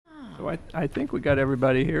So I think we got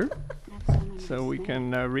everybody here. So we can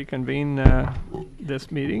reconvene this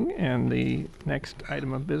meeting, and the next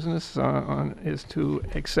item of business is to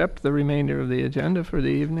accept the remainder of the agenda for the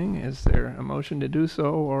evening. Is there a motion to do so,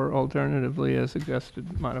 or alternatively a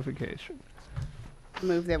suggested modification?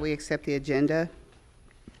 Move that we accept the agenda.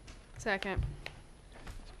 Second.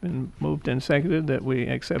 It's been moved and seconded that we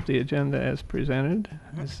accept the agenda as presented.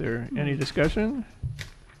 Is there any discussion?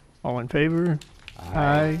 All in favor?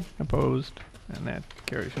 Aye. Opposed? And that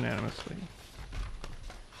carries unanimously.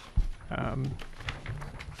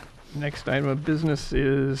 Next item of business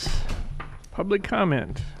is public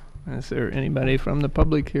comment. Is there anybody from the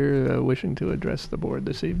public here wishing to address the board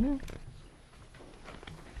this evening?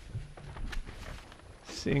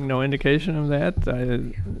 Seeing no indication of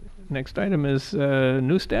that, next item is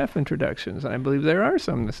new staff introductions. I believe there are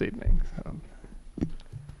some this evening. So.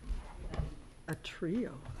 A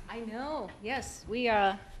trio. I know, yes. We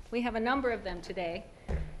have a number of them today.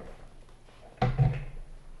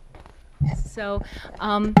 So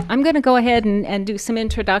I'm going to go ahead and do some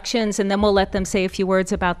introductions, and then we'll let them say a few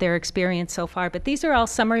words about their experience so far. But these are all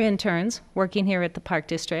summer interns working here at the Park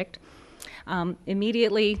District.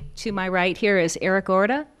 Immediately to my right here is Eric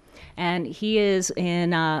Orta, and he is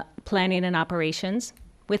in planning and operations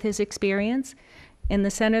with his experience. In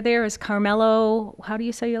the center there is Carmelo, how do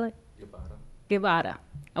you say your name? Guevara.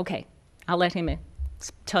 Okay, I'll let him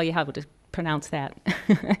tell you how to pronounce that.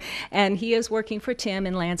 And he is working for Tim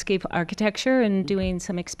in landscape architecture and doing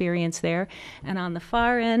some experience there. And on the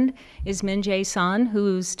far end is Min Jae Son,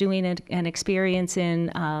 who's doing an experience in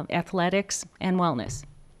athletics and wellness.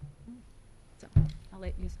 So I'll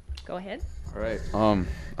let you go ahead. All right.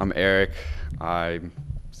 I'm Eric. I'm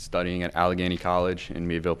studying at Allegheny College in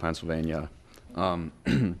Meadville, Pennsylvania. I'm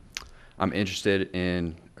interested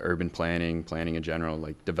in urban planning in general,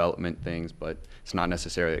 like development things, but it's not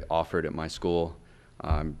necessarily offered at my school.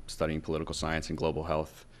 I'm studying political science and global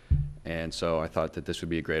health. And so I thought that this would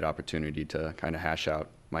be a great opportunity to kind of hash out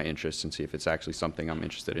my interests and see if it's actually something I'm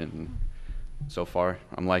interested in. And so far,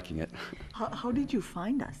 I'm liking it. How did you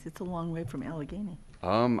find us? It's a long way from Allegheny.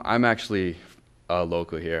 I'm actually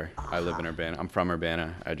local here. I live in Urbana. I'm from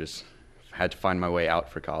Urbana. I just had to find my way out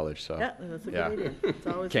for college, so Yeah, that's a good idea. It's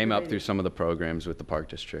always came a up good through idea. some of the programs with the Park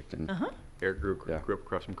District. And Eric grew up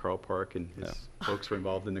across from Carl Park, and his folks were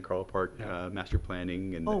involved in the Carl Park master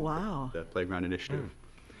planning and Oh, wow. the playground initiative.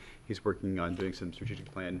 He's working on doing some strategic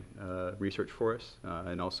plan research for us,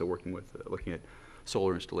 and also working with looking at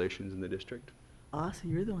solar installations in the district. Ah, so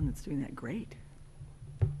you're the one that's doing that. Great.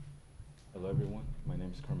 Hello everyone, my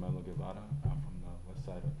name is Carmelo Guevara. I'm from the west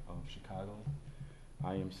side of Chicago.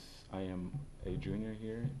 I am a junior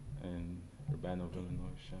here in Urbana,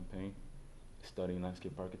 Illinois, Champaign, studying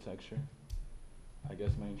landscape architecture. I guess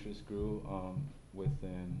my interest grew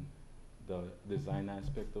within the design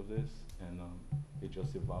aspect of this, and it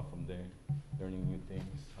just evolved from there, learning new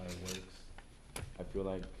things, how it works. I feel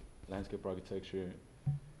like landscape architecture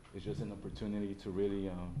is just an opportunity to really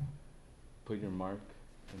put your mark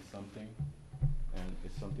in something, and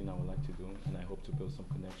it's something I would like to do, and I hope to build some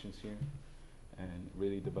connections here and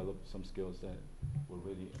really develop some skills that will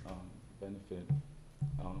really benefit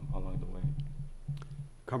along the way.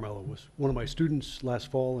 Carmelo was one of my students last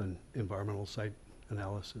fall in environmental site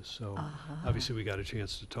analysis, so obviously we got a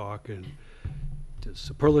chance to talk and did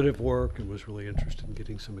superlative work and was really interested in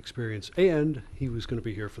getting some experience, and he was going to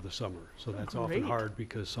be here for the summer, so that's often Great. hard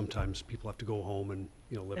because sometimes people have to go home and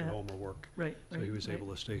live at home or work. Right. So he was able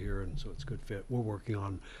to stay here, and so it's a good fit. We're working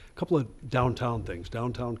on a couple of downtown things,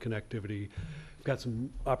 downtown connectivity. We've got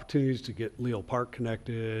some opportunities to get Leo Park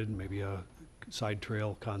connected, maybe a side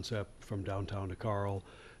trail concept from downtown to Carl.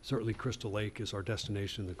 Certainly Crystal Lake is our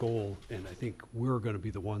destination, the goal, and I think we're going to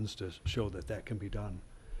be the ones to show that that can be done.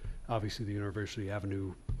 Obviously, the University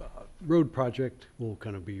Avenue road project will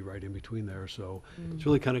kind of be right in between there, so it's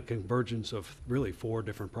really kind of convergence of really 4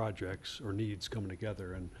 different projects or needs coming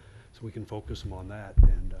together, and so we can focus them on that,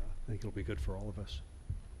 and I think it'll be good for all of us.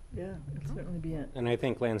 Yeah, it'll certainly be it. And I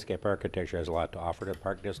think landscape architecture has a lot to offer to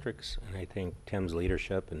park districts, and I think Tim's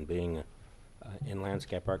leadership and being in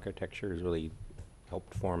landscape architecture has really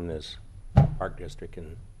helped form this park district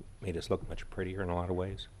and made us look much prettier in a lot of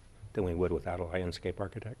ways than we would without a landscape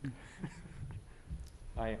architect.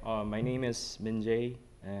 Hi, my name is Min Jae,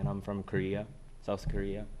 and I'm from Korea, South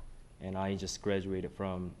Korea, and I just graduated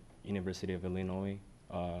from University of Illinois.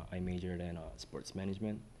 I majored in sports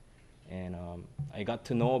management, and I got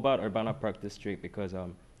to know about Urbana Park District because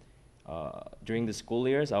during the school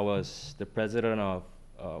years, I was the president of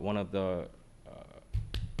one of the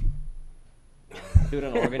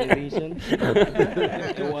student organization.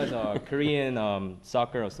 It was a Korean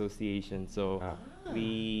soccer association. So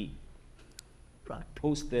we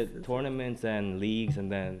hosted tournaments and leagues, and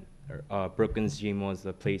then Brookens Gym was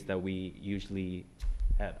the place that we usually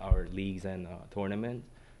had our leagues and tournaments.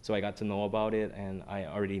 So I got to know about it, and I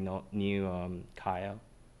already knew Kyle.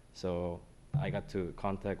 So I got to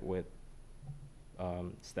contact with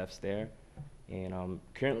Steph's there. And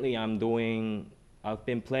currently I've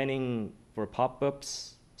been planning for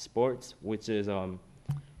pop-ups sports, which is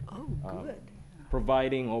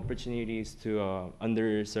providing opportunities to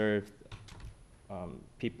underserved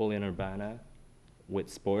people in Urbana with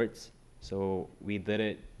sports. So we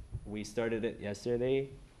started it yesterday,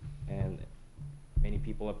 and many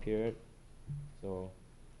people appeared. So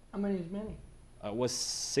How many is many? it was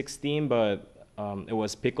 16, but it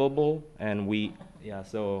was pickleball, and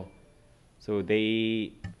so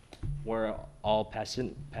they were all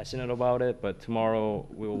passionate about it. But tomorrow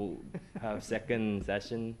we will have second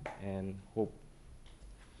session, and hope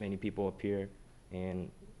many people appear.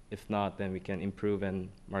 And if not, then we can improve and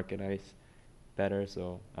marketize better.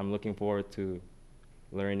 So I'm looking forward to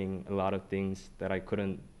learning a lot of things that I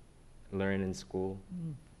couldn't learn in school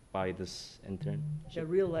by this intern. Yeah,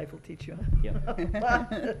 real life will teach you.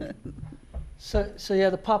 Yeah. So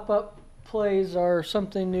yeah, the pop-up plays are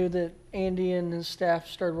something new that Andy and his staff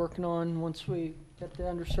started working on once we got the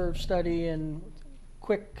underserved study, and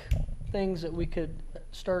quick things that we could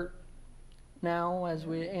start now as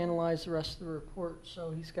we analyze the rest of the report.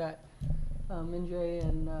 So he's got Minjay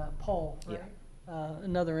and Paul, right?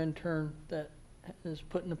 Another intern that is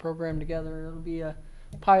putting the program together. It'll be a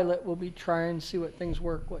pilot. We'll be trying to see what things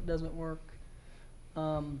work, what doesn't work.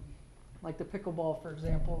 Like the pickleball, for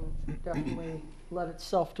example, definitely led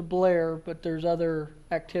itself to Blair, but there's other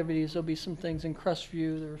activities. There'll be some things in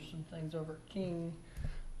Crestview. There's some things over at King.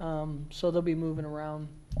 So they'll be moving around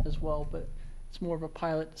as well, but it's more of a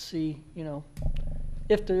pilot to see,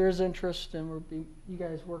 if there is interest, and you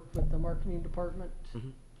guys worked with the marketing department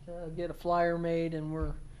to get a flyer made, and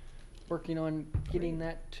we're working on getting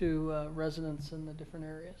that to residents in the different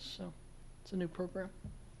areas. So it's a new program.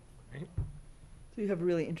 So you have a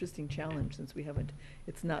really interesting challenge, since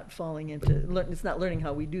it's not falling into, it's not learning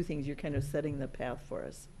how we do things, you're kind of setting the path for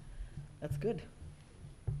us. That's good.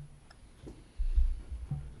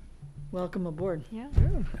 Welcome aboard. Yeah.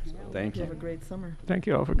 Thank You you. have a great summer. Thank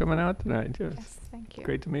you all for coming out tonight. Just Yes, thank you.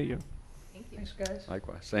 great to meet you. Thanks, guys.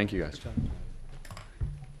 Likewise. Thank you, guys.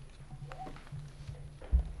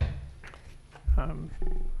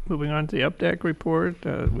 Moving on to the UPDAC report,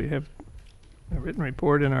 we have a written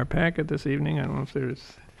report in our packet this evening. I don't know if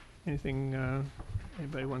there's anything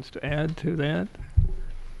anybody wants to add to that.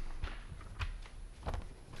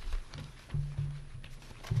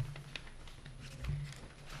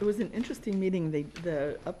 It was an interesting meeting. The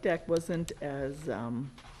UPDAC wasn't as,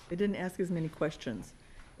 they didn't ask as many questions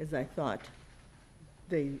as I thought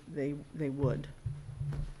they would.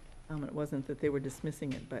 It wasn't that they were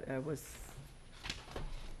dismissing it, but I was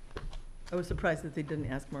surprised that they didn't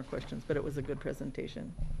ask more questions, but it was a good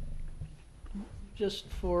presentation. Just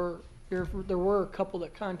there were a couple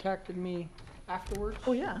that contacted me afterwards.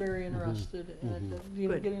 Oh, yeah. Very interested, and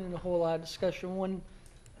Good. getting into a whole lot of discussion. One,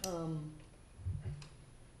 I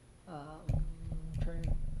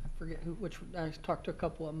forget I talked to a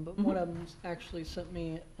couple of them, but one of them actually sent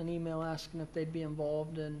me an email asking if they'd be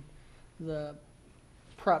involved in the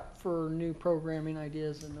prep for new programming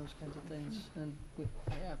ideas and those kinds of things. And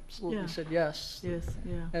I absolutely Yeah. said yes. Yes,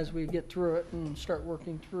 yeah. As we get through it and start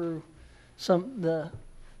working through the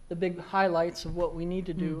big highlights of what we need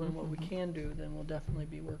to do and what we can do, then we'll definitely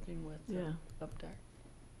be working with Yeah. UPDAC.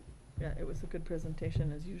 Yeah, it was a good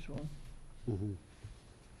presentation as usual.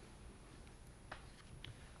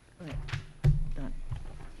 Right, done.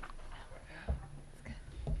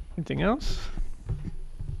 Anything else?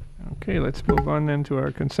 Okay, let's move on then to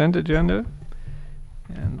our consent agenda.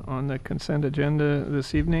 And on the consent agenda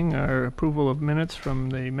this evening are approval of minutes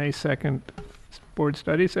from the May 2nd board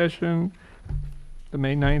study session, the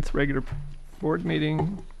May 9th regular board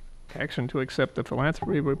meeting, action to accept the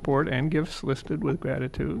philanthropy report and gifts listed with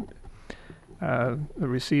gratitude, the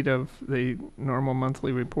receipt of the normal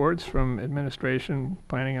monthly reports from administration,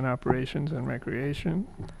 planning and operations, and recreation,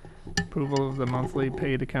 approval of the monthly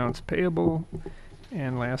paid accounts payable,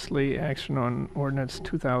 and lastly, action on ordinance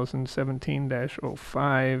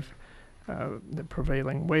 2017-05, the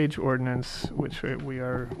prevailing wage ordinance, which we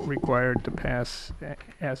are required to pass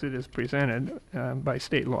as it is presented by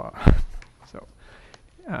state law. So,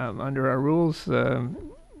 under our rules,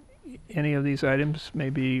 any of these items may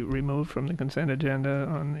be removed from the consent agenda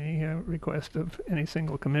on the request of any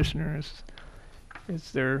single commissioner.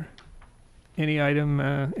 Is there any item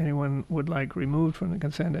anyone would like removed from the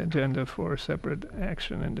consent agenda for separate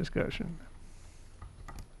action and discussion?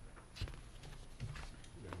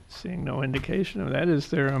 Seeing no indication of that, is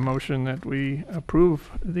there a motion that we approve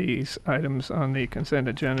these items on the consent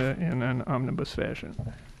agenda in an omnibus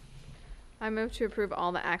fashion? I move to approve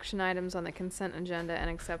all the action items on the consent agenda and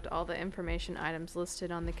accept all the information items listed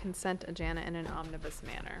on the consent agenda in an omnibus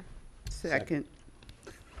manner. Second.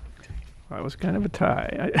 That was kind of a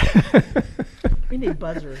tie. We need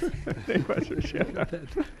buzzers. Buzzers, yeah.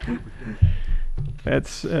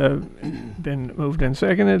 That's been moved and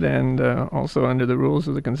seconded, and also under the rules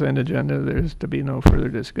of the consent agenda, there's to be no further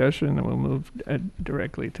discussion, and we'll move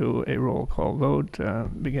directly to a roll call vote,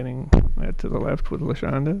 beginning to the left with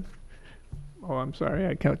LaShonda. Oh, I'm sorry,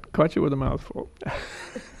 I caught you with a mouthful.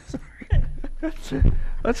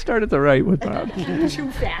 Let's start at the right with Bob. Too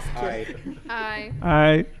fast. Aye.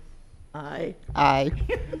 Aye. Aye. Aye.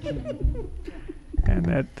 And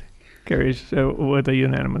that carries with a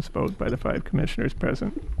unanimous vote by the 5 commissioners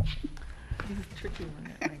present. Tricky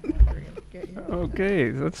one, that might go and get you.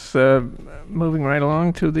 Okay, let's moving right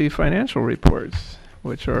along to the financial reports,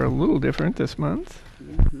 which are a little different this month.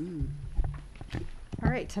 All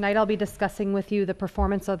right, tonight I'll be discussing with you the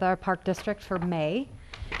performance of the Park District for May.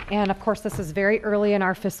 And of course, this is very early in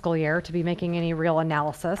our fiscal year to be making any real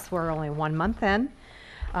analysis. We're only 1 month in.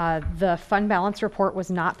 The fund balance report was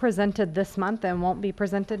not presented this month and won't be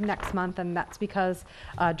presented next month, and that's because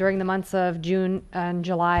during the months of June and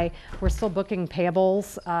July, we're still booking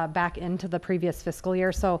payables back into the previous fiscal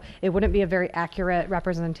year, so it wouldn't be a very accurate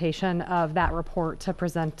representation of that report to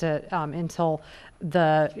present it until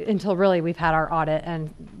really we've had our audit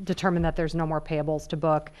and determined that there's no more payables to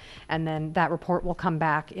book, and then that report will come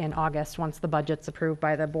back in August once the budget's approved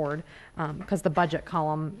by the board, because the budget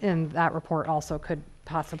column in that report also could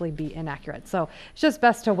possibly be inaccurate. So it's just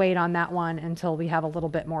best to wait on that one until we have a little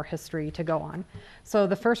bit more history to go on. So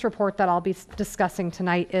the first report that I'll be discussing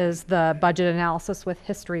tonight is the budget analysis with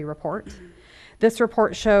history report. This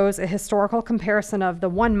report shows a historical comparison of the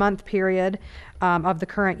 1 month period of the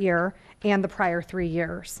current year and the prior 3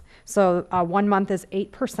 years. So 1 month is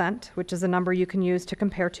 8%, which is a number you can use to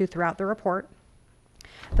compare to throughout the report.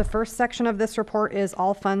 The first section of this report is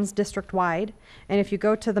all funds district-wide. And if you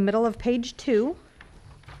go to the middle of page 2,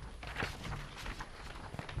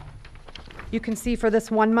 you can see for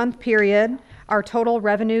this 1 month period, our total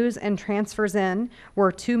revenues and transfers in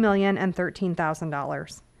were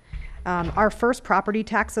 $2,013,000. Our first property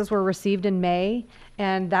taxes were received in May,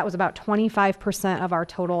 and that was about 25% of our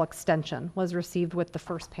total extension was received with the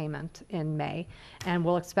first payment in May. And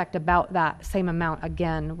we'll expect about that same amount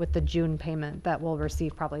again with the June payment that we'll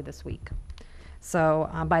receive probably this week. So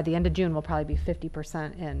by the end of June, we'll probably be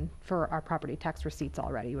 50% in for our property tax receipts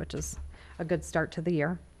already, which is a good start to the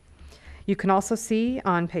year. You can also see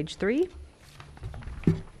on page 3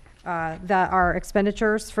 that our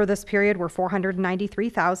expenditures for this period were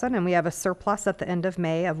 $493,000, and we have a surplus at the end of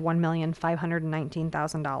May of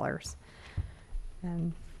 $1,519,000.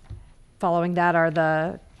 And following that are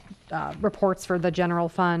the reports for the general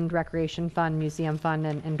fund, recreation fund, museum fund,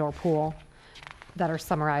 and indoor pool that are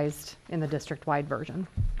summarized in the district-wide version.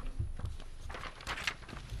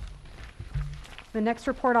 The next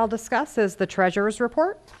report I'll discuss is the treasurer's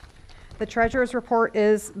report. The treasurer's report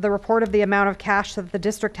is the report of the amount of cash that the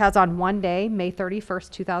district has on one day, May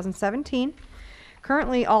 31st, 2017.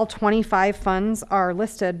 Currently, all 25 funds are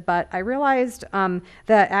listed, but I realized that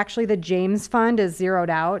actually the James Fund is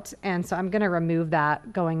zeroed out, and so I'm going to remove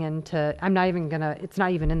that going into, it's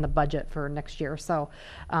not even in the budget for next year, so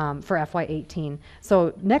for FY18.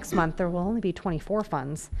 So next month, there will only be 24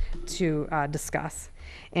 funds to discuss.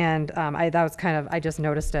 And I just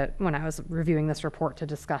noticed it when I was reviewing this report to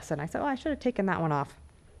discuss it. And I said, oh, I should have taken that one off.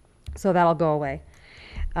 So that'll go away.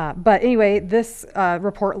 But anyway, this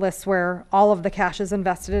report lists where all of the cash is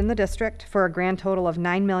invested in the district for a grand total of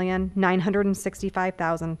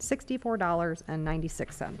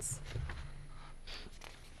 $9,965,064.96.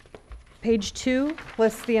 Page 2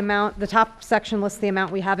 lists the amount, the top section lists the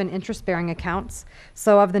amount we have in interest-bearing accounts.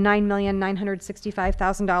 So of the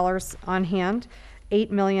 $9,965,000 on hand,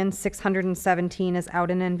 $8,617,000 is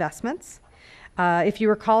out in investments. If you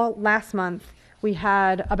recall, last month we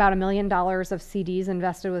had about $1 million of CDs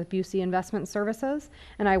invested with Busey Investment Services,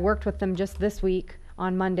 and I worked with them just this week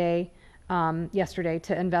on Monday, yesterday,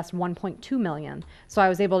 to invest $1.2 million. So I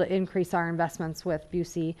was able to increase our investments with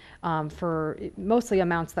Busey for mostly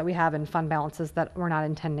amounts that we have in fund balances that we're not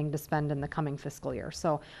intending to spend in the coming fiscal year.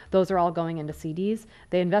 So those are all going into CDs.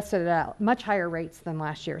 They invested at much higher rates than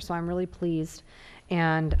last year, so I'm really pleased.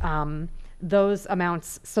 And those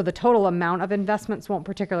amounts, so the total amount of investments won't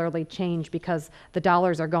particularly change because the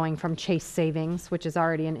dollars are going from Chase Savings, which is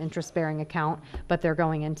already an interest-bearing account, but they're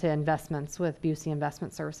going into investments with Busey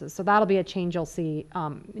Investment Services. So that'll be a change you'll see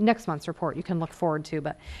next month's report you can look forward to,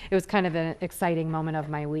 but it was kind of an exciting moment of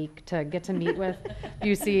my week to get to meet with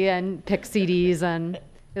Busey and pick CDs, and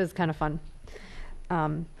it was kind of fun.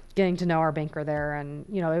 Getting to know our banker there, and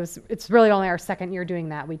it's really only our second year doing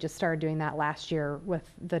that. We just started doing that last year with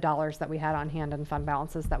the dollars that we had on hand and fund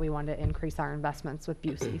balances that we wanted to increase our investments with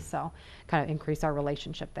Busey, so kind of increase our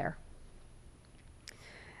relationship there.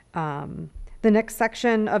 The next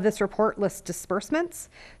section of this report lists disbursements.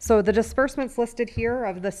 So the disbursements listed here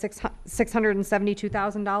of the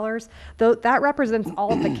 $672,000, that represents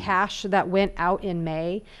all of the cash that went out in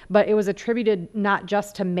May, but it was attributed not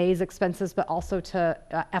just to May's expenses, but also to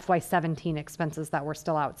FY17 expenses that were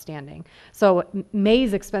still outstanding. So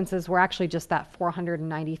May's expenses were actually just that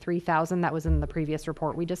 $493,000 that was in the previous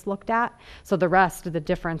report we just looked at. So the rest, the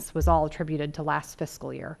difference was all attributed to last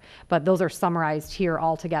fiscal year, but those are summarized here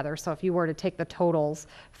all together. So if you were to take the totals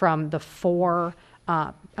from the 4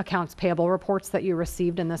 accounts payable reports that you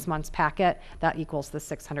received in this month's packet, that equals the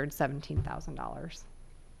 $617,000.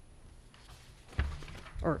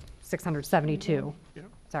 Or 672. Yeah.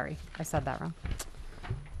 Sorry, I said that wrong.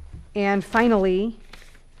 And finally,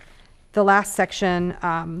 the last section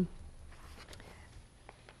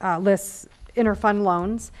lists interfund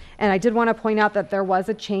loans. And I did want to point out that there was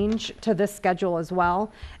a change to this schedule as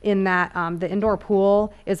well, in that the indoor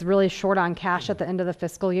pool is really short on cash at the end of the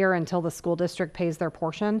fiscal year until the school district pays their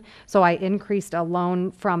portion. So I increased a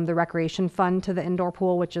loan from the recreation fund to the indoor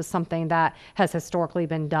pool, which is something that has historically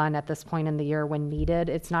been done at this point in the year when needed.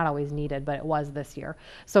 It's not always needed, but it was this year.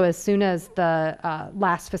 So as soon as the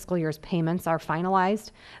last fiscal year's payments are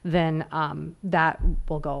finalized, then that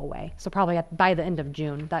will go away. So probably by the end of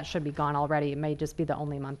June, that should be gone already. It may just be the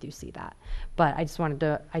only month you see that. But I just wanted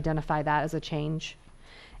to identify that as a change.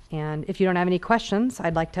 And if you don't have any questions,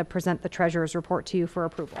 I'd like to present the treasurer's report to you for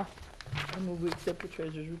approval. I move we accept the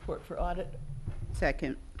treasurer's report for audit.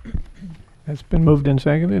 Second. It's been moved and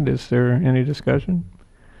seconded. Is there any discussion?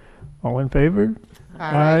 All in favor?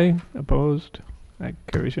 Aye. Opposed? That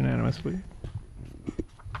carries unanimously.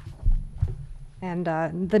 And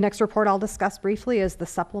the next report I'll discuss briefly is the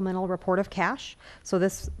supplemental report of cash. So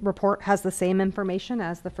this report has the same information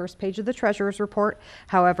as the first page of the treasurer's report.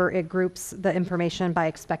 However, it groups the information by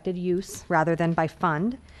expected use rather than by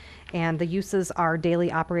fund. And the uses are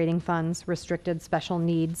daily operating funds, restricted special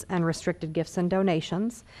needs, and restricted gifts and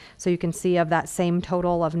donations. So you can see of that same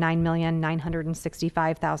total of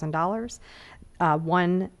 $9,965,000,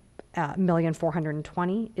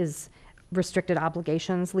 $1,420,000 is restricted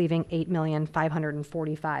obligations, leaving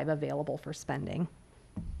 $8,545,000 available for spending.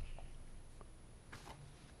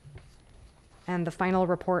 And the final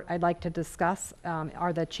report I'd like to discuss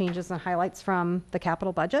are the changes and highlights from the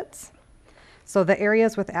capital budgets. So the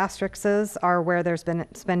areas with asterisks are where there's been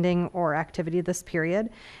spending or activity this period.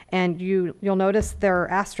 And you'll notice there are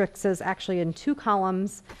asterisks actually in 2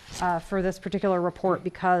 columns for this particular report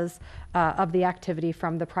because of the activity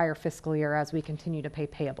from the prior fiscal year as we continue to pay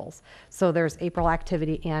payables. So there's April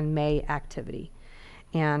activity and May activity.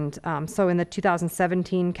 And so in the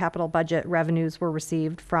 2017 capital budget, revenues were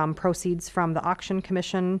received from proceeds from the auction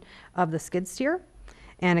commission of the skid steer,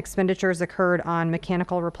 and expenditures occurred on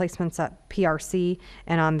mechanical replacements at PRC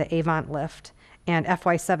and on the Avant lift. And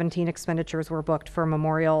FY17 expenditures were booked for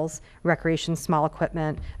memorials, recreation, small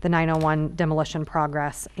equipment, the 901 demolition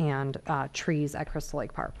progress, and trees at Crystal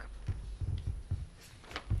Lake Park.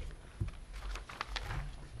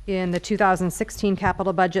 In the 2016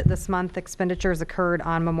 capital budget this month, expenditures occurred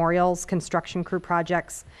on memorials, construction crew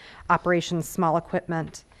projects, operations, small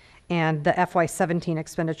equipment, and the FY17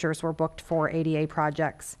 expenditures were booked for ADA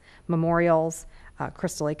projects, memorials,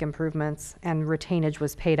 Crystal Lake improvements, and retainage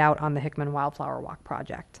was paid out on the Hickman Wildflower Walk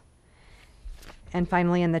project. And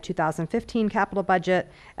finally, in the 2015 capital budget,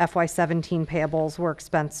 FY17 payables were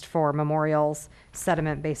expensed for memorials,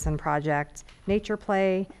 sediment basin project, nature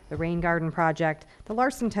play, the rain garden project, the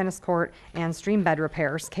Larson tennis court, and stream bed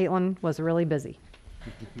repairs. Caitlin was really busy.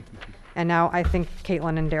 And now I think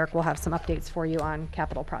Caitlin and Derek will have some updates for you on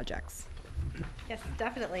capital projects. Yes,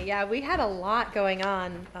 definitely. Yeah, we had a lot going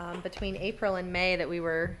on between April and May that we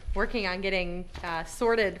were working on getting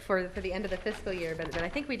sorted for the end of the fiscal year, but I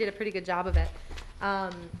think we did a pretty good job of it.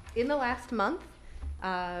 In the last month,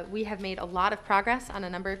 we have made a lot of progress on a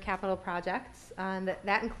number of capital projects.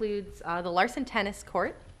 That includes the Larson tennis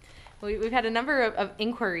court. We've had a number of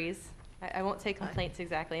inquiries. I won't say complaints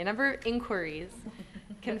exactly. A number of inquiries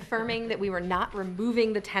confirming that we were not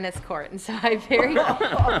removing the tennis court. And so I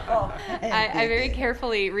very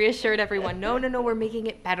carefully reassured everyone, no, we're making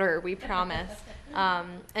it better, we promise.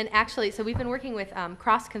 And actually, so we've been working with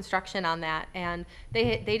Cross Construction on that, and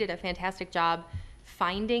they did a fantastic job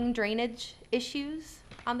finding drainage issues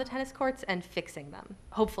on the tennis courts and fixing them,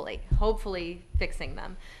 hopefully fixing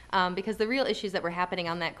them. Because the real issues that were happening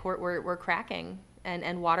on that court were cracking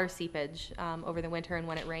and water seepage over the winter and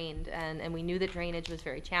when it rained, and we knew that drainage was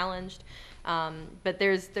very challenged. But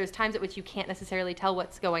there's times at which you can't necessarily tell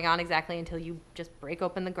what's going on exactly until you just break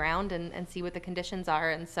open the ground and see what the conditions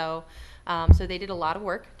are. And so they did a lot of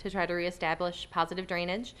work to try to reestablish positive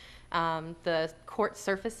drainage. The court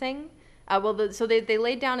surfacing, so they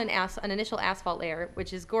laid down an initial asphalt layer,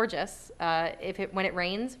 which is gorgeous. When it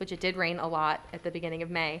rains, which it did rain a lot at the beginning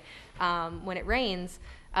of May, when it rains,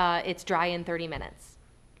 it's dry in 30 minutes.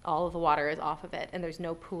 All of the water is off of it, and there's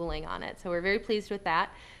no pooling on it. So we're very pleased with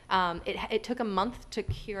that. It took a month to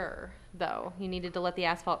cure, though. You needed to let the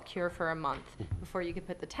asphalt cure for a month before you could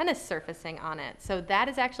put the tennis surfacing on it. So that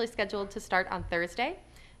is actually scheduled to start on Thursday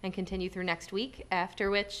and continue through next week, after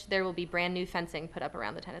which there will be brand new fencing put up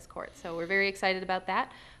around the tennis court. So we're very excited about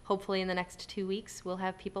that. Hopefully in the next 2 weeks, we'll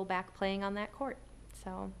have people back playing on that court.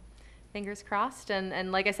 So fingers crossed.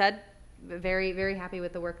 And like I said, very, very happy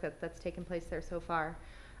with the work that's taken place there so far.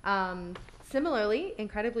 Similarly,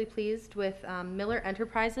 incredibly pleased with Miller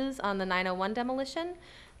Enterprises on the 901 demolition,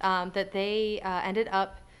 that they ended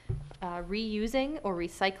up reusing or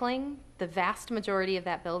recycling the vast majority of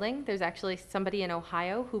that building. There's actually somebody in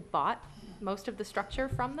Ohio who bought most of the structure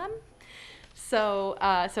from them. So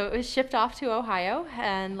it was shipped off to Ohio,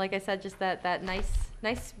 and like I said, just that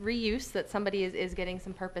nice reuse that somebody is getting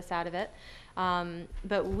some purpose out of it.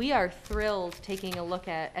 But we are thrilled taking a look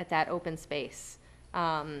at that open space.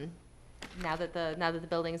 Now that the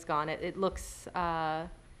building's gone, it looks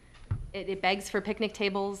it begs for picnic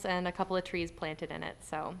tables and a couple of trees planted in it.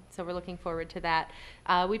 So we're looking forward to that.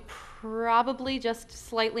 We probably just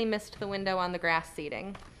slightly missed the window on the grass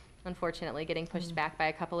seeding, unfortunately, getting pushed back by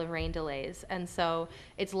a couple of rain delays. And so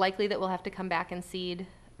it's likely that we'll have to come back and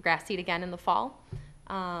grass seed again in the fall.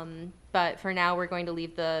 But for now, we're going to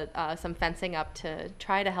leave some fencing up to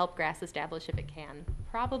try to help grass establish if it can.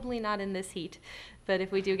 Probably not in this heat, but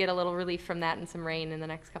if we do get a little relief from that and some rain in the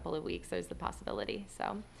next couple of weeks, there's the possibility.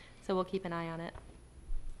 So we'll keep an eye on it.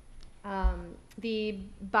 The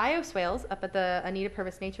bioswales up at the Anita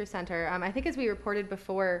Purvis Nature Center, I think as we reported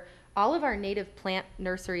before, all of our native plant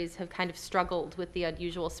nurseries have kind of struggled with the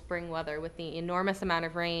unusual spring weather, with the enormous amount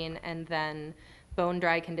of rain and then bone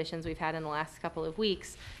dry conditions we've had in the last couple of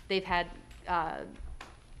weeks. They've had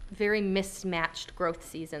very mismatched growth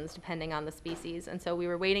seasons depending on the species. And so we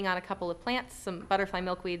were waiting on a couple of plants, some butterfly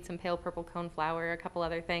milkweed, some pale purple coneflower, a couple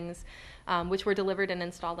other things, which were delivered and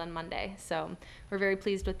installed on Monday. So we're very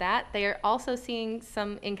pleased with that. They are also seeing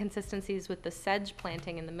some inconsistencies with the sedge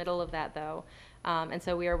planting in the middle of that, though. And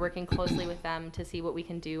so we are working closely with them to see what we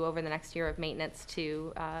can do over the next year of maintenance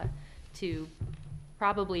to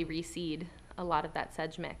probably reseed a lot of that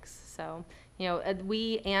sedge mix. So,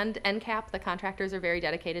 we and NCAP, the contractors, are very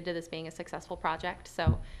dedicated to this being a successful project.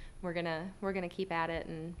 So we're gonna keep at it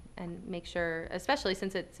and make sure, especially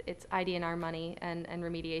since it's IDNR money and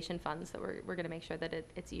remediation funds, that we're gonna make sure that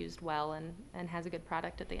it's used well and has a good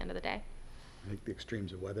product at the end of the day. I think the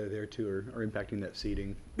extremes of weather there too are impacting that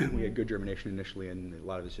seeding. We had good germination initially, and a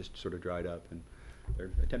lot of it's just sort of dried up, and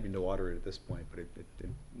they're attempting to water it at this point, but it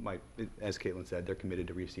might, as Caitlin said, they're committed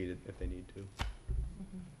to reseed it if they need to.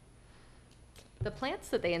 The plants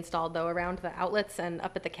that they installed, though, around the outlets and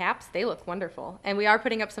up at the caps, they look wonderful. And we are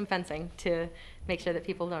putting up some fencing to make sure that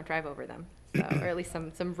people don't drive over them, so, or at least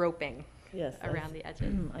some roping around the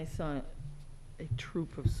edges. I saw a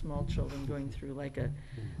troop of small children going through like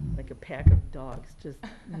a pack of dogs, just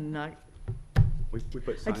not. We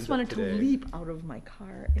put signs I just wanted up today. to leap out of my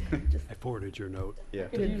car. And I forwarded your note. Yeah.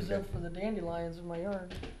 I could use that for the dandelions in my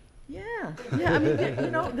yard. Yeah, I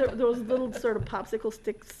mean, those little sort of popsicle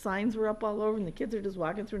stick signs were up all over, and the kids are just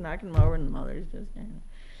walking through, knocking them over, and the mother's just.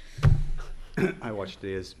 I watched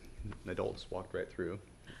today as adults walked right through.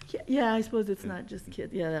 Yeah, I suppose it's not just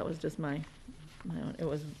kids. Yeah, that was just my own. It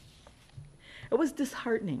was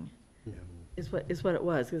disheartening. Yeah. Is what it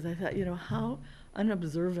was, because I thought, how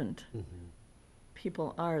unobservant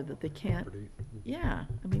people are that they can't. Property. Yeah,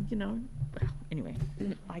 I mean, well, anyway,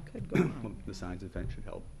 I could go on. The signs and fence should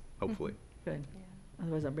help, hopefully. Good.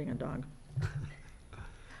 Otherwise, I'll bring a dog.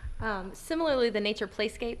 Similarly, the nature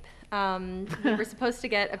playscape, we were supposed to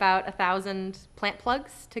get about 1,000 plant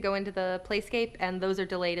plugs to go into the playscape, and those are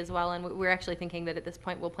delayed as well. And we're actually thinking that at this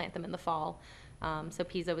point we'll plant them in the fall, So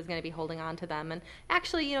PISA was going to be holding on to them. And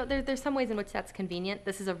actually, you know, there's some ways in which that's convenient.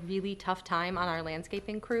 This is a really tough time on our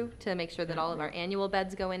landscaping crew to make sure that all of our annual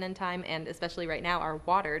beds go in time, and especially right now are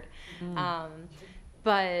watered.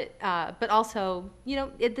 But also, you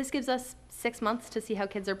know, this gives us 6 months to see how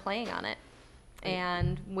kids are playing on it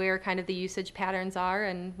and where kind of the usage patterns are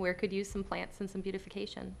and where could use some plants and some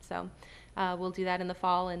beautification. So we'll do that in the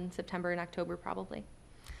fall, in September and October probably.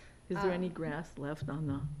 Is there any grass left on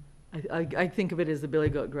the, I think of it as the Billy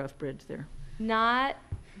Goat Gruff Bridge there. Not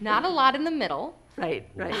a lot in the middle. Right.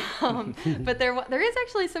 But there is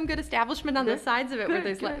actually some good establishment on the sides of it where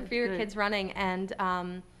there's fewer good. kids running. And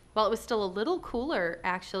while it was still a little cooler,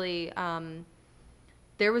 actually,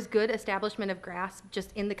 there was good establishment of grass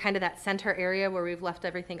just in the kind of that center area where we've left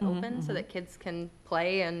everything open so that kids can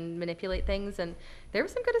play and manipulate things. And there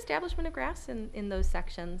was some good establishment of grass in those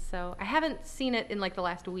sections. So I haven't seen it in like the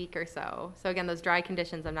last week or so. So again, those dry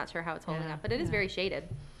conditions, I'm not sure how it's holding up, but it is very shaded.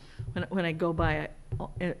 When I go by,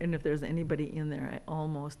 and if there's anybody in there, I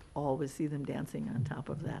almost always see them dancing on top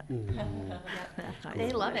of that.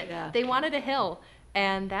 They love it. Yeah. They wanted a hill,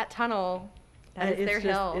 and that tunnel, that is their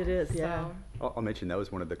hill. It is, yeah. So. I'll mention that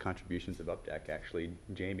was one of the contributions of UpDeck, actually.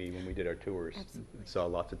 Jamie, when we did our tours, saw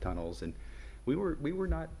lots of tunnels, and we were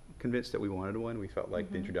not convinced that we wanted one. We felt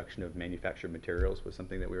like the introduction of manufactured materials was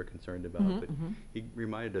something that we were concerned about, but he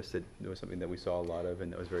reminded us that it was something that we saw a lot of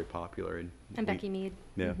and that was very popular. And Becky Mead.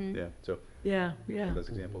 Yeah, so Yeah. those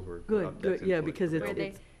examples were Good, UpDeck's yeah, influence. because Were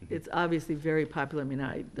they? it's obviously very popular. I mean,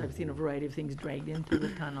 I've seen a variety of things dragged into the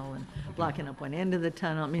tunnel and blocking up one end of the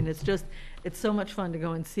tunnel. I mean, it's so much fun to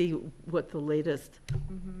go and see what the latest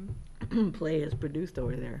play has produced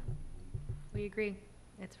over there. We agree.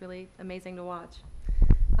 It's really amazing to watch.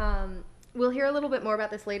 We'll hear a little bit more about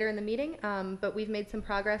this later in the meeting, but we've made some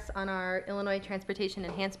progress on our Illinois Transportation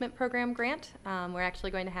Enhancement Program grant. We're actually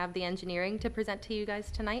going to have the engineering to present to you guys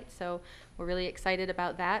tonight, so we're really excited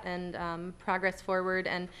about that and progress forward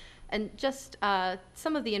and just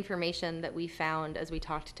some of the information that we found as we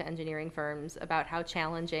talked to engineering firms about how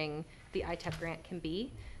challenging the ITEP grant can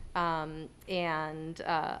be. And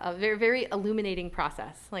a very, very illuminating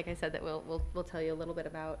process, like I said, that we'll tell you a little bit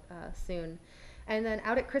about soon. And then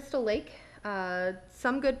out at Crystal Lake,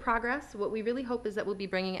 some good progress. What we really hope is that we'll be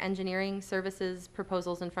bringing engineering services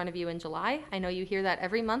proposals in front of you in July. I know you hear that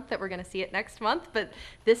every month that we're going to see it next month, but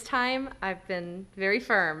this time I've been very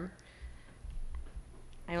firm.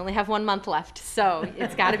 I only have 1 month left, so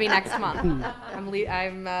it's got to be next month.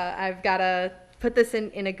 I've got to put this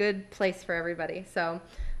in a good place for everybody. So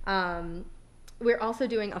we're also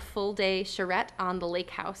doing a full day charrette on the lake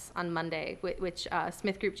house on Monday, which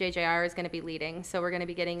Smith Group JJR is going to be leading. So we're going to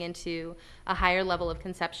be getting into a higher level of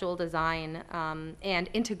conceptual design and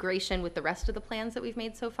integration with the rest of the plans that we've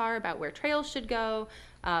made so far about where trails should go,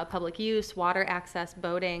 public use, water access,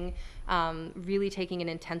 boating, really taking an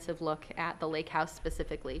intensive look at the lake house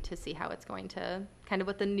specifically to see how it's going to, kind of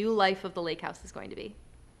what the new life of the lake house is going to be.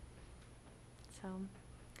 So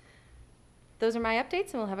those are my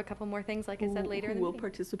updates, and we'll have a couple more things, like I said, later in the Who will meeting.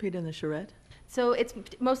 participate in the charrette? So it's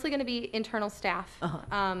mostly going to be internal staff,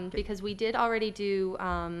 because we did already do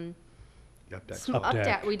UpDeck.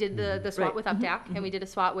 We did the SWAT with UpDeck, and we did a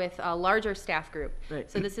SWAT with a larger staff group.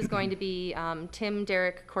 Right. So this is going to be Tim,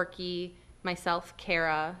 Derek, Corky, myself,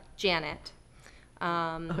 Kara, Janet,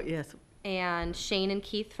 Oh, yes. and Shane and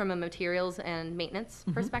Keith from a materials and maintenance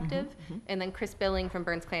perspective, and then Chris Billing from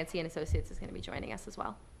Burns Clancy and Associates is going to be joining us as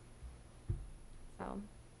well. So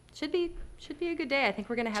should be a good day. I think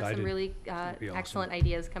we're going to have some really excellent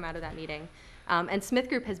ideas come out of that meeting. And Smith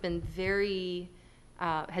Group has been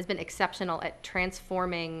exceptional at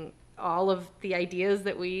transforming all of the ideas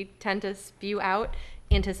that we tend to spew out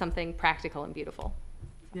into something practical and beautiful.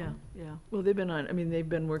 Yeah. Well, they've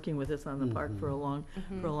been working with us on the park for a long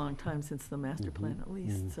time, since the master plan at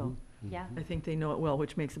least. So Yeah. I think they know it well,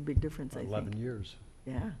 which makes a big difference, I think. 11 years.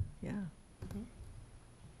 Yeah.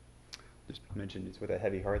 Just mentioned it's with a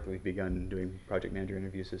heavy heart that we've begun doing project manager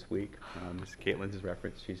interviews this week. As Caitlin has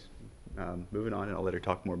referenced, she's moving on, and I'll let her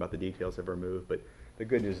talk more about the details of her move. But the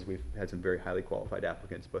good news is we've had some very highly qualified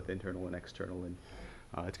applicants, both internal and external, and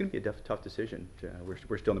it's going to be a tough decision.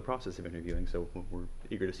 We're still in the process of interviewing, so we're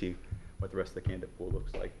eager to see what the rest of the candidate pool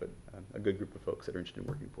looks like. But a good group of folks that are interested in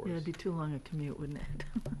working for us. Yeah, it'd be too long a commute, wouldn't it?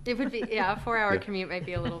 It would be, yeah, a 4-hour commute might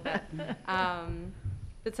be a little bit.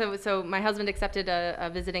 But so my husband accepted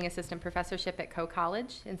a visiting assistant professorship at Coe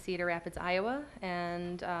College in Cedar Rapids, Iowa,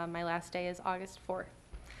 and my last day is August 4th.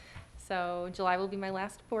 So July will be my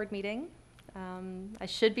last board meeting. I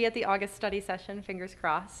should be at the August study session, fingers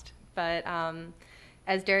crossed. But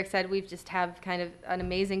as Derek said, we've just have kind of an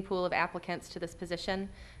amazing pool of applicants to this position.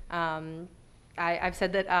 I've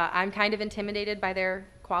said that I'm kind of intimidated by their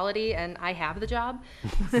quality, and I have the job.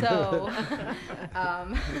 So,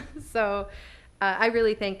 I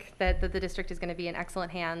really think that the district is going to be in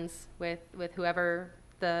excellent hands with whoever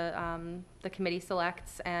the committee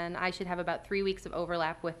selects, and I should have about 3 weeks of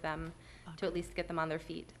overlap with them to at least get them on their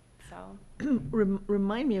feet. So,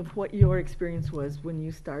 Remind me of what your experience was when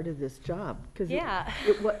you started this job. 'Cause yeah.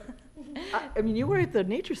 I mean, you were at the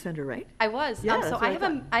Nature Center, right? I was. Yeah, So that's what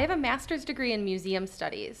I I have a master's degree in museum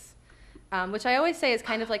studies, which I always say is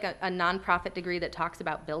kind of like a nonprofit degree that talks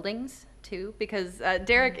about buildings too. Because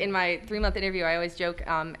Derek, in my 3-month interview, I always joke,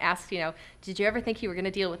 asked, did you ever think you were going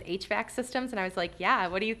to deal with HVAC systems? And I was like, yeah.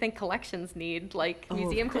 What do you think collections need? Like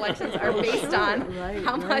museum collections are based on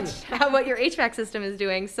what your HVAC system is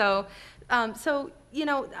doing. So,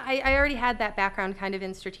 I already had that background kind of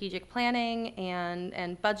in strategic planning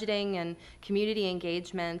and budgeting and community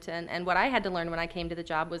engagement. And what I had to learn when I came to the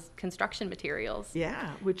job was construction materials.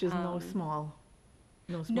 Yeah, which is no small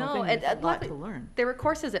thing. No, It's a lot to learn. There were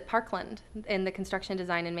courses at Parkland in the construction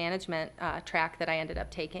design and management track that I ended up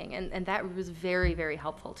taking, and that was very, very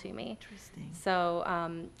helpful to me. Interesting. So,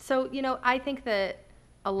 I think that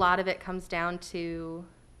a lot of it comes down to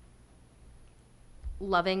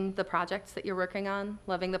loving the projects that you're working on,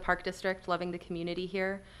 loving the park district, loving the community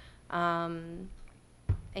here, and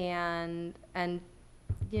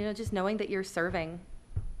just knowing that you're serving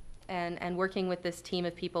and working with this team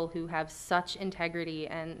of people who have such integrity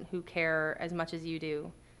and who care as much as you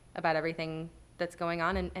do about everything that's going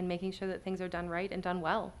on, and making sure that things are done right and done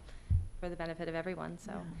well for the benefit of everyone.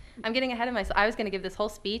 So I'm getting ahead of myself. I was going to give this whole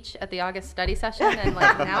speech at the August study session, and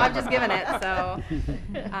now I've just given it. So,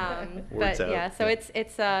 but yeah, so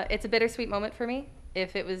it's a bittersweet moment for me.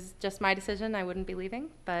 If it was just my decision, I wouldn't be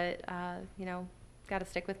leaving. But got to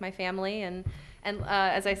stick with my family, and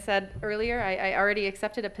as I said earlier, I already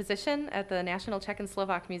accepted a position at the National Czech and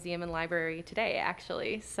Slovak Museum and Library today,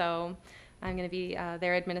 actually. So I'm going to be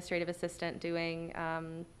their administrative assistant, doing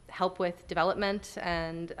help with development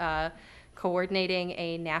and coordinating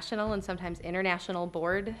a national and sometimes international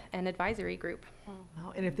board and advisory group.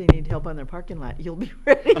 Oh, and if they need help on their parking lot, you'll be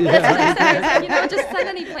ready. Just send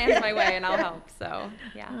any plans my way and I'll help. So,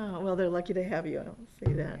 yeah. Oh, well, they're lucky to have you. I'll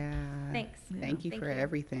say that. Yeah. Thanks. Thank you for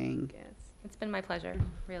everything. Yes. It's been my pleasure,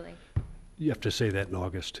 really. You have to say that in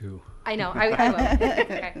August, too. I know. I will.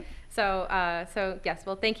 Okay. So yes.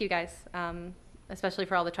 Well, thank you guys, especially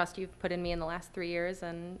for all the trust you've put in me in the last 3 years,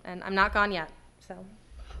 and I'm not gone yet. So.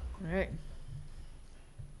 All right.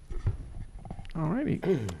 All righty.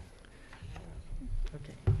 Okay.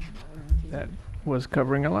 That was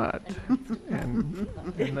covering a lot. And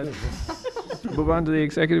let's move on to the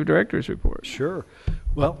executive director's report. Sure.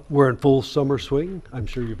 Well, we're in full summer swing. I'm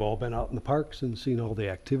sure you've all been out in the parks and seen all the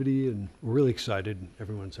activity, and we're really excited.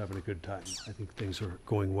 Everyone's having a good time. I think things are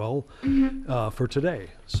going well for today.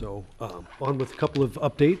 So on with a couple of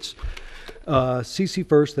updates. CC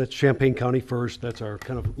First, that's Champaign County First. That's our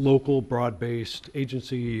kind of local, broad-based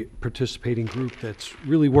agency participating group that's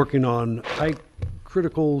really working on high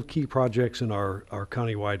critical key projects in our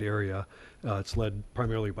countywide area. It's led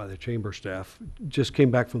primarily by the chamber staff. Just came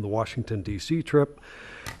back from the Washington, D.C. trip.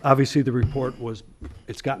 Obviously, the report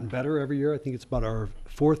it's gotten better every year. I think it's about our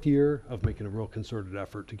 4th year of making a real concerted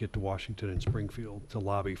effort to get to Washington and Springfield to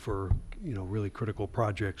lobby for, really critical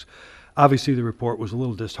projects. Obviously, the report was a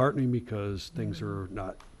little disheartening because things are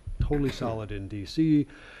not totally solid in D.C.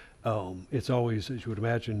 It's always, as you would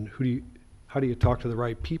imagine, how do you talk to the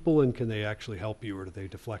right people, and can they actually help you, or do they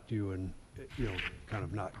deflect you and kind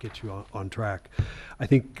of not get you on track? I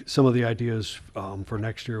think some of the ideas for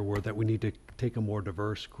next year were that we need to take a more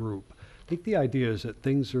diverse group. I think the idea is that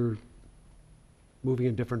things are moving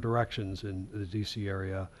in different directions in the DC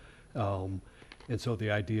area. And so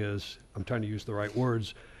the idea is, I'm trying to use the right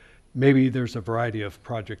words, maybe there's a variety of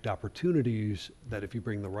project opportunities that if you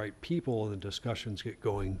bring the right people and the discussions get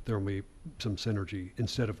going, there will be some synergy,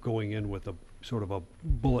 instead of going in with a sort of a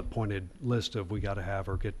bullet pointed list of we got to have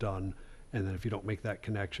or get done. And then if you don't make that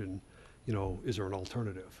connection, is there an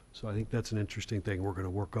alternative? So I think that's an interesting thing we're going to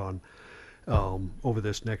work on over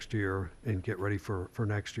this next year and get ready for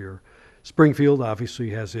next year. Springfield obviously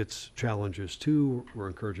has its challenges too. We're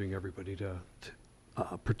encouraging everybody to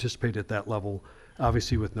participate at that level.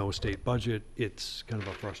 Obviously, with no state budget, it's kind of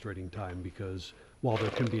a frustrating time, because while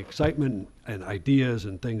there can be excitement and ideas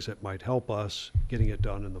and things that might help us, getting it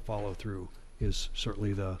done and the follow through is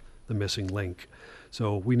certainly the missing link.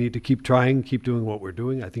 So we need to keep trying, keep doing what we're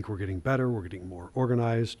doing. I think we're getting better. We're getting more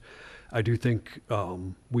organized. I do think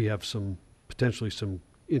we have potentially some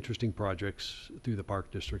interesting projects through the park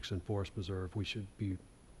districts and forest preserve we should be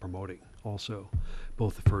promoting also,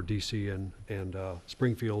 both for DC and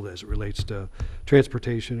Springfield as it relates to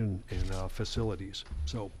transportation and facilities.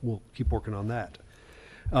 So we'll keep working on that.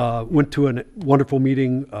 Went to a wonderful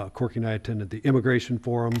meeting. Corky and I attended the Immigration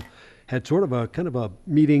Forum, had sort of a kind of a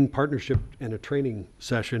meeting, partnership, and a training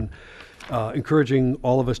session, encouraging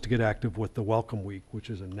all of us to get active with the Welcome Week, which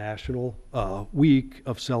is a national week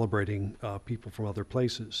of celebrating people from other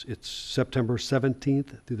places. It's September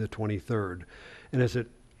 17th through the 23rd. And as it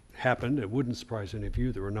happened, it wouldn't surprise any of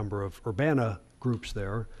you, there were a number of Urbana groups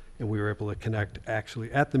there, and we were able to connect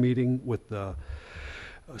actually at the meeting with the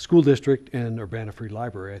school district and Urbana Free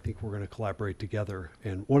Library. I think we're going to collaborate together.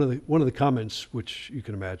 And one of the comments, which you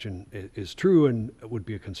can imagine is true and would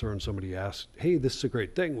be a concern, somebody asked, hey, this is a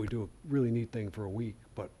great thing. We do a really neat thing for a week,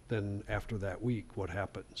 but then after that week, what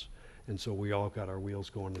happens? And so we all got our wheels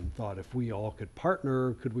going and thought, if we all could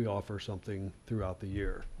partner, could we offer something throughout the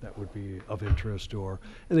year that would be of interest?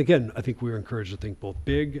 And again, I think we were encouraged to think both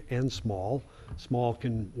big and small. Small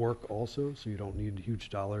can work also, so you don't need huge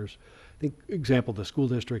dollars. I think example the school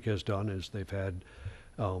district has done is they've had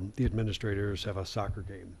the administrators have a soccer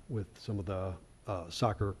game with some of the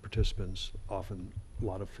soccer participants, often a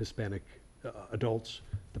lot of Hispanic adults.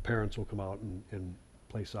 The parents will come out and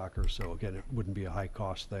play soccer. So again, it wouldn't be a high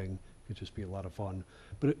cost thing. It'd just be a lot of fun.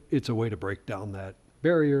 But it's a way to break down that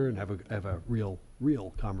barrier and have a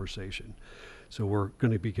real conversation. So we're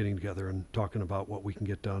going to be getting together and talking about what we can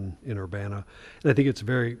get done in Urbana. And I think it's a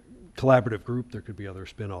very collaborative group. There could be other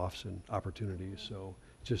spin-offs and opportunities. So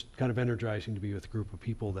just kind of energizing to be with a group of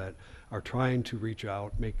people that are trying to reach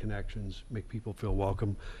out, make connections, make people feel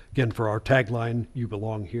welcome. Again, for our tagline, "You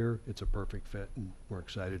belong here," it's a perfect fit, and we're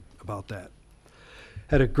excited about that.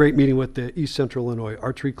 Had a great meeting with the East Central Illinois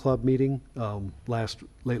Archery Club meeting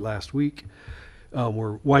late last week.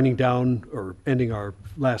 We're winding down or ending our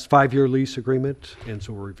last 5-year lease agreement, and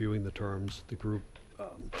so we're reviewing the terms. The group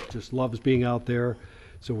just loves being out there,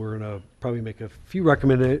 so we're going to probably make a few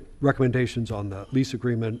recommendations on the lease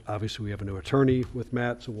agreement. Obviously, we have a new attorney with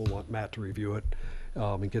Matt, so we'll want Matt to review it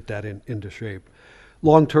and get that into shape.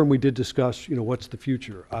 Long term, we did discuss, what's the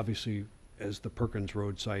future? Obviously, as the Perkins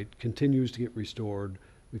Road site continues to get restored,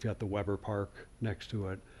 we've got the Weber Park next to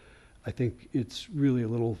it. I think it's really a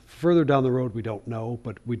little further down the road, we don't know,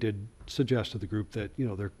 but we did suggest to the group that,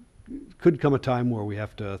 there could come a time where we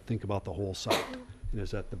have to think about the whole site, and is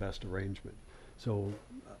that the best arrangement? So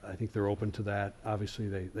I think they're open to that. Obviously,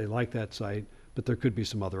 they like that site, but there could be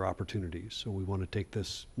some other opportunities. So we want to take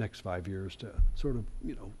this next 5 years to sort of,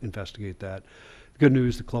 investigate that. The good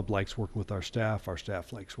news, the club likes working with our staff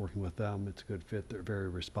likes working with them. It's a good fit. They're very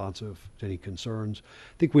responsive to any concerns.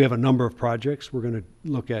 I think we have a number of projects we're going to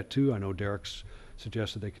look at too. I know Derek's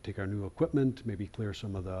suggested they could take our new equipment, maybe clear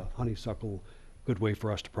some of the honeysuckle. Good way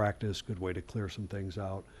for us to practice, good way to clear some things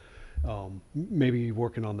out. Maybe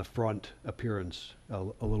working on the front appearance a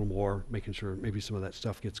little more, making sure maybe some of that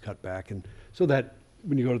stuff gets cut back, and so that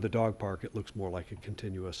when you go to the dog park, it looks more like a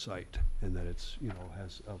continuous site, and that it's,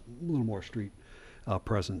 has a little more street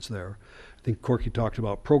presence there. I think Corky talked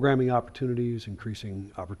about programming opportunities,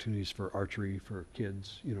 increasing opportunities for archery for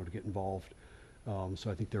kids, to get involved. So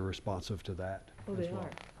I think they're responsive to that as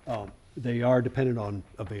well. They are dependent on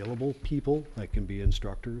available people that can be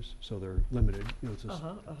instructors, so they're limited. It's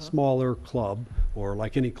a smaller club, or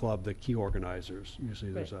like any club, the key organizers.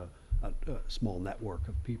 Usually there's a small network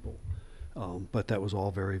of people. But that was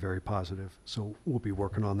all very, very positive. So we'll be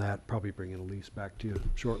working on that, probably bringing a lease back to you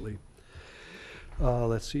shortly.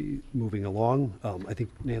 Let's see, moving along. I think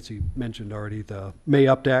Nancy mentioned already the May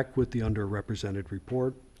UPDAC with the underrepresented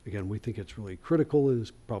report. Again, we think it's really critical. It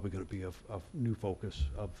is probably going to be a new focus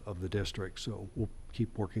of the district, so we'll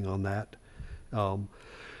keep working on that.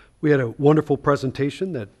 We had a wonderful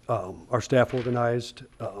presentation that our staff organized,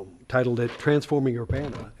 titled it Transforming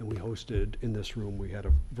Urbana, and we hosted in this room. We had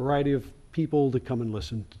a variety of people to come and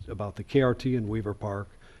listen about the KRT in Weaver Park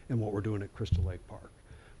and what we're doing at Crystal Lake Park.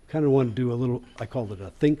 Kind of want to do a little, I called it a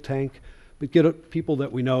think tank, but get people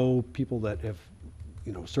that we know, people that have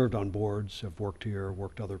served on boards, have worked here,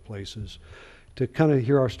 worked other places, to kind of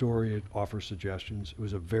hear our story, offer suggestions. It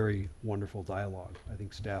was a very wonderful dialogue. I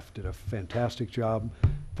think staff did a fantastic job.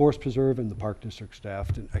 Forest Preserve and the Park District staff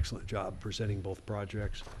did an excellent job presenting both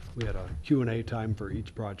projects. We had a Q&A time for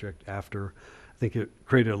each project after. I think it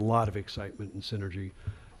created a lot of excitement and synergy.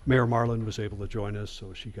 Mayor Marlin was able to join us,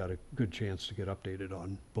 so she got a good chance to get updated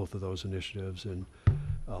on both of those initiatives and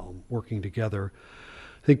working together.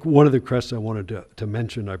 I think one of the requests I wanted to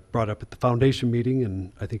mention, I brought up at the foundation meeting,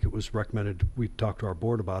 and I think it was recommended we talk to our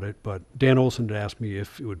board about it, but Dan Olson had asked me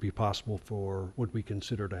if it would be possible would we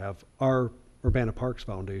consider to have our Urbana Parks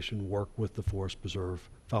Foundation work with the Forest Preserve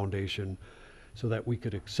foundation so that we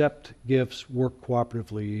could accept gifts, work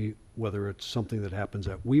cooperatively, whether it's something that happens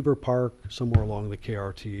at Weaver Park, somewhere along the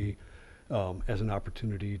KRT, as an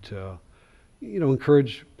opportunity to,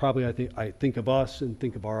 encourage, probably I think of us and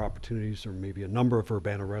think of our opportunities, or maybe a number of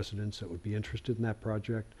Urbana residents that would be interested in that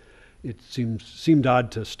project. It seemed odd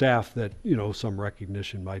to staff that, some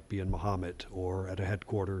recognition might be in Mahomet or at a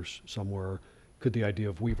headquarters somewhere. Could the idea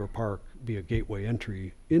of Weaver Park be a gateway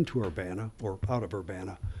entry into Urbana or out of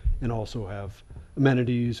Urbana, and also have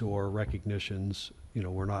amenities or recognitions?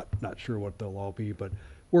 We're not sure what they'll all be, but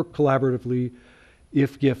work collaboratively.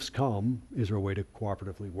 If gifts come, is there a way to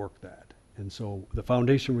cooperatively work that? And so the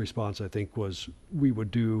foundation response, I think, was we would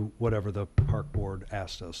do whatever the park board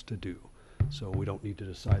asked us to do. So we don't need to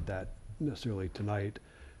decide that necessarily tonight.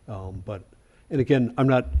 And again, I'm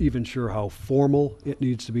not even sure how formal it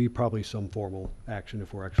needs to be. Probably some formal action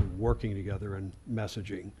if we're actually working together and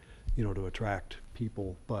messaging, to attract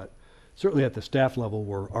people. But certainly at the staff level,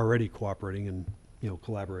 we're already cooperating and,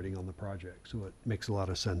 collaborating on the project. So it makes a lot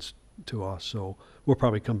of sense to us. So we'll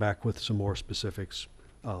probably come back with some more specifics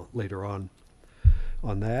later on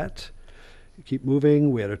that. Keep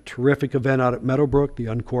moving. We had a terrific event out at Meadowbrook. The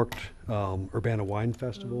Uncorked Urbana Wine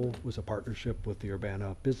Festival was a partnership with the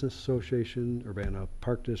Urbana Business Association, Urbana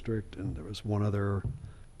Park District, and there was one other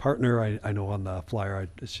partner I know on the flyer.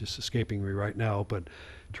 It's just escaping me right now, but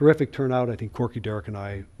terrific turnout. I think Corky, Derek, and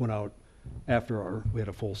I went out after we had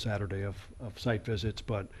a full Saturday of site visits,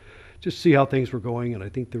 but just see how things were going, and I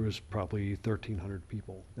think there was probably 1,300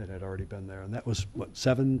 people that had already been there, and that was,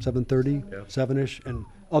 7:30? Yeah. 7-ish, and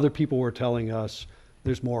other people were telling us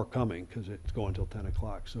there's more coming, because it's going till 10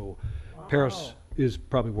 o'clock, so Paris is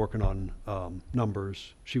probably working on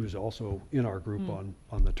numbers. She was also in our group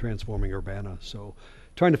on the Transforming Urbana, so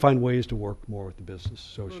trying to find ways to work more with the Business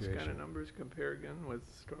Association. Those kind of numbers compare again with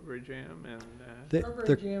Strawberry Jam and,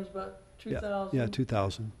 Strawberry Jam's about 2,000. Yeah,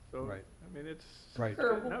 2,000, so, right. I mean, it's Right.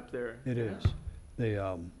 getting up there. It is. They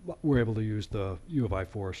were able to use the U of I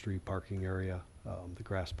forestry parking area, the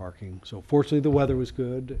grass parking. So fortunately, the weather was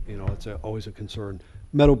good. It's always a concern.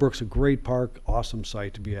 Meadowbrook's a great park, awesome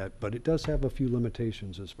site to be at, but it does have a few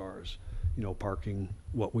limitations as far as, parking,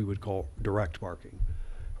 what we would call direct parking.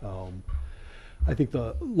 I think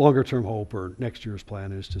the longer term hope or next year's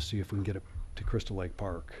plan is to see if we can get it to Crystal Lake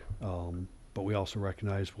Park. But we also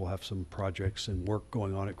recognize we'll have some projects and work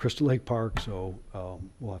going on at Crystal Lake Park, so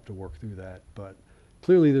we'll have to work through that. But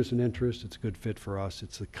clearly there's an interest. It's a good fit for us.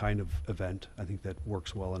 It's the kind of event I think that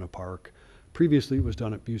works well in a park. Previously it was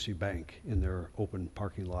done at Busey Bank in their open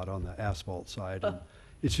parking lot on the asphalt side. And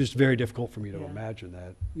it's just very difficult for me to imagine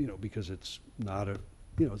that, because it's not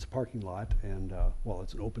it's a parking lot, and while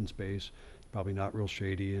it's an open space, probably not real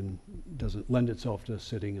shady and doesn't lend itself to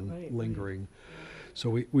sitting and lingering. So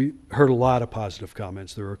we heard a lot of positive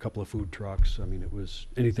comments. There were a couple of food trucks. I mean, it was,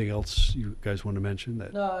 anything else you guys want to mention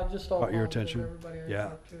that No, I just all caught your positive. attention? Everybody I Yeah.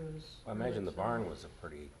 talked to is I imagine the barn was a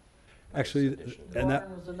pretty Actually, nice addition to and the- that,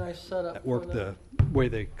 barn was a nice setup. that for worked them. the way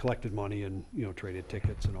they collected money and, traded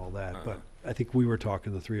tickets and all that. But I think we were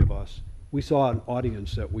talking, the three of us, we saw an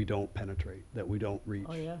audience that we don't penetrate, that we don't reach,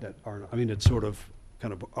 Oh, yeah. that aren't, I mean, it's sort of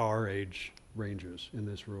kind of our age ranges in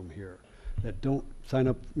this room here that don't sign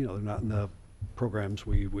up, they're not in the programs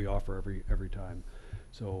we offer every time.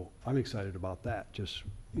 So I'm excited about that, just,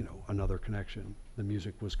 another connection. The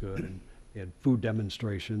music was good, and they had food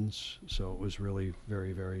demonstrations, so it was really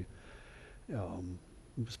very, very, it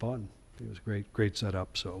was fun. It was great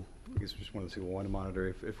setup, so. I guess just one of the things we want to monitor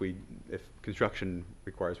if construction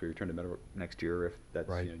requires we return to Meadowbrook next year, if that's,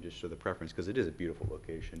 Right. just so the preference, because it is a beautiful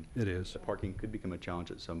location. It is. The parking could become a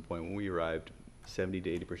challenge at some point. When we arrived, 70 to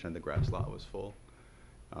 80% of the grass lot was full.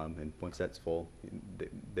 And once that's full,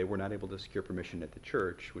 they were not able to secure permission at the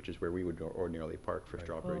church, which is where we would ordinarily park for Right.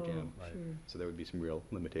 Strawberry Oh, Jam. Right. sure. So there would be some real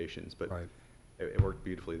limitations, but Right. it worked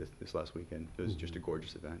beautifully this last weekend. It was just a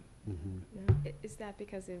gorgeous event. Mhm. Is that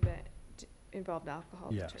because the event involved alcohol?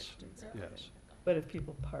 The Yes. church didn't serve Yes. But if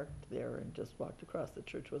people parked there and just walked across, the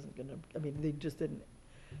church wasn't gonna, I mean, they just didn't.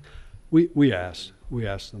 We asked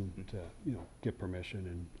them to, get permission,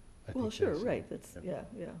 and I think Well, sure, they said- right, that's, yeah.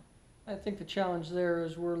 I think the challenge there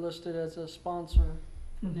is we're listed as a sponsor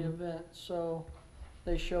for the Mhm. event, so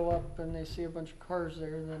they show up and they see a bunch of cars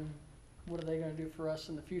there, then what are they gonna do for us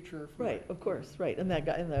in the future? if we- Right, of course, right, and that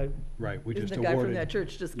guy, and the, Right, we isn't just the guy from awarded. that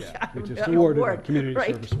church just Yeah, got we an just awarded a award, community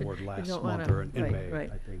right. service award You last don't month, wanna- or in right, May,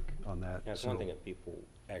 right. I think, on that. Yeah, it's one So- thing if people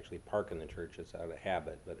actually park in the church, it's out of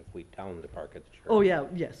habit, but if we tell them to park at the church. Oh, yeah,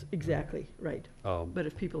 yes, exactly, right. Um, But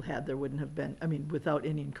if people had, there wouldn't have been, I mean, without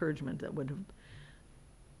any encouragement, that would have,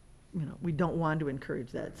 we don't want to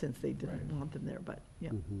encourage that since they didn't want them there, but,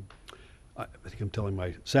 yeah. mhm. I think I'm telling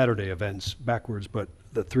my Saturday events backwards, but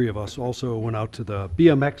the three of us also went out to the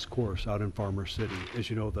BMX course out in Farmer City. As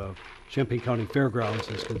you know, the Champaign County Fairgrounds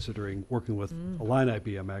is considering working with Illini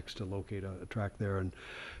BMX to locate a track there, and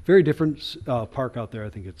very different park out there. I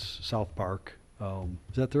think it's South Park.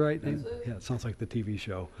 Is that the right name? Yeah, it sounds like the TV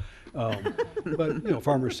show. But, you know,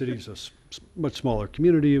 Farmer City's a much smaller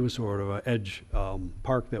community. It was sort of an edge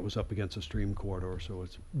park that was up against a stream corridor, so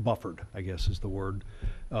it's buffered, I guess is the word.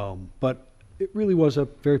 But it really was a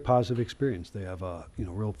very positive experience. They have a, you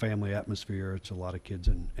know, real family atmosphere. It's a lot of kids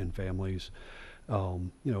and families. You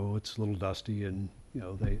know, it's a little dusty, and, you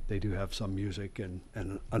know, they do have some music and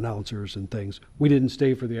announcers and things. We didn't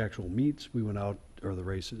stay for the actual meets. We went out, or the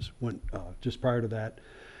races, went just prior to that,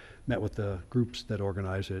 met with the groups that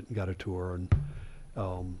organize it and got a tour.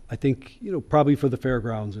 And I think, you know, probably for the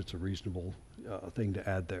fairgrounds, it's a reasonable thing to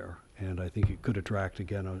add there. And I think it could attract,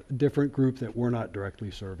 again, a different group that we're not directly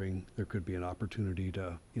serving. There could be an opportunity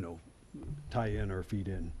to, you know, tie in or feed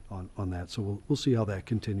in on that. So we'll see how that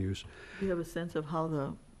continues. Do you have a sense of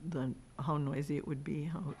how how noisy it would be?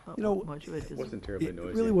 How You know, much of it is? Wasn't terribly It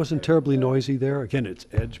noisy. really wasn't terribly noisy there. Again, it's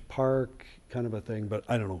Edge Park kind of a thing, but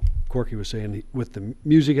I don't know. Corky was saying with the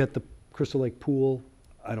music at the Crystal Lake Pool,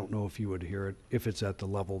 I don't know if you would hear it if it's at the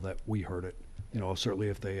level that we heard it. You know, certainly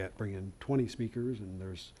if they bring in 20 speakers and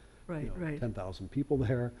there's Right, you know, right. 10,000 people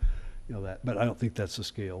there, you know, that, but I don't think that's the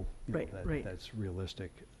scale, you know, Right, right. that's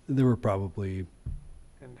realistic. There were probably,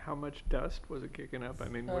 And how much dust was it kicking up? I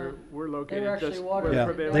mean, Uh, we're They located were actually just watering Yeah,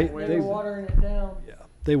 where it prevailing down. they- They winds. were watering it down. yeah,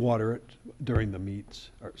 they water it during the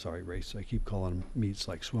meets, or sorry, race. I keep calling them meets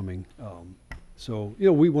like swimming. So, you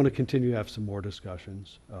know, we want to continue to have some more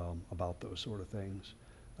discussions about those sort of things.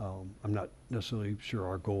 I'm not necessarily sure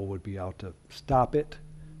our goal would be out to stop it,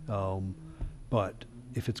 but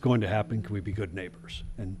if it's going to happen, can we be good neighbors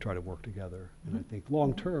and try to work together? And I think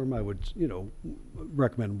long-term, I would, you know,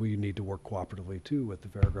 recommend we need to work cooperatively too with the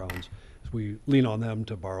fairgrounds. As we lean on them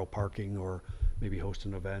to borrow parking or maybe host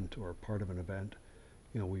an event or part of an event,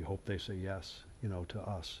 you know, we hope they say yes, you know, to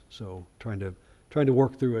us. So trying to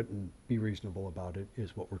work through it and be reasonable about it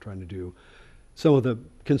is what we're trying to do. Some of the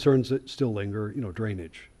concerns that still linger, you know,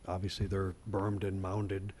 drainage. Obviously, they're bermed and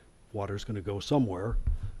mounded. Water's going to go somewhere.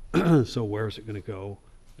 So where is it going to go?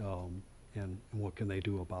 And what can they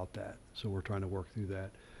do about that? So we're trying to work through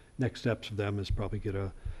that. Next steps for them is probably get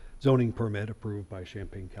a zoning permit approved by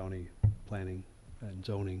Champaign County Planning and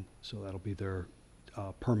Zoning. So that'll be their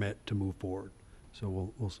permit to move forward. So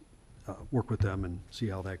we'll work with them and see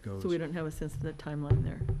how that goes. So we don't have a sense of the timeline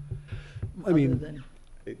there? I mean, other than-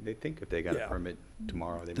 They think if they got Yeah. a permit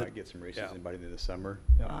tomorrow, they might get some races yeah. in by the end of the summer.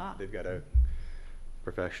 Ah. They've got a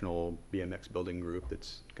professional BMX building group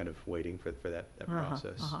that's kind of waiting for that Uh-huh,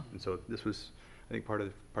 process. uh-huh. And so this was, I think, part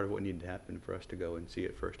of what needed to happen for us to go and see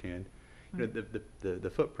it firsthand. You know, the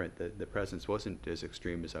footprint, the presence wasn't as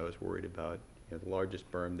extreme as I was worried about. You know, the largest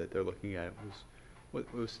berm that they're looking at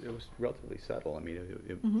was relatively subtle. I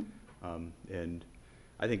mean, and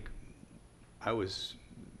I think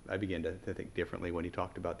I began to think differently when he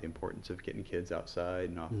talked about the importance of getting kids outside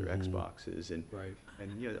and off their Xboxes right.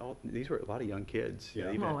 and you know, these were a lot of young kids. Yeah.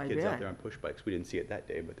 They even Oh, had I kids out bet. there on push bikes. We didn't see it that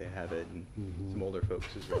day, but they have it, and some older folks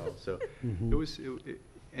as well. So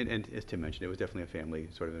and as Tim mentioned, it was definitely a family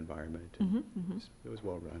sort of environment. And it was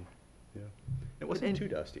well run. Yeah, it wasn't And- too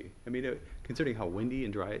dusty. I mean, considering how windy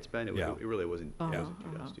and dry it's been, it Yeah. really wasn't, it Uh-huh, wasn't too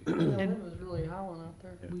uh-huh. dusty. Yeah, And- it was really howling out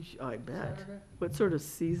there. Yeah. I bet. Saturday. What sort of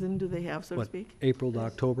season do they have, so to What, speak? April to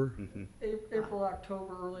October? Mhm. April,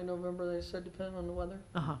 October, early November, they said, depending on the weather.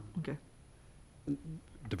 Uh-huh, okay.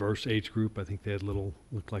 Diverse age group. I think they had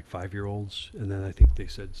looked like 5-year-olds, and then I think they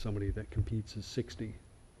said somebody that competes is 60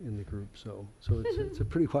 in the group. So it's a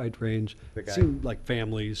pretty wide range. The guy- Seemed like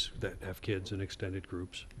families that have kids in extended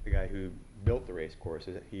groups. The guy who built the race course,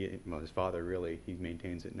 his father really, he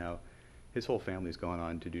maintains it now. His whole family's gone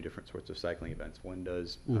on to do different sorts of cycling events. One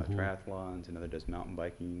does triathlons, another does mountain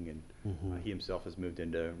biking, and he himself has moved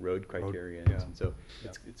into road criterions. yeah. And so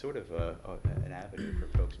it's sort of an avenue for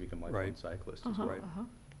folks to become lifelong Right. cyclists as Uh-huh, well. uh-huh.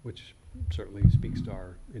 Which certainly speaks to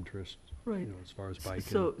our interest, Right. you know, as far as biking.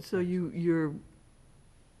 So you're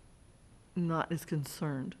not as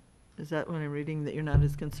concerned? Is that what I'm reading, that you're not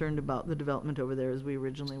as concerned about the development over there as we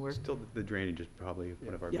originally were? Still, the drainage is probably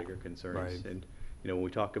one of our Yeah. bigger concerns. Right. And, you know, when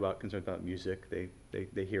we talk about concerns about music, they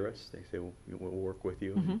hear us. They say, we'll work with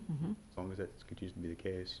you, and as long as that continues to be the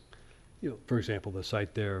case. You know, for example, the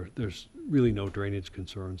site there's really no drainage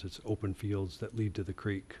concerns. It's open fields that lead to the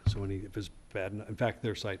creek. So if it's bad, in fact,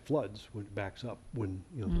 their site floods when it backs up when,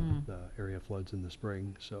 you know, the area floods in the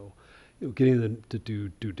spring. So, you know, getting them to do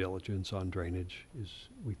due diligence on drainage is,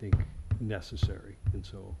 we think, necessary. And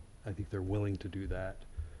so I think they're willing to do that.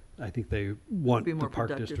 I think they want Be the more park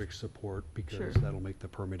productive. district support because Sure. that'll make the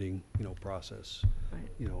permitting, process,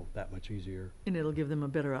 Right. that much easier. And it'll give them a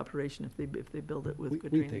better operation if they build it with We-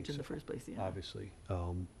 good we drainage think in the so, first place, yeah. Obviously.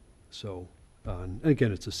 And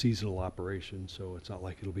again, it's a seasonal operation, so it's not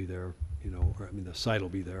like it'll be there, the site will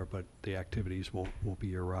be there, but the activities won't be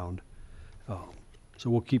year-round. So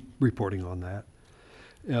we'll keep reporting on that.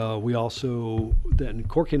 We also, then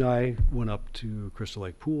Corky and I went up to Crystal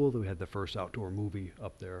Lake Pool. We had the first outdoor movie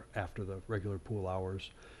up there after the regular pool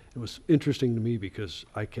hours. It was interesting to me because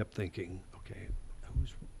I kept thinking, okay,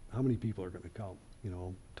 how many people are going to come?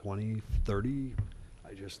 20, 30?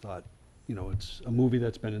 I just thought, it's a movie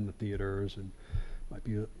that's been in the theaters and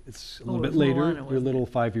it's a little bit it was later. Moana, Your wasn't little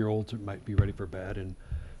 5-year-olds might be ready for bed, and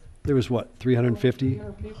there was 350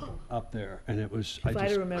 people. up there, and it was. If I'd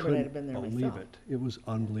just remembered, I'd have couldn't been there believe myself. it. It was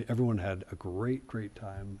unbelievable. Everyone had a great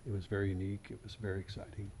time. It was very unique. It was very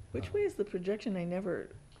exciting. Which way is the projection? I'm not very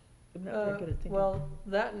good at thinking. Well,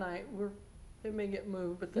 that night, it may get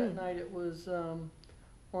moved, but that Hmm. night it was, on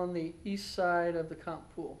the east side of the comp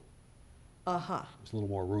pool. Aha. There's a little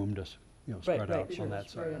more room to, spread right, out sure, on that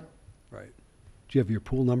spread side. out. Right. Do you have your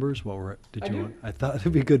pool numbers while we're at? Did I you do. want? I thought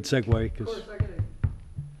it'd be a good segue Of because. course,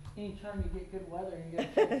 anytime you get good weather, you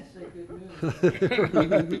get a chance to say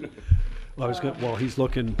good news. Well, well, he's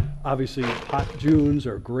looking, obviously, hot Junes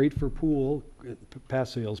are great for pool,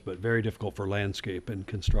 pass sales, but very difficult for landscape and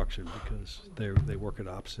construction because they work at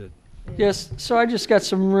opposite. Yes, so I just got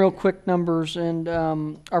some real quick numbers, and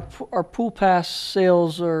our pool pass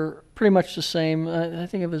sales are pretty much the same. I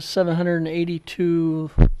think it was 782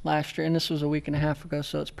 last year, and this was a week and a half ago,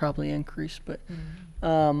 so it's probably increased, but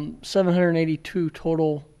 782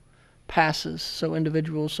 total passes, so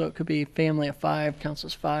individuals, so it could be family of 5, counts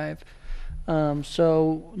as 5.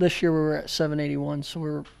 So this year we were at 781, so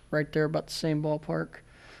we're right there about the same ballpark.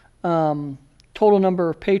 Total number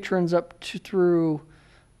of patrons up to through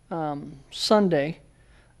Sunday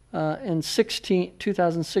in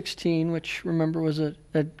 2016, which remember was a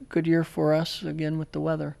good year for us, again with the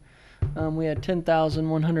weather. We had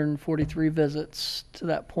 10,143 visits to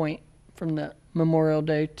that point from the Memorial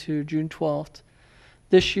Day to June 12th.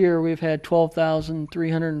 This year we've had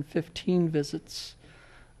 12,315 visits.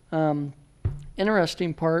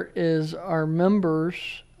 Interesting part is our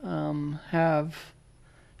members have,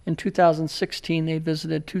 in 2016, they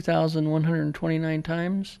visited 2,129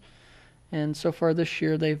 times. And so far this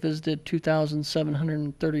year, they visited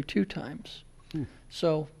 2,732 times.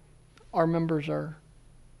 So our members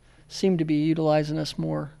seem to be utilizing us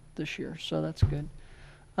more this year, so that's good.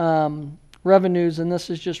 Revenues, and this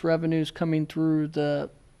is just revenues coming through the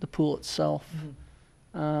pool itself.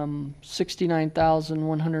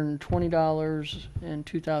 $69,120 in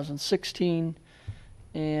 2016,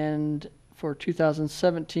 and for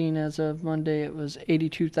 2017, as of Monday, it was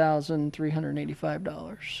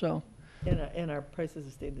 $82,385. So, And our prices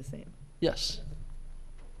have stayed the same. yes,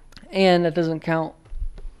 and that doesn't count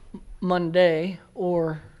Monday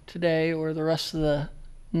or today or the rest of the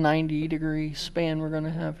 90-degree span we're going to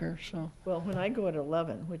have here. So, Well, when I go at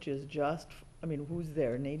 11, which is who's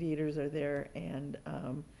there? Nadiators are there, and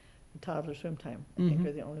toddler swim time, I think,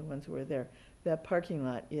 are the only ones who are there. That parking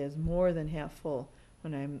lot is more than half full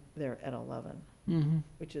when I'm there at 11,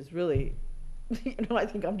 which is really, I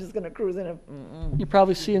think I'm just going to cruise in. you're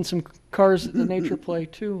probably seeing some cars at the nature play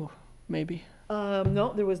too, maybe.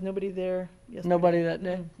 No, there was nobody there yesterday. Nobody that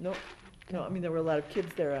day? No, there were a lot of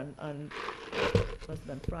kids there on must have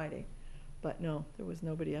been Friday, but no, there was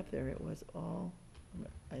nobody up there. It was all,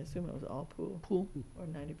 I assume it was all pool. Pool. Or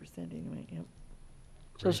 90% anyway, yep.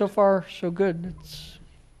 So far, so good. It's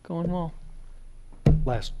going well.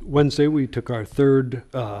 Last Wednesday, we took our third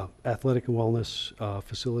athletic and wellness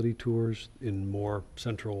facility tours in more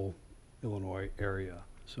central Illinois area.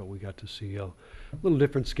 So we got to see a little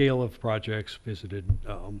different scale of projects, visited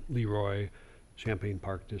Leroy, Champaign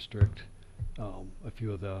Park District, a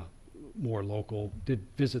few of the more local, did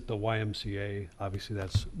visit the YMCA. Obviously,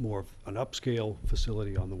 that's more of an upscale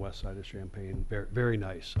facility on the west side of Champaign. Very, very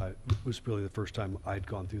nice. It was really the first time I'd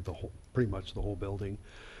gone through pretty much the whole building.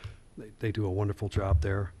 They do a wonderful job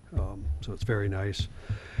there, so it's very nice.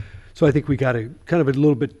 So I think we got a kind of a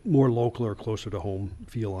little bit more local or closer to home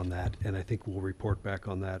feel on that, and I think we'll report back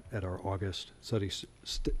on that at our August study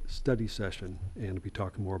session, and be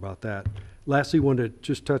talking more about that. Lastly, wanted to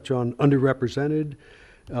just touch on underrepresented,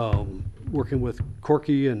 working with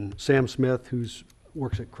Corky and Sam Smith, who's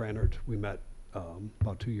works at Cranard. We met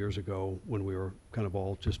about 2 years ago when we were kind of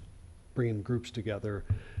all just bringing groups together.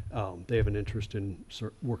 They have an interest in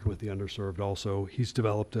working with the underserved also. He's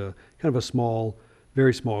developed a kind of a small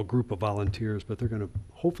very small group of volunteers, but they're going to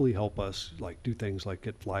hopefully help us like do things like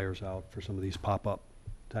get flyers out for some of these pop-up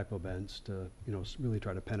type events to, you know, really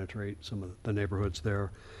try to penetrate some of the neighborhoods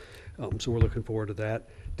there. So we're looking forward to that.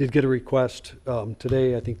 Did get a request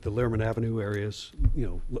today. I think the Lehrman Avenue areas, you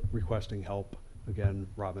know, requesting help. Again,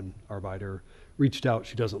 Robin Arbiter reached out.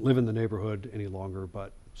 She doesn't live in the neighborhood any longer,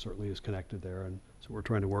 but certainly is connected there, and so we're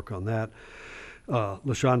trying to work on that.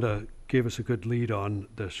 LaShonda gave us a good lead on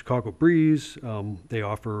the Chicago Breeze. They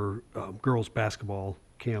offer girls basketball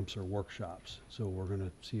camps or workshops, so we're going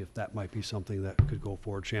to see if that might be something that could go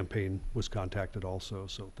forward. Champaign was contacted also,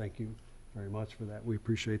 so thank you very much for that. We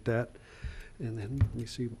appreciate that. And then let me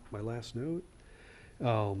see my last note.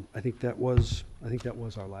 I think that was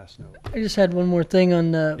our last note. I just had one more thing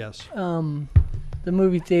on the Yes. The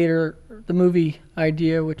movie theater, the movie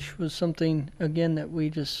idea, which was something again that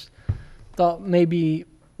we just thought maybe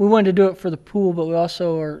we wanted to do it for the pool, but we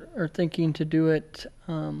also are thinking to do it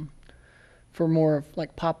for more of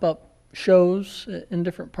like pop-up shows in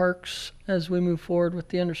different parks as we move forward with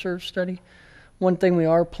the underserved study. One thing we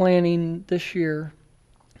are planning this year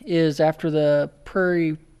is after the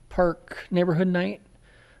Prairie Park Neighborhood Night,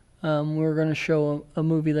 we're going to show a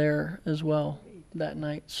movie there as well that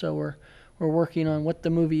night. So we're working on what the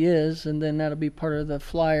movie is, and then that'll be part of the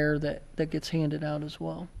flyer that gets handed out as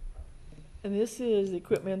well. And this is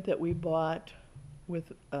equipment that we bought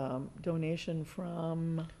with donation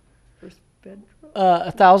from First Federal?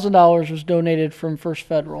 $1,000 was donated from First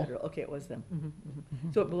Federal. Okay, it was them.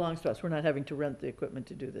 So it belongs to us. We're not having to rent the equipment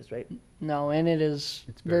to do this, right? No, and it is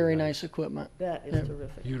It's very nice equipment. That is Yeah.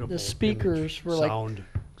 terrific. Beautiful. The speakers image, were like sound,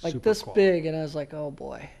 super this quality. big, and I was like, oh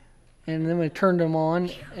boy. And then we turned them on,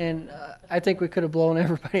 and I think we could have blown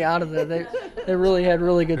everybody out of there. They really had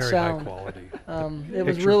really good Very sound. high quality. It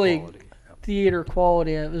was Picture really quality. Yep. theater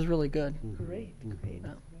quality. It was really good. Great, great.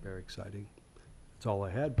 Very exciting. That's all I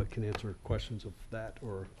had, but can answer questions of that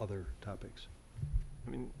or other topics.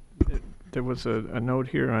 I mean, there was a note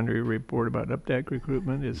here under your report about UPDAC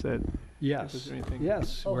recruitment. Is that? Yes, Is there anything?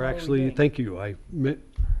 yes, Oh, we're how are we actually, doing? thank you. I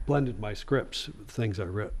blended my scripts, things I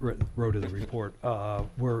wrote in the report.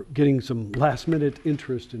 We're getting some last minute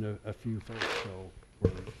interest in a few folks, so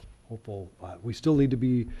we're hopeful. We still need to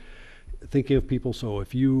be thinking of people, so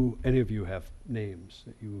if any of you have names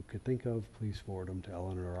that you could think of, please forward them to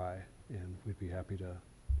Ellen or I, and we'd be happy to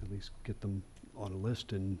at least get them on a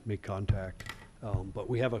list and make contact. But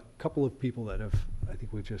we have a couple of people that I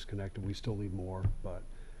think we've just connected. We still need more, but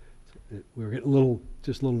we were getting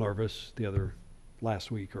just a little nervous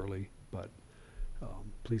last week early, but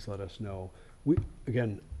please let us know.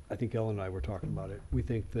 Again, I think Ellen and I were talking about it. We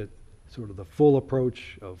think that sort of the full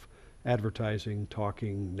approach of advertising,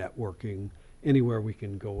 talking, networking, anywhere we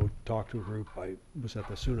can go talk to a group. I was at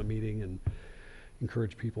the SUNA meeting and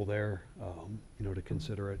encourage people there, to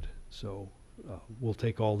consider it. So we'll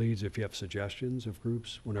take all leads. If you have suggestions of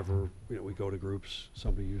groups, whenever we go to groups,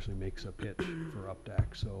 somebody usually makes a pitch for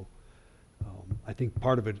UPDAC. So I think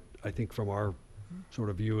part of it, from our sort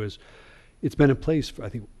of view is it's been in place for,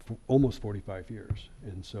 for almost 45 years.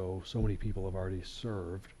 And so many people have already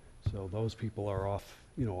served. So those people are off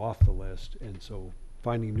the list. And so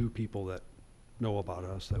finding new people that know about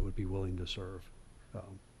us that would be willing to serve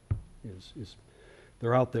is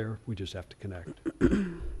they're out there. We just have to connect.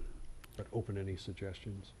 But open any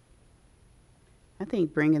suggestions. I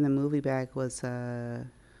think bringing the movie back was a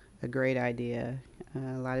great idea.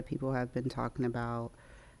 A lot of people have been talking about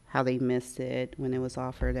how they missed it when it was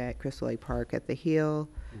offered at Crystal Lake Park at the Hill.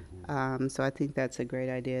 Mm-hmm. So I think that's a great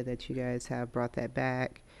idea that you guys have brought that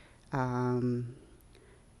back.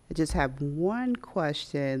 I just have one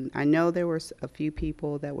question. I know there were a few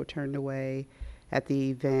people that were turned away at the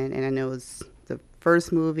event, and I know it's the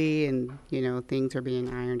first movie, and things are being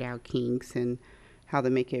ironed out, kinks, and how to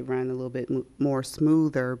make it run a little bit more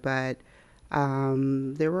smoother. But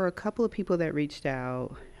there were a couple of people that reached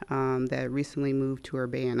out that recently moved to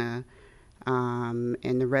Urbana,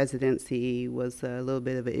 and the residency was a little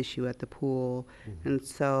bit of an issue at the pool. Mm-hmm. And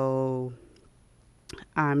so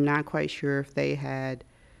I'm not quite sure if they had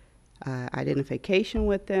identification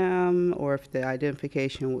with them, or if the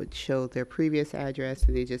identification would show their previous address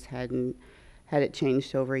and they just hadn't had it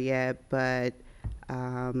changed over yet. But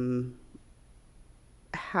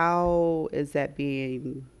how is that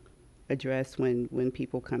being addressed when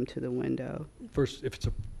people come to the window? First, if it's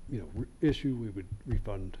a issue, we would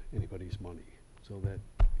refund anybody's money, so that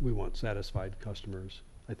we want satisfied customers.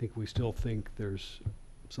 I think we still think there's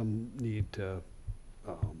some need to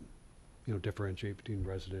differentiate between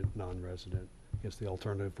resident, non-resident. I guess the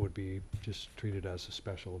alternative would be just treat it as a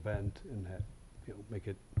special event and make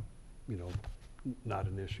it not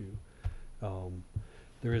an issue.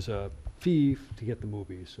 There is a fee to get the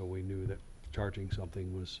movies, so we knew that charging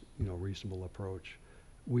something was, reasonable approach.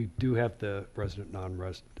 We do have the resident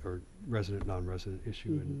non-resident issue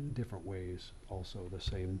in different ways. Also, the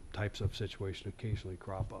same types of situation occasionally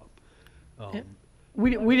crop up.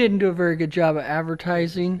 We didn't do a very good job of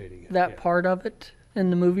advertising Anticipating it, that yeah. part of it in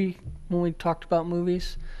the movie when we talked about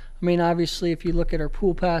movies. I mean, obviously, if you look at our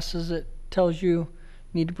pool passes, it tells you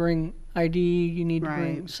need to bring ID, you need to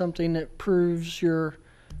bring Right. something that proves you're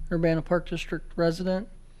Urbana Park District resident.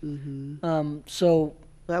 So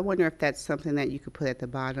But I wonder if that's something that you could put at the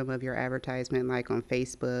bottom of your advertisement, like on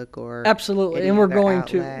Facebook or absolutely, any and we're other going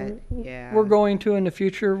outlet. to. Yeah. We're going to in the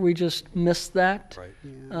future. We just missed that. Right.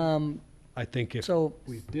 Yeah. I think if So-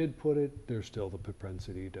 we did put it, there's still the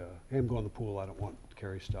propensity to, hey, I'm going to the pool, I don't want to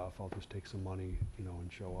carry stuff, I'll just take some money, and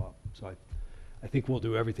show up. So I think we'll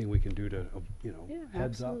do everything we can do to, Yeah,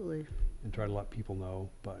 heads up absolutely. and try to let people know,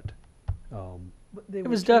 but, They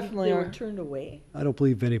was were turned- definitely They our- were turned away? I don't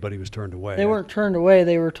believe anybody was turned away. They weren't turned away.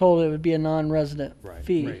 They were told it would be a non-resident Right,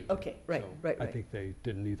 fee. right. Okay, right, So right, I right. think they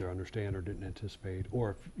didn't either understand or didn't anticipate,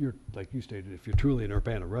 or if you're, like you stated, if you're truly an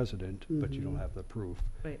Urbana resident, but you don't have the proof,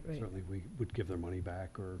 Right, right. certainly we would give their money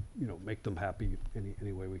back or, make them happy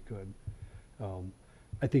any way we could.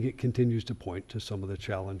 I think it continues to point to some of the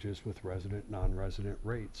challenges with resident, non-resident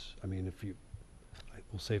rates. I mean,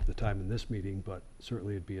 we'll save the time in this meeting, but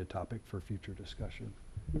certainly it'd be a topic for future discussion.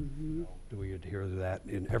 Do we adhere to that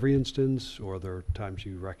in every instance, or are there times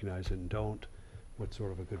you recognize it and don't? What's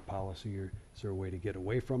sort of a good policy, or is there a way to get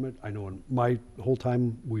away from it? I know in my whole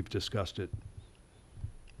time, we've discussed it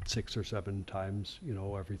 6 or 7 times,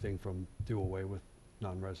 everything from do away with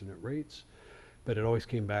non-resident rates. But it always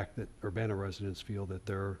came back that Urbana residents feel that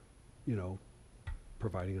they're,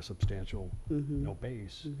 providing a substantial,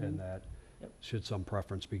 base, and that should some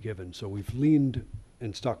preference be given. So we've leaned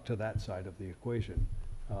and stuck to that side of the equation.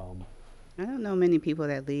 I don't know many people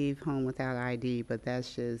that leave home without ID, but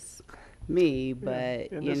that's just me. But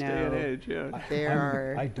In you this day and know, age, yeah. there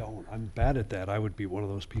are. I don't. I'm bad at that. I would be one of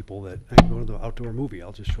those people that, I go to the outdoor movie,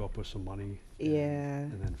 I'll just show up with some money. Yeah.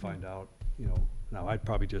 And then find out, now I'd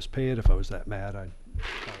probably just pay it if I was that mad.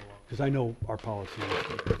 Because I know our policy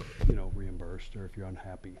is, reimbursed or if you're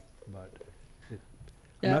unhappy, but I'm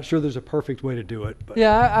Yeah. not sure there's a perfect way to do it, but.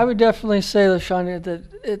 Yeah, I would definitely say, LaShawna, that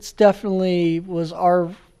it's definitely was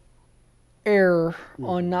our error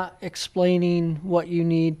on not explaining what you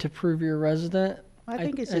need to prove you're a resident. I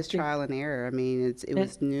think it's just trial and error. I mean, it And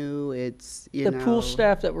was new. It's The pool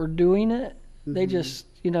staff that were doing it, they Mhm. just,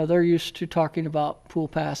 they're used to talking about pool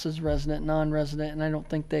passes, resident, non-resident, and I don't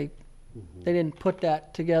think they didn't put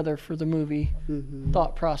that together for the movie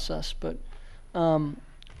thought process. But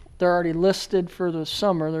they're already listed for the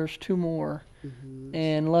summer. There's 2 more.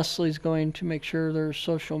 And Leslie's going to make sure there's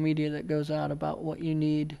social media that goes out about what you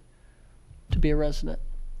need to be a resident.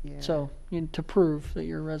 Yeah. So, to prove that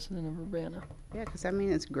you're a resident of Urbana. Yeah, because I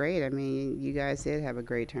mean, it's great. I mean, you guys did have a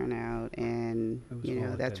great turnout, and It was well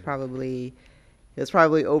that's attended. probably it was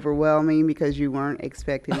probably overwhelming because you weren't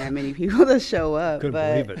expecting that many people to show up. Couldn't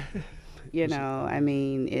but believe it. I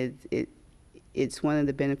mean, it's one of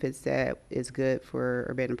the benefits that is good for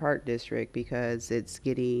Urbana Park District because it's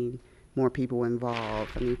getting more people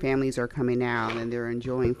involved. I mean, families are coming out and they're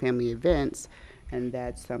enjoying family events. And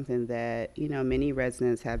that's something that, many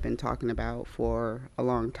residents have been talking about for a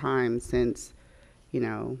long time since,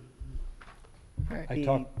 I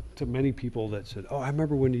talked to many people that said, oh, I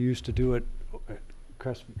remember when you used to do it at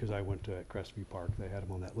Crestview, because I went to Crestview Park. They had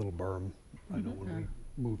them on that little berm. I know when we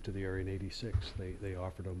moved to the area in '86, they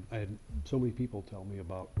offered them. I had so many people tell me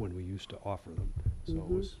about when we used to offer them. So it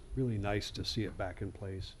was really nice to see it back in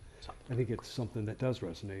place. I think it's something that does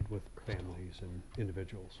resonate with families and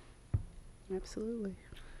individuals. Absolutely.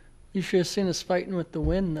 You should have seen us fighting with the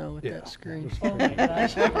wind, though, with Yeah, that screen. it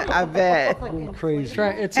was crazy. I bet. Crazy.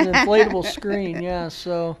 It's an inflatable screen, yeah,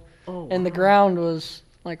 so, and the ground was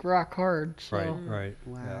like rock hard, so. Right.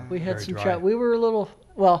 Wow. Yeah, We had very some dry. we were a little,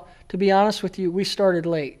 well, to be honest with you, we started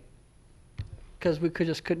late. Because we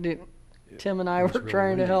couldn't do, Tim and I was were really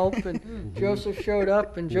trying to windy. help, and Joseph showed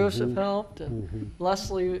up, and Joseph helped, and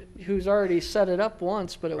Leslie, who's already set it up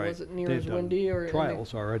once, but it Right. wasn't near They as had done windy or.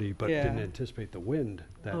 trials already, but Yeah. didn't anticipate the wind.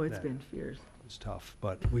 Oh, it's been fierce. It's tough,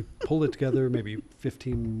 but we pulled it together maybe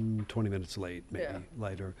 15, 20 minutes late, maybe Yeah.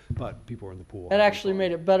 later, but people were in the pool. It actually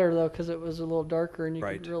made it better, though, because it was a little darker and you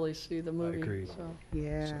Right. could really see the movie, agree. so.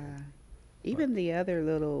 Yeah. Even the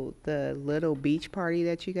little beach party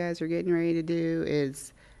that you guys are getting ready to do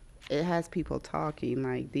it has people talking.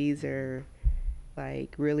 Like, these are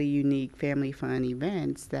like really unique family fun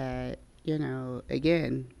events that,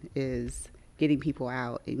 again, is getting people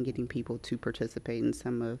out and getting people to participate in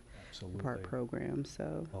some of the park Absolutely. programs.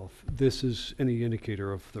 So Well, if this is any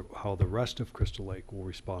indicator of how the rest of Crystal Lake will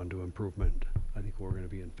respond to improvement, I think we're going to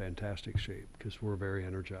be in fantastic shape because we're very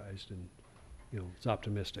energized and, it's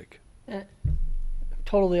optimistic.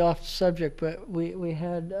 Totally off subject, but we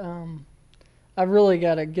had, I really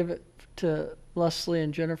got to give it to Leslie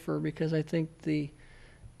and Jennifer because I think the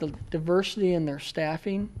diversity in their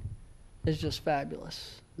staffing is just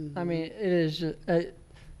fabulous. I mean, it is just,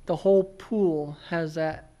 the whole pool has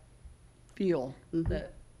that feel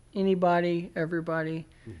that anybody, everybody,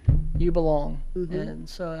 you belong. And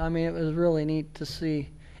so, I mean, it was really neat to see.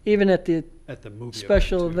 Even at the movie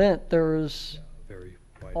special event, too. event, there was Very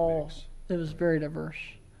wide all, mix. it was very diverse.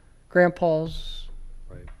 Grandpas,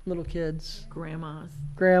 Right. little kids, Grandmas.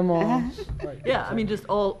 grandmas. Yeah, I mean, just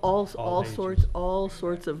all All sorts, ages. all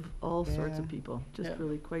sorts of Yeah. people. Just Yeah.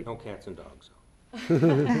 really quite. No cats and dogs, though.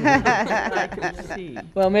 I can see.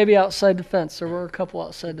 Well, maybe outside the fence. There were a couple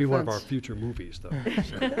outside Be the one of our fence. future movies, though.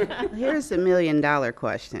 here's the $1 million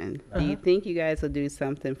question. Do you think you guys will do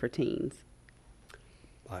something for teens?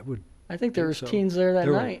 I would. I think there think was so. teens there that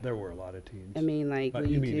night. There were a lot of teens. I mean, like, But will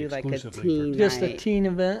you you mean do like a exclusively for teen Just a night? teen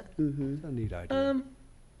event. Mm-hmm. A neat idea.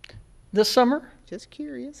 This summer? Just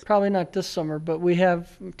curious. Probably not this summer, but we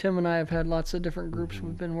have, Tim and I have had lots of different groups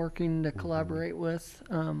we've been working to collaborate with,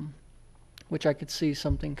 which I could see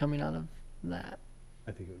something coming out of that.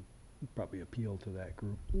 I think it would probably appeal to that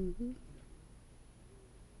group. Mm-hmm.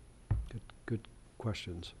 Good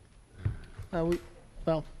questions.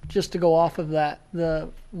 Well, just to go off of that,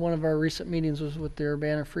 one of our recent meetings was with the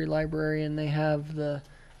Urbana Free Library, and they have the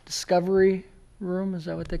Discovery Room, is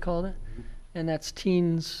that what they called it? And that's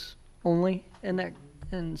teens only,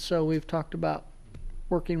 and so we've talked about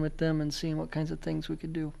working with them and seeing what kinds of things we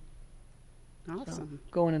could do. So, Awesome.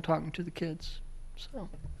 going and talking to the kids. So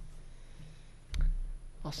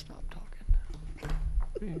I'll stop talking.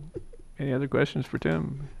 Okay. Any other questions for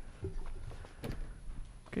Tim?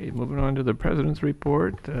 Okay, moving on to the president's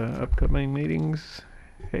report, upcoming meetings.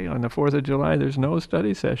 Hey, on the 4th of July, there's no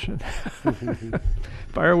study session.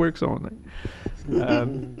 Fireworks only.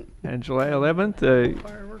 And July 11th,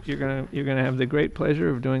 you're gonna have the great pleasure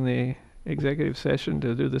of doing the executive session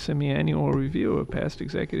to do the semi-annual review of past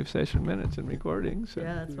executive session minutes and recordings.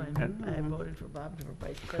 Yeah, that's fine. And- I voted for Bob for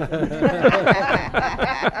vice president.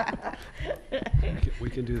 We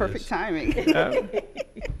can do Perfect this. timing.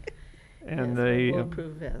 And Yes, the we'll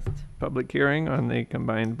approve best. public hearing on the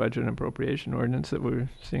combined budget and appropriation ordinance that we're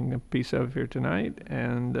seeing a piece of here tonight,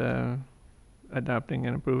 and adopting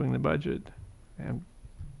and approving the budget. And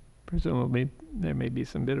presumably, there may be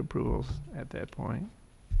some bid approvals at that point.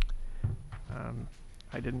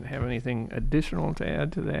 I didn't have anything additional to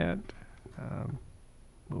add to that.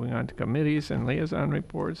 Moving on to committees and liaison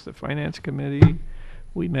reports, the Finance Committee,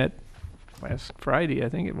 we met last Friday, I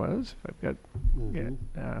think it was, if I've got,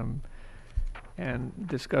 and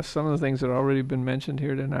discussed some of the things that have already been mentioned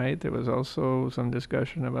here tonight. There was also some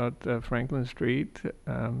discussion about Franklin Street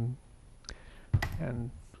and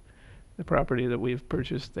the property that we've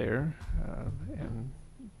purchased there, and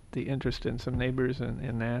the interest in some neighbors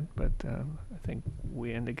in that. But I think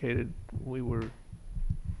we indicated we were,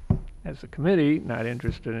 as a committee, not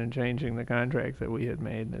interested in changing the contract that we had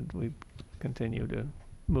made, and we continue to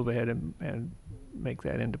move ahead and make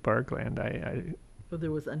that into parkland. So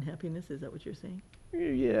there was unhappiness, is that what you're saying?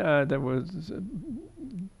 Yeah, there was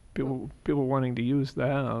people wanting to use the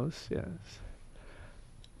house, yes.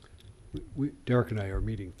 Derek and I are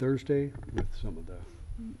meeting Thursday with some of the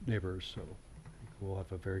neighbors, so we'll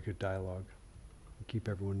have a very good dialogue. Keep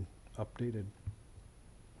everyone updated.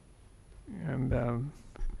 And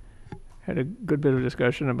had a good bit of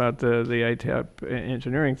discussion about the ITAP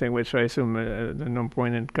engineering thing, which I assume there's no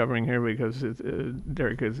point in covering here because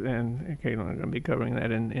Derek and Caitlin are going to be covering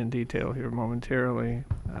that in detail here momentarily.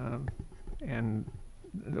 And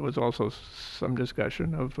there was also some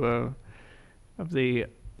discussion of the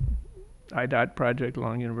IDOT project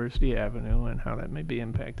along University Avenue and how that may be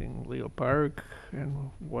impacting Leo Park and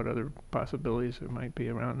what other possibilities there might be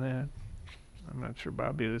around that. I'm not sure,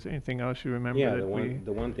 Bobby, there's anything else you remember Yeah, that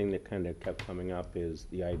the one thing that kind of kept coming up is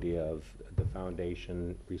the idea of the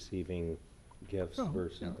foundation receiving gifts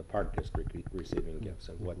versus the park district receiving gifts,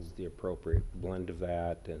 and what's the appropriate blend of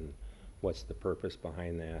that, and what's the purpose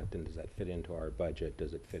behind that, and does that fit into our budget?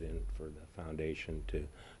 Does it fit in for the foundation to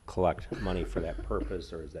collect money for that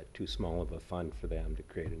purpose, or is that too small of a fund for them to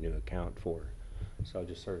create a new account for? So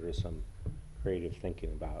just sort of some creative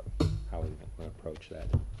thinking about how we might want to approach that,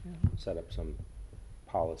 set up some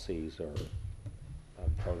policies or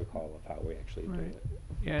protocol of how we actually do Right. it.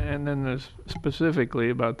 Yeah, and then there's specifically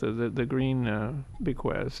about the green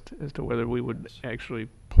bequest as to whether we would actually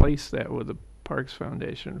place that with the Parks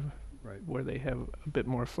Foundation, Right. where they have a bit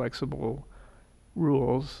more flexible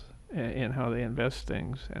rules in how they invest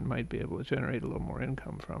things and might be able to generate a little more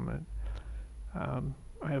income from it.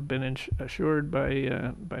 I have been assured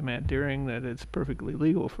by Matt Deering that it's perfectly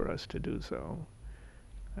legal for us to do so.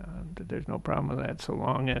 That there's no problem with that so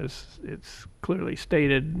long as it's clearly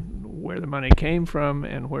stated where the money came from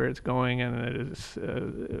and where it's going, and that it's,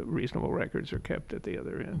 reasonable records are kept at the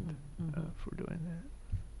other end for doing that.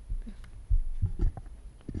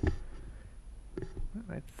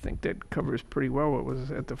 I think that covers pretty well what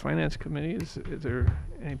was at the Finance Committee. Is there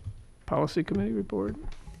any Policy Committee report?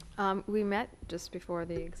 We met just before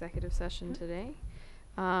the executive session today.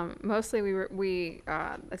 Mostly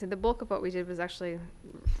I think the bulk of what we did was actually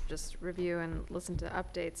just review and listen to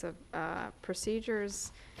updates of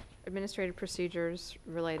procedures, administrative procedures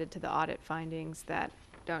related to the audit findings that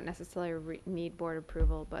don't necessarily need board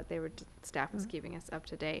approval, but staff was keeping us up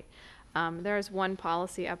to date. There is one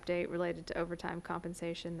policy update related to overtime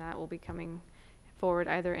compensation that will be coming forward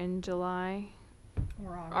either in July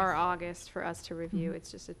or August for us to review.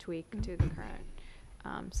 It's just a tweak to the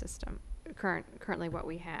current system. Currently what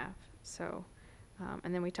we have. So,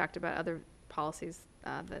 and then we talked about other policies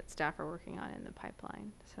that staff are working on in the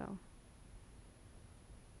pipeline. So,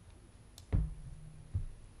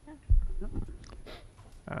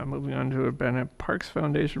 Moving on to Urbana Parks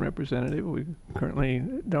Foundation representative, we currently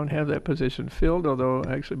don't have that position filled, although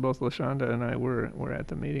actually both LaShonda and I were at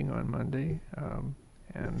the meeting on Monday,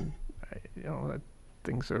 and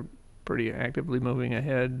things are pretty actively moving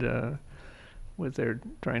ahead with their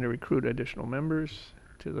trying to recruit additional members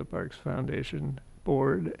to the Parks Foundation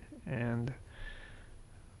board, and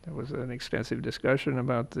there was an extensive discussion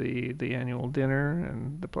about the annual dinner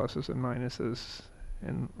and the pluses and minuses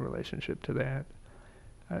in relationship to that.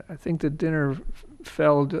 I think the dinner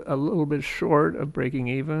fell a little bit short of breaking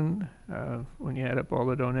even when you add up all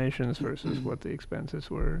the donations versus what the expenses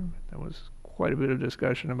were. There was quite a bit of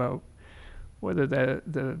discussion about whether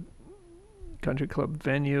the country club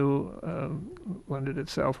venue lended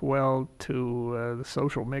itself well to the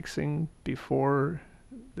social mixing before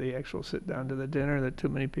the actual sit down to the dinner, that too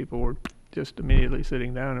many people were just immediately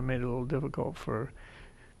sitting down and made it a little difficult for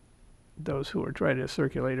those who were trying to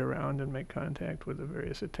circulate around and make contact with the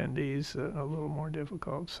various attendees, a little more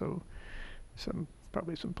difficult. So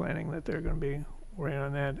probably some planning that they're going to be working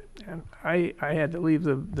on that. And I had to leave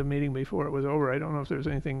the meeting before it was over. I don't know if there's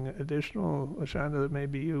anything additional, LaShonda, that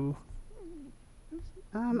maybe you...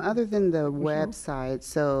 Other than the website,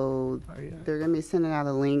 so yeah. they're going to be sending out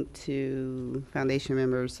a link to foundation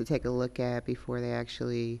members to take a look at before they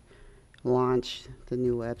actually launch the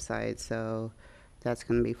new website. So that's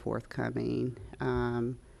going to be forthcoming.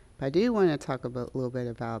 But I do want to talk a little bit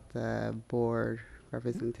about the board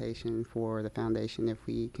representation for the foundation, if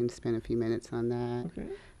we can spend a few minutes on that. Okay.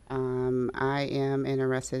 I am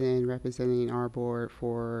interested in representing our board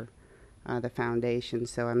for the foundation,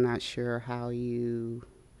 so I'm not sure how you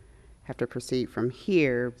have to proceed from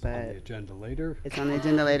here, It's on the but agenda later, it's on the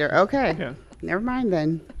agenda later. Okay, Yeah. never mind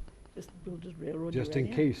then. We'll just railroad you just right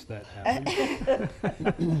in case that happens.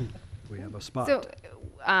 We have a spot. so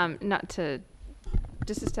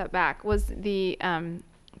just a step back, was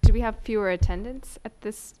did we have fewer attendance at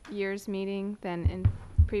this year's meeting than in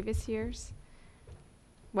previous years?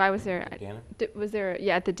 Why was there? Dana? Was there?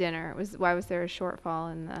 Yeah, at the dinner. Why was there a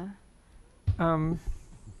shortfall in the?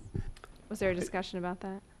 Was there a discussion about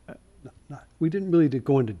that? We didn't really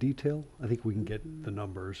go into detail. I think we can get the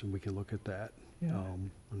numbers and we can look at that. Yeah.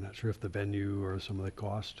 I'm not sure if the venue or some of the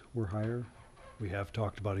cost were higher. We have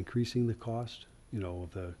talked about increasing the cost,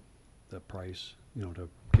 of the price, to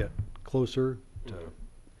get closer to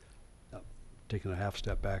taking a half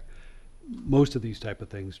step back. Most of these type of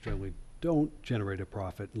things generally don't generate a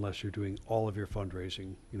profit unless you're doing all of your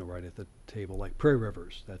fundraising, right at the table, like Prairie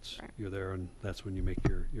Rivers. That's Right. You're there and that's when you make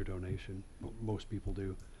your donation. Most people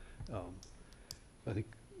do. I think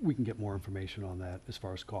we can get more information on that as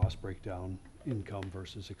far as cost breakdown, income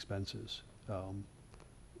versus expenses.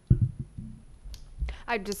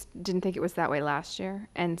 I just didn't think it was that way last year,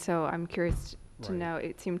 and so I'm curious to Right. know.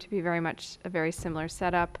 It seemed to be very much a very similar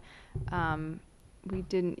setup. We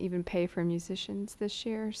didn't even pay for musicians this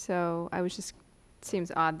year, so I was just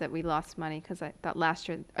seems odd that we lost money, because I thought last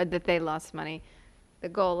year that they lost money. The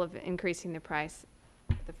goal of increasing the price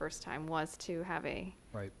the first time was to have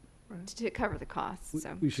Right. to cover the costs.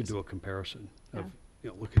 So We should do a comparison of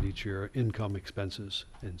look at each year income expenses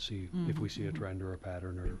and see if we see a trend or a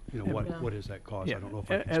pattern or, what is that cause? I don't know if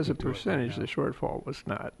I can As a speak to it right percentage, now. the shortfall was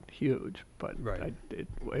not huge, but Right. it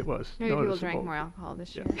was Maybe people noticeable. drank more alcohol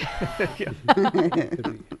this year. Yeah. Could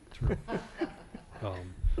be, true. Well,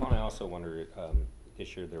 I also wonder,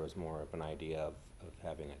 this year there was more of an idea of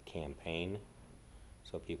having a campaign,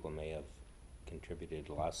 so people may have contributed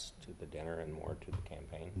less to the dinner and more to the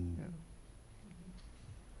campaign. Yeah.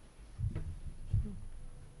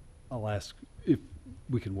 I'll ask if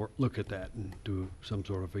we can look at that and do some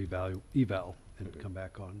sort of eval and come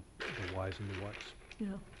back on the whys and the whats. Yeah.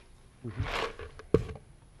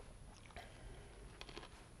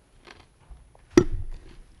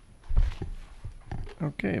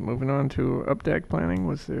 Okay, moving on to UPDAC planning.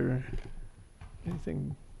 Was there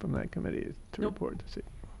anything from that committee to Nope. report this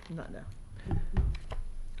evening? Not now.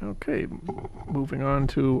 Okay, moving on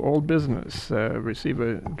to old business. Receive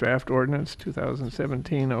a draft ordinance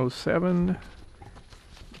 2017-07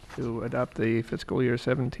 to adopt the fiscal year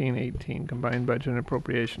 17-18 combined budget and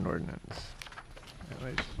appropriation ordinance.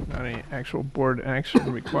 There's not any actual board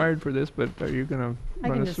action required for this, but are you going to I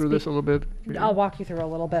run can us just through this a speak- little bit? I'll walk you through a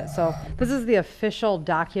little bit. So this is the official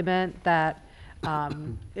document that,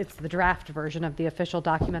 it's the draft version of the official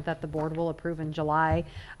document that the board will approve in July,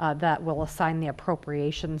 that will assign the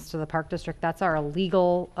appropriations to the Park District. That's our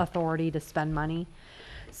legal authority to spend money.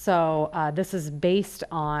 So this is based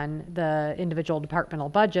on the individual departmental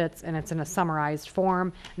budgets, and it's in a summarized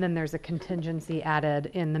form. And then there's a contingency added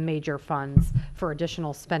in the major funds for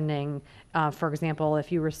additional spending. For example,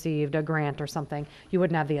 if you received a grant or something, you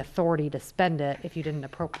wouldn't have the authority to spend it if you didn't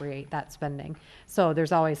appropriate that spending. So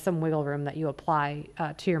there's always some wiggle room that you apply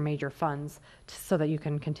to your major funds so that you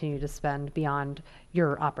can continue to spend beyond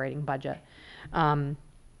your operating budget.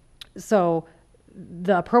 So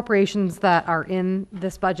the appropriations that are in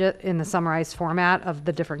this budget in the summarized format of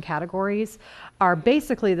the different categories are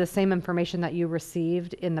basically the same information that you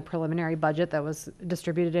received in the preliminary budget that was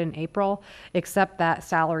distributed in April, except that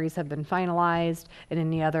salaries have been finalized and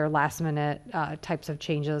any other last minute types of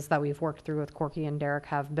changes that we've worked through with Corky and Derek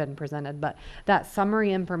have been presented. But that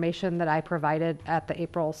summary information that I provided at the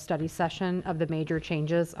April study session of the major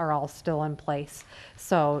changes are all still in place.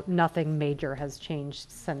 So nothing major has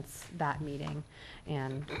changed since that meeting.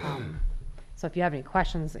 And so if you have any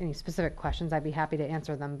questions, any specific questions, I'd be happy to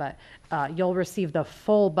answer them. But you'll receive the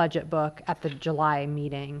full budget book at the July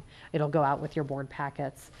meeting. It'll go out with your board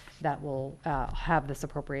packets that will have this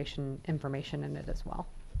appropriation information in it as well.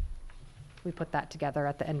 We put that together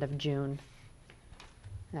at the end of June,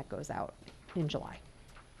 and that goes out in July.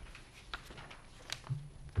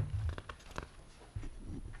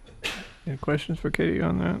 Any questions for Katie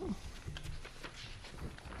on that?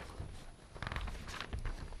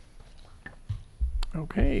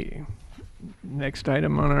 Okay. Next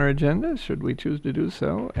item on our agenda, should we choose to do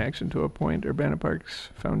so, action to appoint Urbana Parks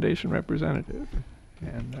Foundation representative.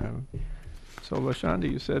 And so,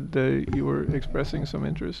 LaShonda, you said you were expressing some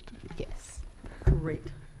interest. Yes. Great.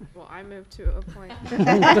 Well, I move to appoint.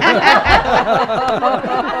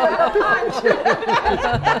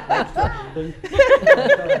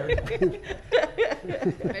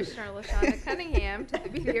 Commissioner LaShonda Cunningham to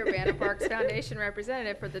be the Urbana Parks Foundation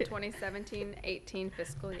representative for the 2017-18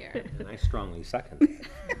 fiscal year. And I strongly second that.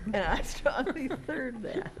 And I strongly third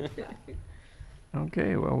that.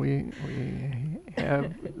 Okay, well, we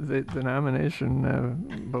have the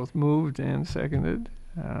nomination both moved and seconded.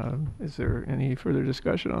 Is there any further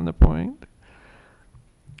discussion on the point?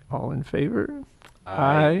 All in favor?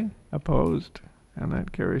 Aye. Opposed? And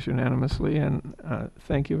that carries unanimously. And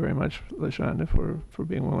thank you very much, LaShonda, for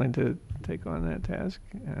being willing to take on that task.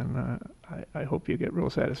 And I hope you get real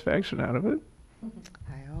satisfaction out of it.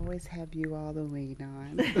 I always have you all to lean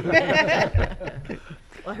on.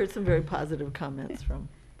 Well, I heard some very positive comments from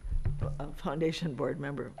a foundation board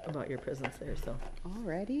member about your presence there, so,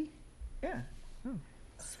 Already? yeah. Oh.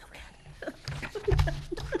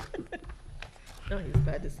 No, he was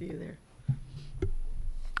glad to see you there.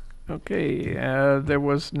 Okay, there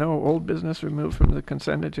was no old business removed from the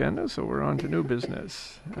consent agenda, so we're on to new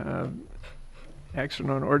business. Action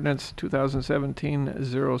on ordinance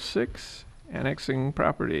 2017-06, annexing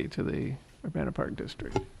property to the Urbana Park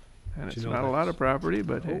District. And Did it's you know not a lot that's- of property,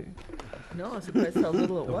 but hey. No, I'm surprised how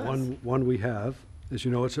little it The was. one we have, as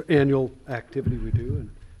you know, it's an annual activity we do, and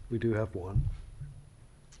we do have one.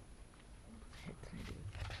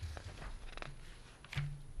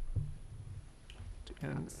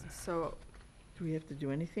 And So, Do we have to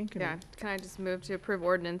do anything? Can yeah, can I just move to approve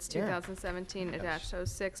ordinance Yeah.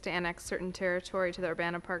 2017-06 to annex certain territory to the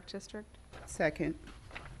Urbana Park District? Second.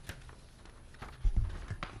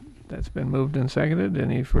 That's been moved and seconded.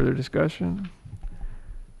 Any further discussion?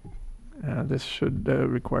 This should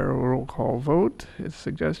require a roll call vote, it's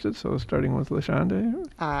suggested, so starting with LaShonda.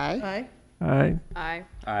 Aye. Aye. Aye. Aye.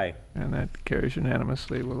 Aye. And that carries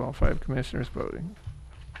unanimously with all 5 commissioners voting.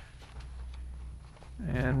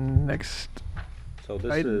 And next, So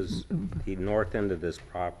this Item- is, the north end of this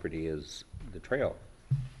property is the trail,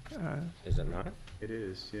 is it not? It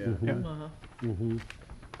is, yeah. yeah, Uh-huh. Mm-hmm.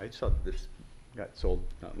 I saw this got sold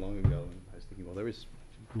not long ago, and I was thinking, well, there was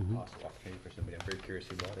Mhm. possible opportunity for somebody. I'm very curious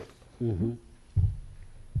who bought it. Mm-hmm.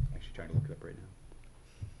 Actually trying to look it up right now.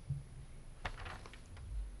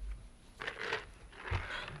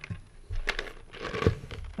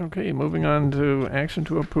 okay, moving on to action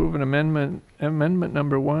to approve an amendment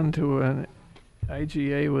number 1 to an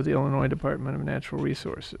IGA with the Illinois Department of Natural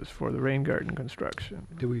Resources for the rain garden construction.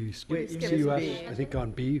 Did we skip Wait, you skipped CUS? B. I think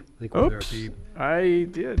on B. I think we're there at Oops, B. I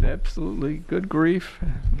did, absolutely. Good grief.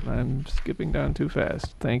 I'm skipping down too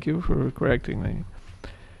fast. Thank you for correcting me.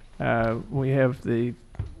 We have the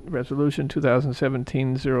resolution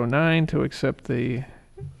 2017-09 to accept the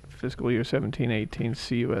fiscal year 17-18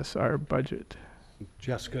 CUSR budget.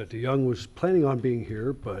 Jessica DeYoung was planning on being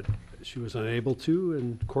here, but she was unable to,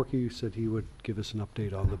 and Corky said he would give us an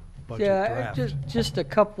update on the budget Yeah, draft. just a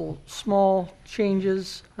couple small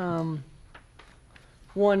changes.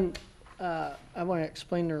 One, I want to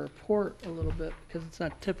explain the report a little bit because it's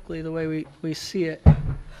not typically the way we see it.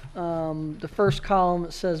 The first column,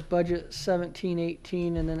 it says budget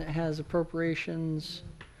 17-18, and then it has appropriations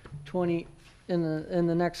 20 in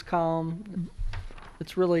the next column.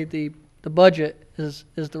 It's really the budget is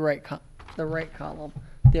the right column,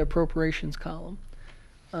 the appropriations column.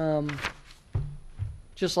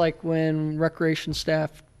 Just like when recreation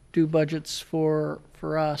staff do budgets for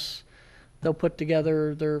us, they'll put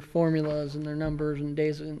together their formulas and their numbers and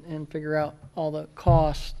days and figure out all the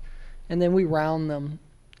costs, and then we round them.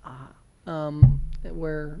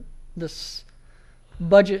 Where this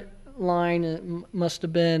budget line must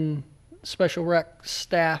have been special rec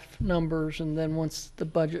staff numbers, and then once the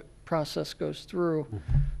budget process goes through,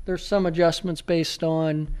 there's some adjustments based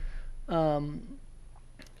on,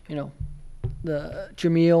 the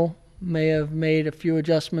Jamil may have made a few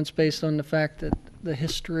adjustments based on the fact that the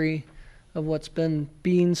history of what's been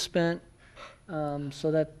being spent.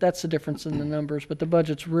 So that's the difference in the numbers, but the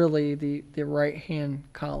budget's really the right-hand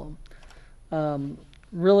column.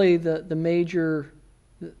 Really the major,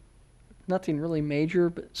 nothing really major,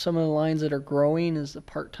 but some of the lines that are growing is the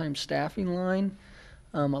part-time staffing line.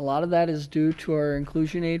 A lot of that is due to our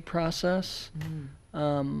inclusion aid process.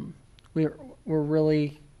 We're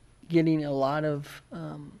really getting a lot of,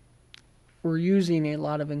 we're using a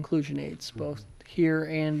lot of inclusion aids, both here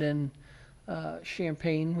and in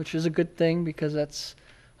Champaign, which is a good thing because that's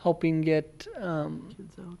helping get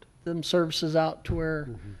Kids out. them services out to where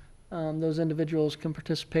those individuals can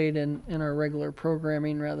participate in our regular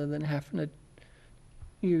programming rather than having to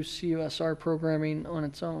use CUSR programming on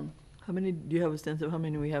its own. How many, do you have a sense of how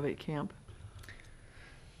many we have at camp?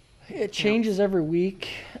 It changes every week.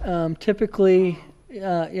 Typically,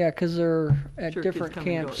 because they're at Sure, kids different come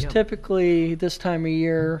and go, camps. yeah. Typically, this time of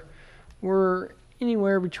year, we're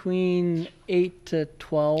anywhere between 8 to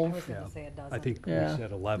 12. Yeah. I think we Yeah.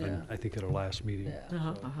 said 11, Yeah. I think at our last meeting. Yeah.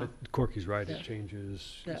 Uh-huh, So, uh-huh. But Corky's right, Yeah. it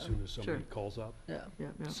changes Yeah. as soon as somebody Sure. calls up. Yeah. Yeah,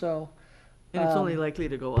 yeah. So And it's only um, likely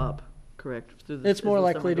to go up, correct? through the- it's as more the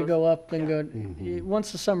likely summer to goes? go up than Yeah. go. Mhm.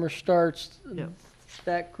 Once the summer starts, Yeah.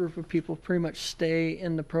 that group of people pretty much stay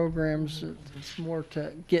in the programs. It's more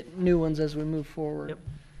to get new ones as we move forward.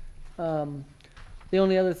 Yep. The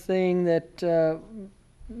only other thing that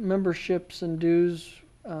memberships and dues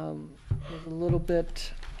was a little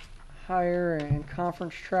bit higher, and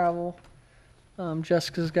conference travel.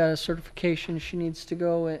 Jessica's got a certification she needs to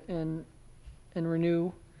go and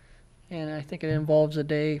renew, and I think it involves a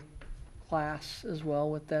day class as well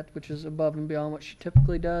with that, which is above and beyond what she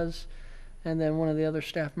typically does. And then one of the other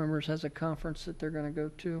staff members has a conference that they're going to go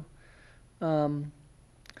to.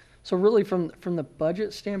 So really, from the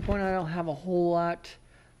budget standpoint, I don't have a whole lot.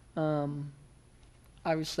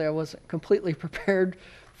 Obviously, I wasn't completely prepared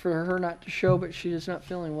for her not to show, but she is not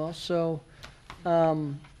feeling well. So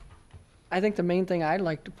I think the main thing I'd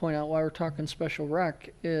like to point out while we're talking special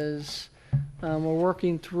rec is we're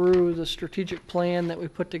working through the strategic plan that we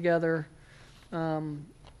put together.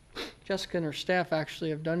 Jessica and her staff actually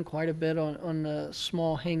have done quite a bit on the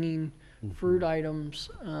small hanging fruit items.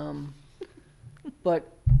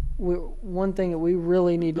 But one thing that we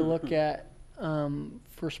really need to look at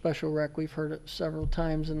for special rec, we've heard it several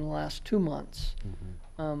times in the last 2 months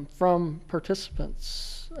from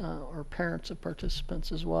participants or parents of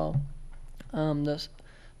participants as well.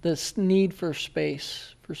 The need for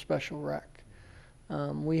space for special rec.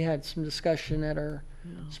 We had some discussion at our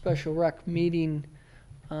special rec meeting,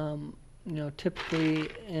 typically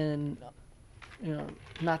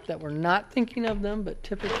not that we're not thinking of them, but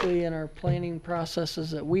typically in our planning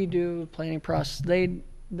processes that we do, planning process they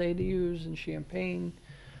use in Champaign,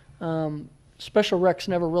 special rec's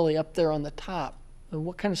never really up there on the top.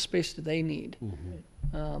 What kind of space do they need?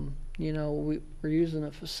 We're using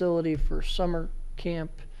a facility for summer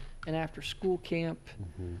camp and after school camp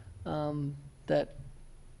that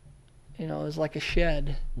is like a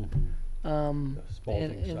shed. The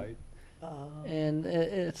Spalding site. And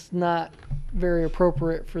it's not very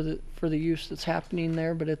appropriate for the use that's happening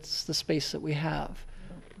there, but it's the space that we have.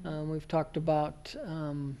 We've talked about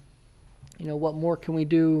what more can we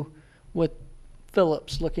do with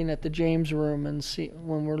Phillips, looking at the James room and see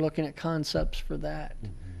when we're looking at concepts for that.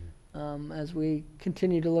 As we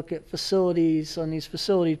continue to look at facilities on these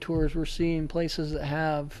facility tours, we're seeing places that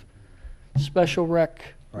have special rec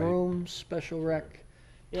rooms, special rec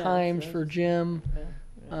times for gym.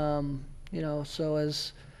 So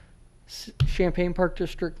as Champaign Park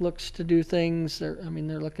District looks to do things, they're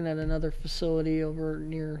looking at another facility over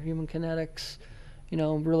near Human Kinetics,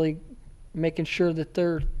 really making sure that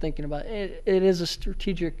they're thinking about it. It is a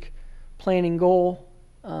strategic planning goal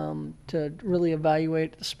to really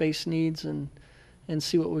evaluate the space needs and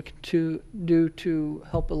see what we can do to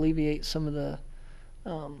help alleviate some of the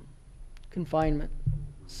confinement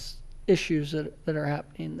issues that are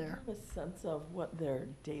happening there. A sense of what their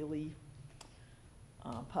daily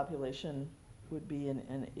population would be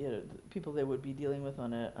and people they would be dealing with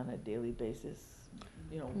on a daily basis.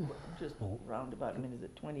 Just roundabout. Is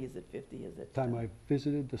it 20? Is it 50? Is it? Time I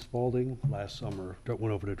visited the Spalding last summer,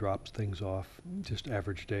 went over to drop things off. Just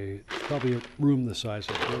average day, probably a room the size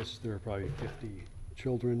of this. There are probably 50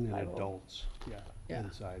 children and adults.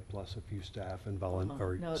 Inside, plus a few staff and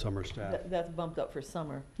summer staff. That's bumped up for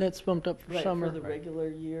summer. That's bumped up for summer. For the regular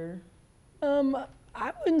year.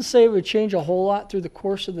 I wouldn't say it would change a whole lot through the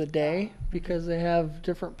course of the day because they have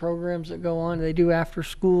different programs that go on. They do after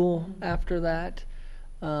school after that.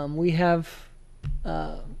 We have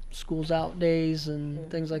schools out days and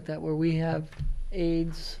things like that where we have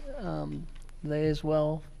aides. They as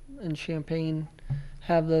well in Champaign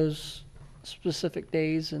have those specific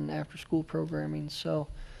days and after school programming. So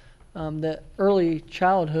the early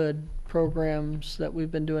childhood programs that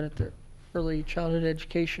we've been doing at the early childhood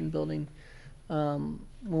education building, when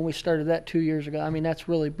we started that 2 years ago, that's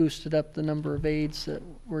really boosted up the number of aides that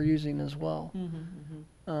we're using as well.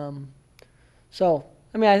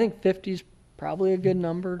 I think 50 is probably a good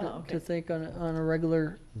number to think on a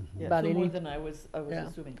regular. About more than I was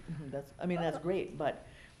assuming. That's great, but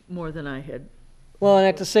more than I had. Well, and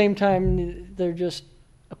at the same time, they're just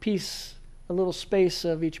a little space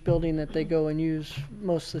of each building that they go and use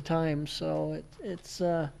most of the time. So it's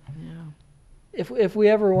if we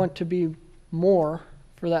ever want to be more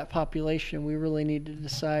for that population, we really need to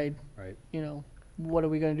decide. Right. What are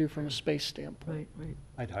we going to do from a space standpoint? Right.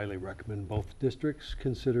 I'd highly recommend both districts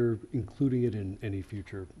consider including it in any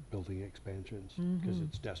future building expansions because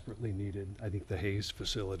it's desperately needed. I think the Hayes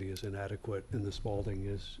facility is inadequate and the Spalding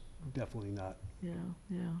is definitely not.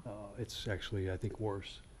 It's actually, I think,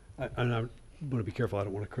 worse. And I want to be careful. I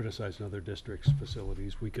don't want to criticize another district's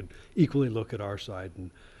facilities. We could equally look at our side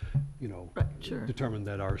and, determine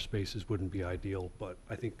that our spaces wouldn't be ideal. But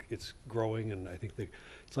I think it's growing, and I think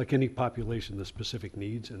it's like any population, the specific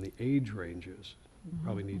needs and the age ranges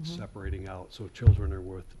probably needs separating out. So children are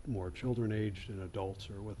with more children aged, and adults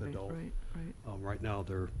are with adults. Right now,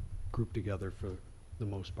 they're grouped together for the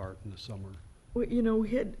most part in the summer. Well,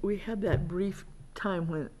 we had that brief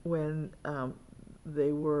time when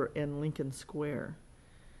they were in Lincoln Square.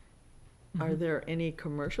 Are there any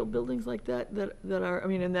commercial buildings like that are,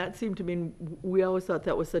 and that seemed to mean, we always thought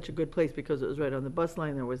that was such a good place because it was right on the bus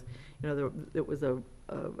line. There was, it was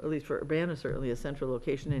at least for Urbana, certainly a central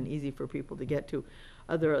location and easy for people to get to.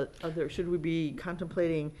 Should we be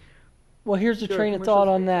contemplating? Well, here's the train of thought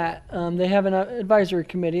on that. They have an advisory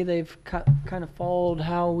committee. They've kind of followed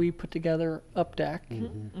how we put together UpDeck.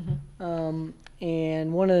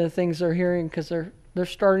 And one of the things they're hearing, because they're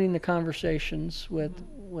starting the conversations with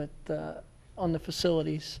on the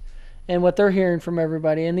facilities, and what they're hearing from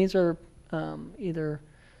everybody, and these are either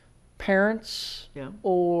parents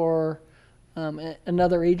or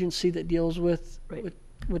another agency that deals with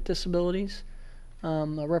disabilities.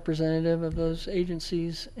 A representative of those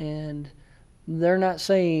agencies, and they're not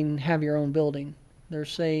saying have your own building. They're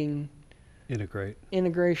saying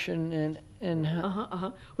integration and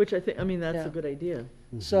which I think that's a good idea.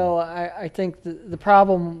 So I think the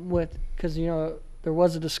problem with, because there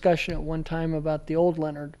was a discussion at one time about the old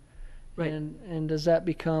Leonard. Right. And does that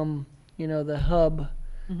become, the hub?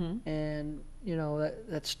 Mm-hmm. And,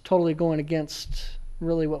 that's totally going against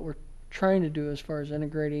really what we're trying to do as far as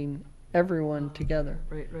integrating everyone together.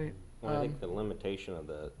 Right, right. Well, I think the limitation of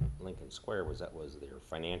the Lincoln Square was that was their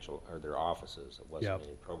financial, or their offices. It wasn't Yep.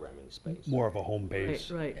 any programming space. More of a home base.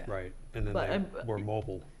 Right. Right, and then But they I'm- were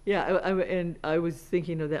mobile. Yeah, and I was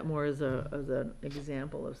thinking of that more as an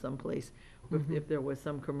example of some place, if there was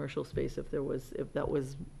some commercial space, if that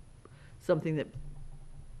was something that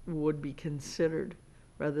would be considered,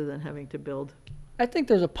 rather than having to build. I think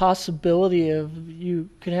there's a possibility of you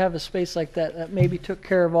could have a space like that maybe took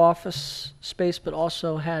care of office space, but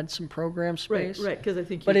also had some program space. Right, because I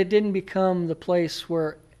think. But it didn't become the place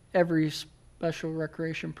where every special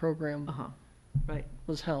recreation program Uh-huh, right,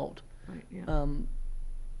 was held. right, yeah.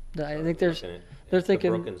 I think they're The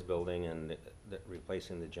thinking, Brookins building and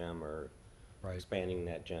replacing the gym or Right. expanding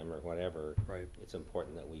that gym or whatever. Right. It's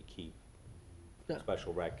important that we keep Yeah.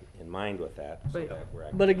 special rec in mind with that. So Right. that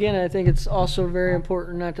we're but again, I think it's also very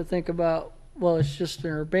important not to think about, well, it's just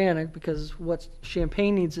an Urbana, because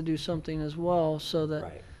Champaign needs to do something as well, so that,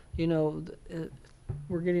 Right.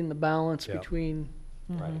 we're getting the balance Yeah. between,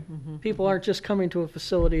 Right. people aren't just coming to a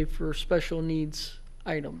facility for special needs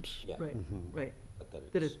items. Yeah. Right, right, But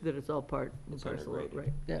that that it's, it's all part and it's parcel, integrated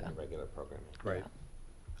right. Yeah. in regular programming. Right.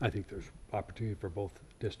 I think there's opportunity for both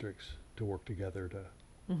districts to work together to,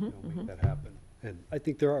 make that happen. And I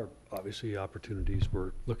think there are obviously opportunities.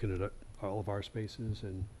 We're looking at all of our spaces,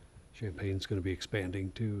 and Champagne's gonna be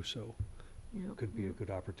expanding too, so Yep, could be a good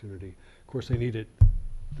opportunity. Of course, they need it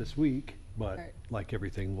this week, but Right. like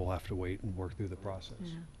everything, we'll have to wait and work through the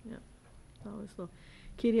process. Yeah. Always slow.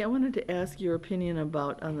 Katie, I wanted to ask your opinion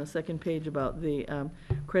about, on the second page, about the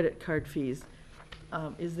credit card fees.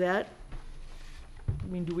 Is that,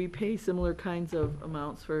 do we pay similar kinds of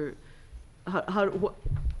amounts for,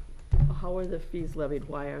 how are the fees levied?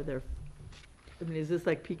 Why are there, is this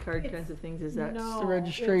like P-card kinds of things? Is that? the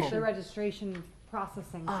registration. It's the registration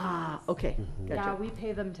processing Ah, fees. okay, Yeah, gotcha. we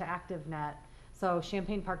pay them to ActiveNet. So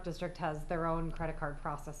Champaign Park District has their own credit card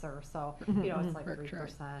processor, so, it's like Right,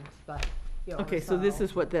 3%, but, Okay, so this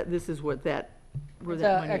is where It's that money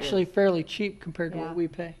is. actually fairly cheap compared to Yeah. what we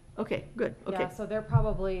pay. Okay, good, okay. Yeah, so they're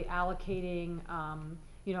probably allocating,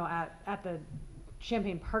 at the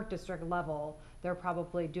Champaign Park District level, they're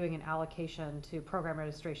probably doing an allocation to program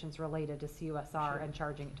registrations related to CUSR and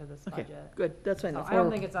charging it to this Okay, budget. good, that's fine. So that's I don't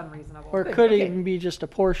fine. think it's unreasonable. Or it Good, could okay. even be just a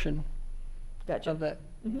portion Gotcha, of that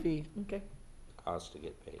fee. okay, Cost to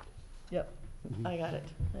get paid. yep, I got it,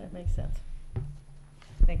 that makes sense.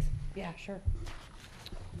 Thanks. Yeah, sure.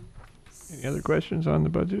 Any other questions on the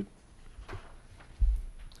budget?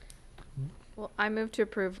 Well, I move to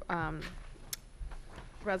approve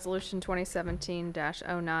Resolution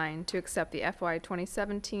 2017-09 to accept the FY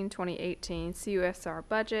 2017-2018 CUSR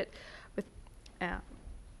budget with,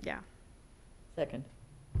 Second.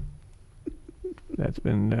 That's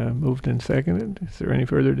been moved and seconded. Is there any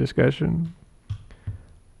further discussion?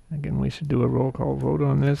 Again, we should do a roll call vote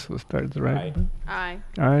on this. We'll start at the right. Aye.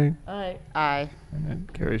 aye. Aye, Aye. and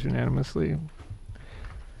that carries unanimously.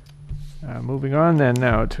 Moving on then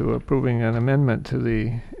now to approving an amendment to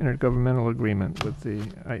the intergovernmental agreement with the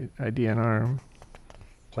IDNR.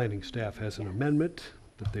 Planning staff has an amendment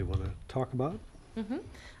that they want to talk about.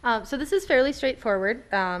 So this is fairly straightforward,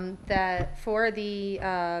 that for the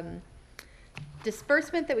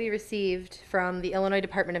disbursement that we received from the Illinois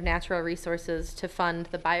Department of Natural Resources to fund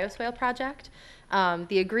the bioswale project,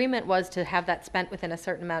 the agreement was to have that spent within a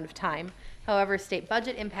certain amount of time. However, state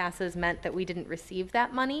budget impasses meant that we didn't receive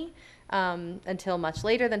that money until much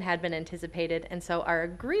later than had been anticipated, and so our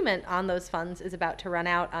agreement on those funds is about to run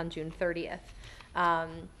out on June 30th.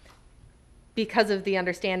 Because of the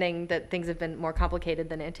understanding that things have been more complicated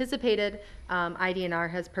than anticipated, IDNR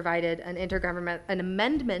has provided an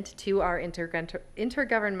amendment to our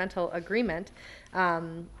intergovernmental agreement,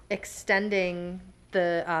 extending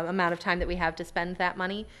the amount of time that we have to spend that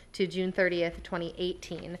money to June 30th,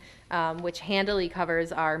 2018, which handily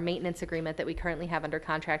covers our maintenance agreement that we currently have under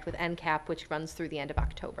contract with NCAP, which runs through the end of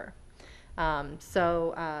October.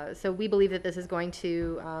 So we believe that this is going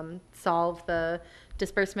to solve the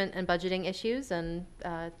disbursement and budgeting issues, and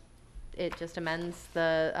it just amends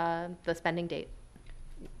the spending date.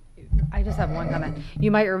 I just have one comment.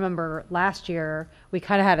 You might remember last year, we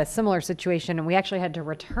kind of had a similar situation, and we actually had to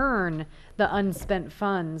return the unspent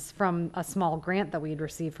funds from a small grant that we had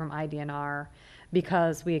received from IDNR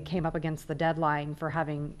because we came up against the deadline for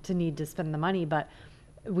having to need to spend the money, but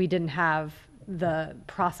we didn't have the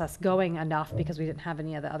process going enough because we didn't have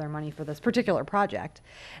any of the other money for this particular project.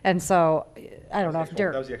 And so, I don't know if That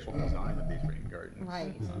Derek. was the actual design of these rain gardens.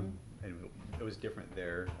 Right. And it was different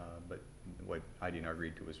there, but what Heidi and I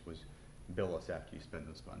agreed to was bill us after you spend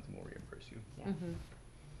those funds and we'll reimburse you.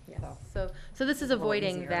 Yes. So this is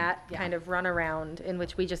avoiding that kind of runaround in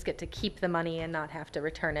which we just get to keep the money and not have to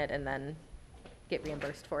return it and then get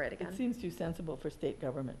reimbursed for it It again. seems too sensible for state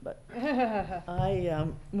government, but I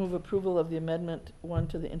move approval of the amendment 1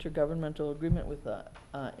 to the intergovernmental agreement with the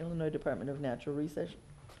Illinois Department of Natural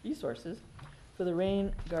Resources for the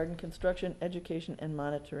rain garden construction, education, and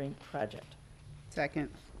monitoring project. Second.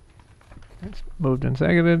 It's moved and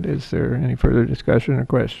seconded. Is there any further discussion or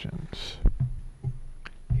questions?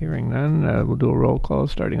 Hearing none, we'll do a roll call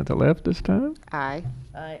starting at the left this time. Aye.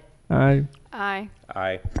 Aye. Aye. Aye.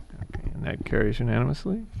 Aye. And that carries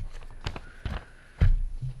unanimously.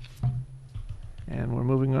 And we're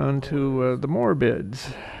moving on to the more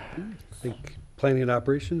bids. I think planning and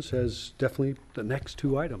operations has definitely the next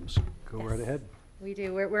 2 items. Go right ahead. We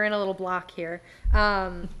do. We're in a little block here.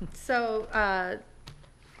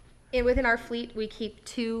 Within our fleet, we keep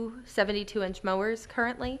 2 72-inch mowers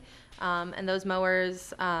currently. And those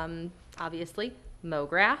mowers, obviously, mow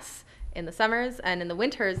grass in the summers, and in the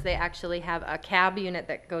winters, they actually have a cab unit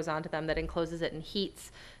that goes onto them that encloses it and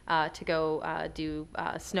heats to go do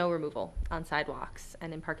snow removal on sidewalks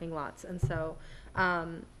and in parking lots. And so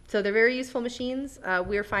they're very useful machines.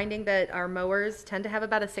 We're finding that our mowers tend to have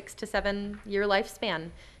about a 6 to 7 year lifespan.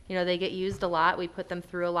 You know, they get used a lot. We put them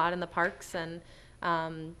through a lot in the parks, and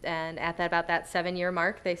at about that 7-year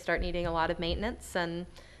mark, they start needing a lot of maintenance, and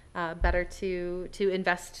better to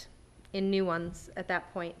invest in new ones at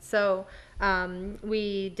that point. So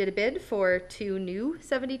we did a bid for 2 new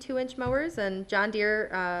 72-inch mowers, and John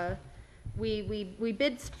Deere, we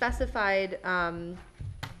bid specified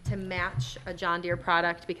to match a John Deere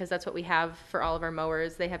product because that's what we have for all of our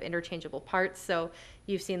mowers. They have interchangeable parts, so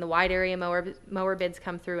you've seen the wide area mower bids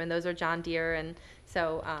come through, and those are John Deere, and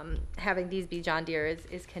so having these be John Deere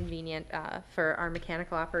is convenient for our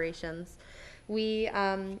mechanical operations.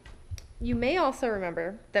 You may also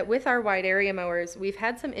remember that with our wide area mowers, we've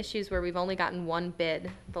had some issues where we've only gotten 1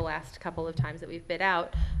 bid the last couple of times that we've bid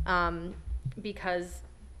out because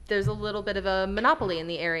there's a little bit of a monopoly in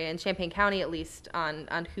the area, in Champaign County at least,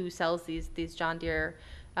 on who sells these John Deere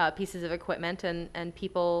pieces of equipment, and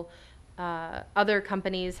people, other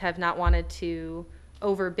companies have not wanted to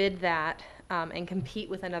overbid that and compete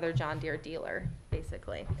with another John Deere dealer,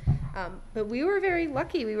 basically. But we were very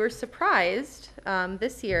lucky. We were surprised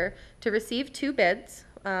this year to receive 2 bids,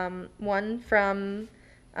 one from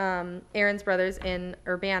Aaron's Brothers in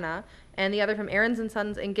Urbana, and the other from Aaron's and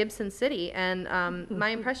Sons in Gibson City. And my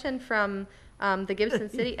impression from the Gibson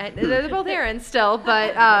City, they're both Aaron's still,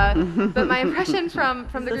 but my impression from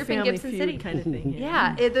the group in Gibson City, kind of thing.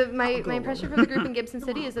 my impression from the group in Gibson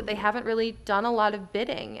City is that they haven't really done a lot of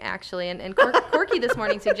bidding, actually. And Corky this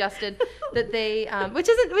morning suggested that they, which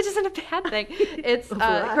isn't a bad thing. It's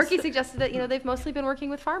Corky suggested that they've mostly been working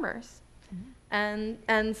with farmers.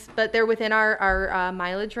 But they're within our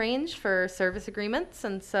mileage range for service agreements,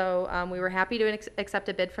 and so we were happy to accept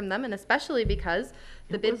a bid from them, and especially because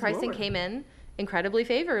the bid pricing came in incredibly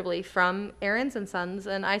favorably from Aaron's and Sons,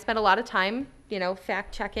 and I spent a lot of time,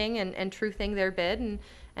 fact checking and truthing their bid,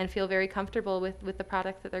 and feel very comfortable with the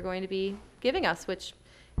product that they're going to be giving us, which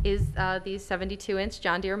is these 72-inch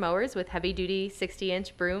John Deere mowers with heavy-duty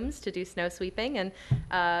 60-inch brooms to do snow sweeping, and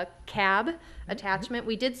cab attachment.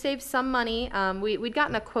 We did save some money. We'd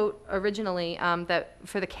gotten a quote originally that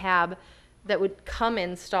for the cab that would come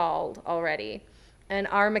installed already, and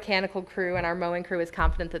our mechanical crew and our mowing crew is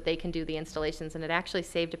confident that they can do the installations, and it actually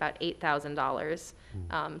saved about $8,000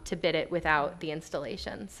 to bid it without the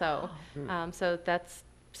installation. So that's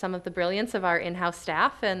some of the brilliance of our in-house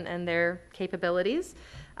staff and their capabilities.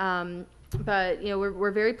 But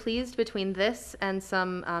we're very pleased between this and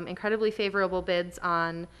some incredibly favorable bids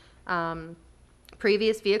on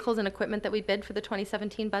previous vehicles and equipment that we bid for the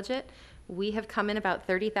 2017 budget. We have come in about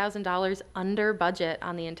 $30,000 under budget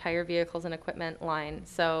on the entire vehicles and equipment line.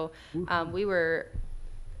 So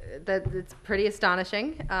it's pretty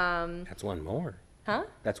astonishing. That's 1 more. Huh?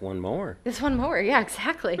 That's 1 more. This 1 more, yeah,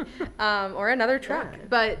 exactly. Or another truck.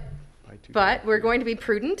 But we're going to be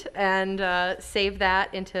prudent and save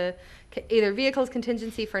that into either vehicles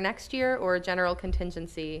contingency for next year or general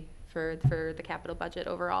contingency for the capital budget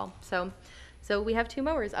overall. So we have 2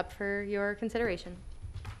 mowers up for your consideration.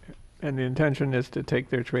 And the intention is to take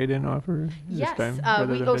their trade-in offer this Yes, time?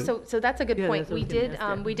 rather than bid? so that's a good Yeah, point. that's what I We was gonna did,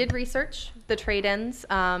 ask, yeah. we did research the trade-ins,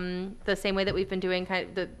 the same way that we've been doing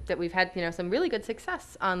that we've had, some really good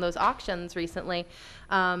success on those auctions recently.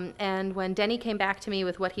 And when Denny came back to me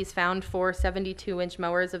with what he's found for 72-inch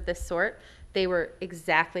mowers of this sort, they were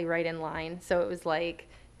exactly right in line. So it was like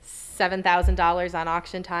 $7,000 on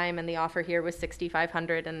auction time, and the offer here was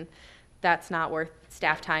 $6,500, and that's not worth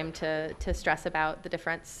staff time to stress about the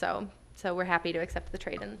difference. So we're happy to accept the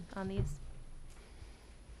trade-in on these.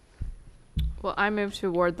 Well, I move to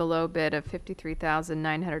award the low bid of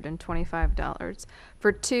 $53,925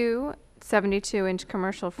 for two 72-inch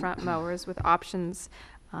commercial front mowers with options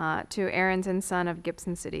to Aaron's and Son of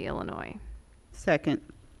Gibson City, Illinois. Second.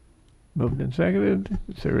 Moved and seconded.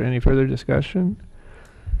 Is there any further discussion?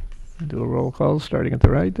 Do a roll call, starting at the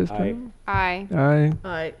right this Aye. time. Aye.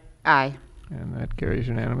 Aye. Aye. And that carries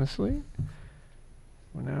unanimously.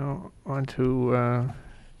 We're now on to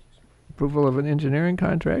approval of an engineering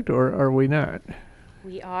contract, or are we not?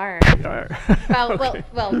 We are. We are. Well,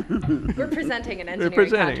 we're presenting an engineering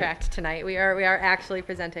presenting it. contract tonight. We are actually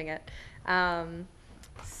presenting it.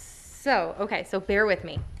 So bear with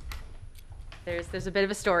me. There's a bit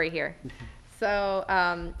of a story here. So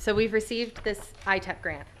we've received this ITEP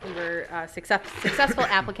grant. We were successful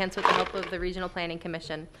applicants with the help of the Regional Planning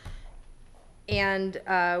Commission. And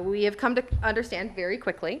we have come to understand very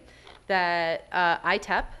quickly that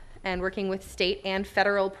ITEP, and working with state and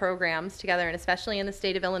federal programs together, and especially in the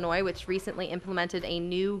state of Illinois, which recently implemented a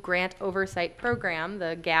new grant oversight program,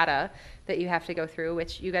 the GATA, that you have to go through,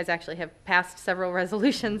 which you guys actually have passed several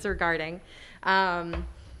resolutions regarding.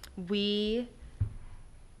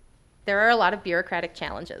 There are a lot of bureaucratic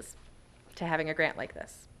challenges to having a grant like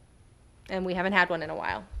this, and we haven't had one in a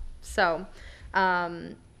while. So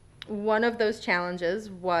one of those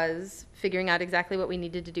challenges was figuring out exactly what we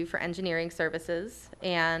needed to do for engineering services.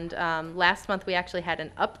 And last month we actually had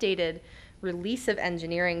an updated release of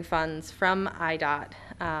engineering funds from IDOT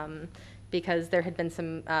because there had been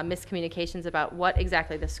some miscommunications about what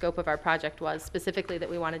exactly the scope of our project was, specifically that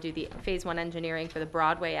we want to do the phase 1 engineering for the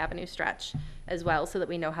Broadway Avenue stretch as well, so that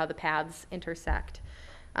we know how the paths intersect.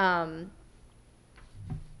 From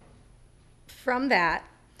that,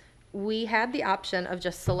 we had the option of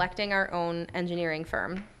just selecting our own engineering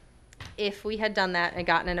firm if we had done that and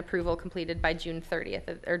gotten an approval completed by June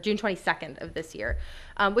 30th or June 22nd of this year,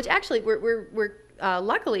 which actually we're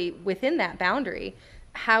luckily within that boundary.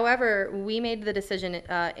 However, we made the decision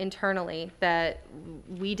internally that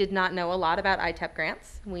we did not know a lot about ITEP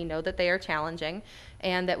grants. We know that they are challenging,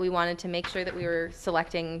 and that we wanted to make sure that we were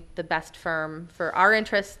selecting the best firm for our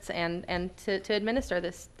interests and to administer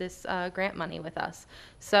this grant money with us.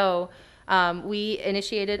 So we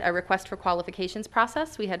initiated a request for qualifications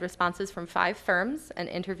process. We had responses from 5 firms and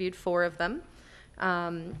interviewed 4 of them.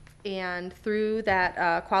 And through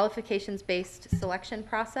that qualifications-based selection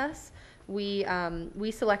process, we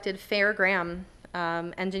selected Fair Graham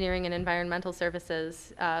Engineering and Environmental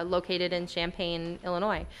Services located in Champaign,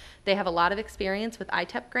 Illinois. They have a lot of experience with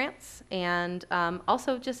ITEP grants and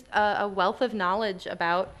also just a wealth of knowledge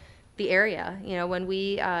about the area. You know, when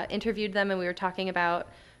we interviewed them and we were talking about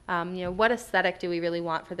what aesthetic do we really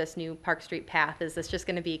want for this new Park Street path? Is this just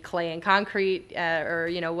going to be clay and concrete, or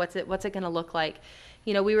what's it going to look like?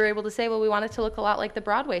 We were able to say, well, we want it to look a lot like the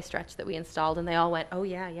Broadway stretch that we installed, and they all went, oh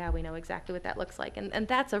yeah, we know exactly what that looks like, and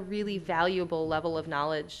that's a really valuable level of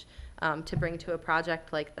knowledge to bring to a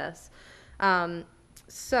project like this.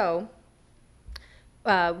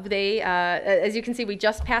 They, as you can see, we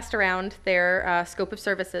just passed around their scope of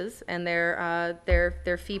services and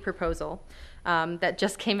their fee proposal. That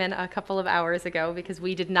just came in a couple of hours ago because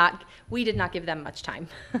we did not give them much time.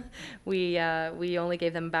 We only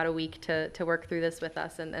gave them about a week to work through this with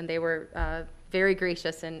us, and they were very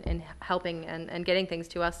gracious in helping and getting things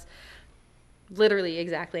to us literally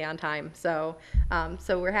exactly on time. So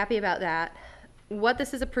we're happy about that. What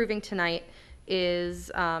this is approving tonight is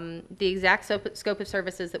the exact scope of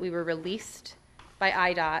services that we were released by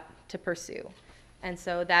IDOT to pursue. And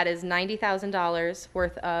so that is $90,000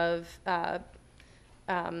 worth of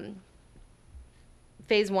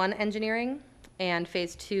phase 1 engineering and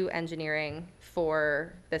phase 2 engineering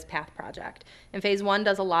for this path project. And phase 1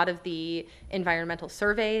 does a lot of the environmental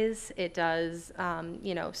surveys. It does,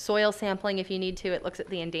 soil sampling if you need to. It looks at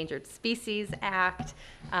the Endangered Species Act.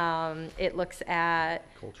 It looks at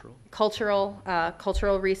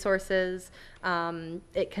cultural resources.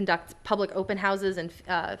 It conducts public open houses and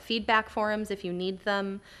feedback forums if you need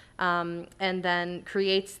them, and then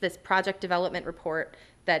creates this project development report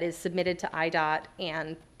that is submitted to IDOT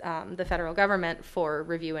and the federal government for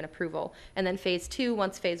review and approval. And then phase 2,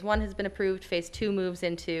 once phase 1 has been approved, phase 2 moves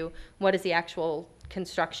into what is the actual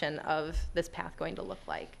construction of this path going to look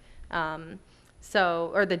like.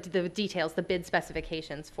 Or the details, the bid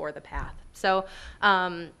specifications for the path. So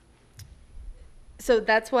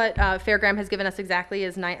that's what Fairgram has given us exactly,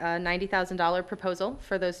 is a $90,000 proposal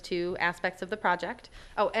for those two aspects of the project.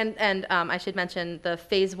 Oh, and I should mention the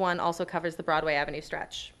phase 1 also covers the Broadway Avenue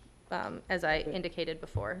stretch, as I indicated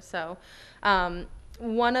before. So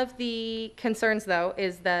one of the concerns, though,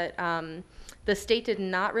 is that the state did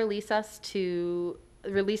not release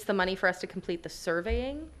the money for us to complete the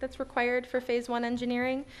surveying that's required for phase 1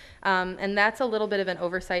 engineering. And that's a little bit of an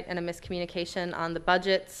oversight and a miscommunication on the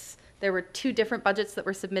budgets. There were 2 different budgets that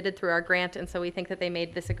were submitted through our grant, and so we think that they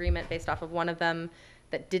made this agreement based off of one of them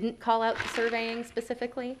that didn't call out the surveying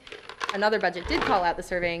specifically. Another budget did call out the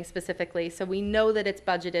surveying specifically, so we know that it's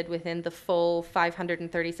budgeted within the full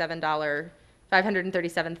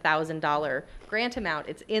 $537,000 grant amount.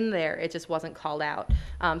 It's in there, it just wasn't called out.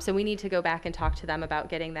 So we need to go back and talk to them about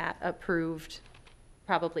getting that approved,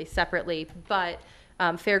 probably separately, but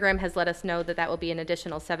Fairgram has let us know that that will be an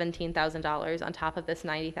additional $17,000 on top of this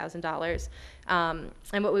 $90,000. And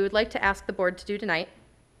what we would like to ask the board to do tonight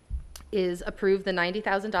is approve the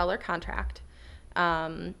 $90,000 contract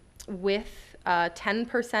with a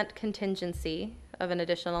 10% contingency of an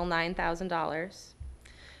additional $9,000,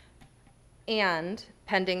 and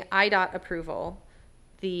pending IDOT approval,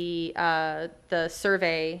 the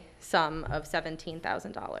survey sum of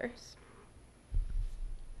 $17,000.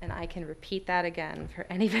 And I can repeat that again for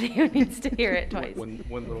anybody who needs to hear it twice. One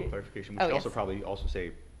little clarification. We should also probably also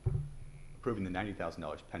say approving the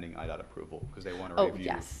 $90,000 pending IDOT approval, because they want to review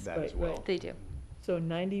that as well. Right. They do. So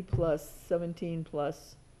 90 plus 17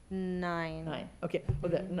 plus 9. 9. Okay. Oh,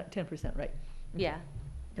 that 10%, right? Yeah.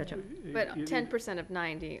 Gotcha. But 10% of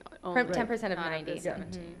 90 only. 10% of not 90. the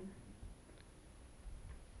 17.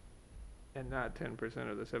 And not 10%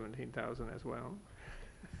 of the 17,000 as well.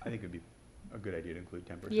 I think it'd be a good idea to include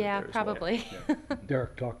 10% Yeah, there as well. probably. Yeah.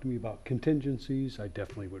 Derek talked to me about contingencies. I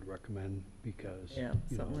definitely would recommend, because, Yeah,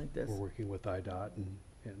 you know, something like this. we're working with IDOT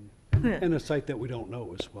and a site that we don't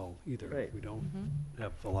know as well either. Right. We don't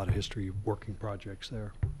have a lot of history working projects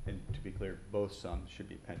there. And to be clear, both sums should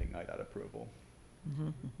be pending IDOT approval.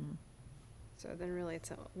 So then really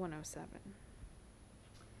it's a 107.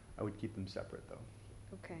 I would keep them separate, though.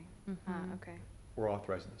 Okay. Okay. We're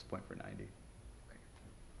authorized at this point for 90.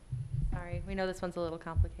 Sorry, we know this one's a little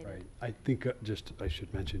complicated. Right. I think I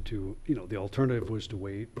should mention too, you know, the alternative was to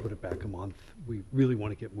wait, put it back a month. We really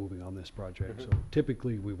want to get moving on this project. So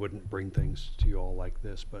typically we wouldn't bring things to you all like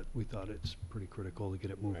this, but we thought it's pretty critical to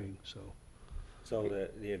get it moving, so. So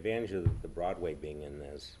the advantage of the Broadway being in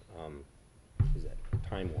this is that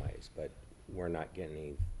time-wise, but we're not getting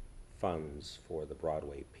any funds for the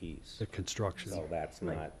Broadway piece. The construction. So that's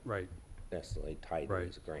not Right. necessarily tied to Right.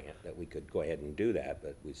 this grant, that we could go ahead and do that,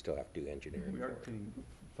 but we still have to do engineering We for are it. getting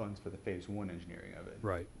funds for the phase 1 engineering of it.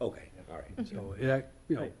 Right. Okay, all right. So, you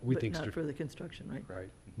know, Right, we but think. not for the construction, right? Right.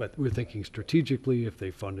 But we're thinking strategically, if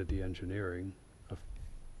they funded the engineering,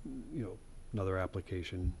 you know, another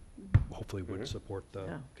application hopefully would support the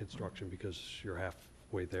Yeah. construction, because you're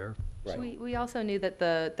halfway there. Right. We also knew that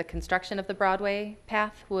the construction of the Broadway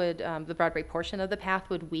path would, the Broadway portion of the path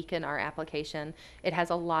would weaken our application. It has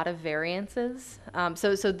a lot of variances.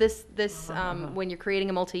 So this, when you're creating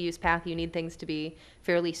a multi-use path, you need things to be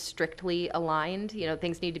fairly strictly aligned. You know,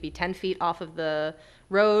 things need to be 10 feet off of the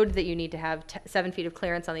road, that you need to have 7 feet of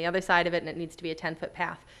clearance on the other side of it, and it needs to be a 10-foot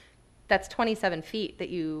path. That's 27 feet that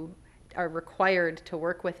you are required to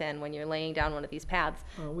work within when you're laying down one of these paths.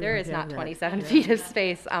 Oh, we There don't is have not that. 27 Yeah. feet of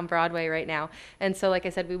space on Broadway right now. And so, like I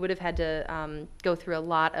said, we would have had to go through a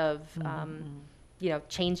lot of, you know,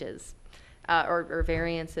 changes or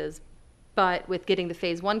variances. But with getting the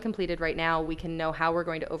phase 1 completed right now, we can know how we're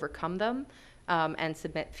going to overcome them and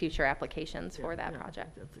submit future applications for that Yeah,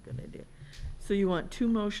 project. That's a good idea. So you want 2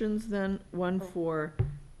 motions then, one for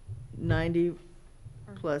 90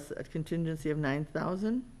 plus a contingency of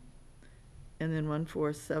 9,000? And then one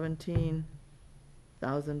for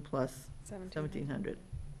 17,000 plus 1,700,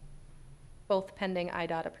 Both pending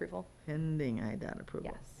IDOT approval. pending IDOT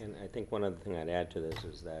approval. Yes. And I think one other thing I'd add to this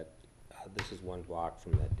is that this is one block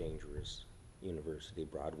from that dangerous University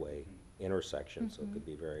Broadway intersection, so it could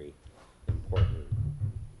be very important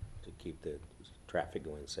to keep the traffic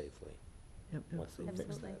going safely Yep, once they fix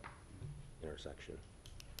Absolutely. that intersection.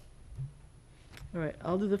 All right,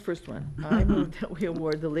 I'll do the first one. I move that we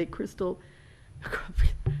award the Lake Crystal,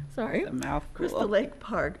 sorry. Crystal Lake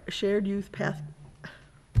Park Shared Youth Path,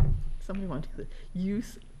 somebody want to do the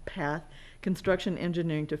Youth path construction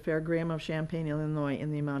engineering to Fairgraham of Champaign, Illinois,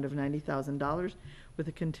 in the amount of $90,000 with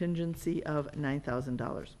a contingency of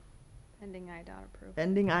 $9,000. Pending IDOT approval.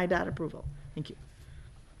 Pending IDOT approval. Thank you.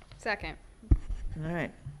 Second. All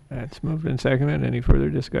right. That's moved and seconded. Any further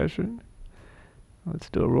discussion? Let's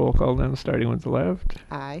do a roll call then, starting with the left.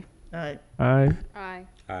 Aye. All right. Aye. Aye.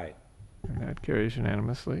 Aye. And that carries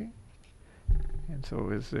unanimously. And so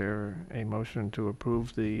is there a motion to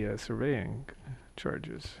approve the surveying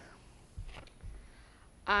charges?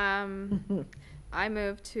 I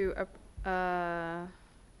move to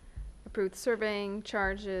approve surveying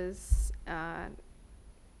charges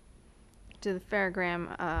to the Fairgraham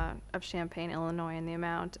of Champaign, Illinois, in the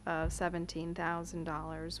amount of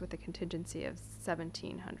 $17,000 with a contingency of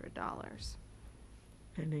 $1,700.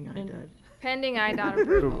 Pending IDOT. Pending IDOT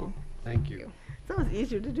approval. Thank you. It's always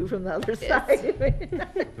easier to do from the other Yes. side.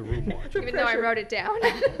 The room watch. Even though I wrote it down.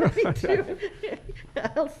 Me too.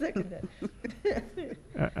 I'll second that.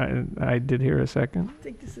 I did hear a second. I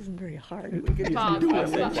think this isn't very hard. We could Bob,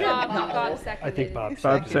 just do Bob, it. Bob seconded. I think Bob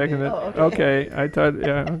Bob seconded. Oh, Okay, I thought,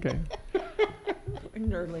 yeah, okay. We're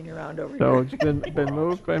nerdling around over So here. it's been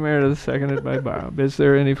moved by Meredith, seconded by Bob. Is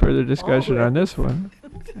there any further discussion on this one?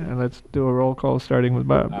 And let's do a roll call, starting with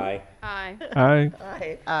Bob. Aye. Aye. Aye.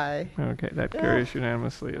 Aye. Aye. Okay, that carries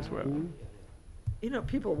unanimously as well. You know,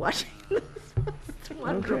 people watching this must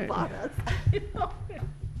wonder Okay. about us. You know?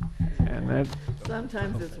 And that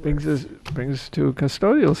Sometimes it's brings worse. us to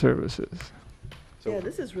custodial services. So Yeah,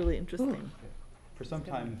 this is really interesting. for some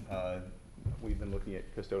time, we've been looking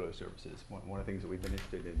at custodial services. One of the things that we've been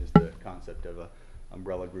interested in is the concept of a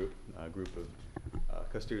umbrella group, a group of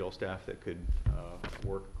custodial staff that could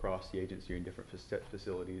work across the agency in different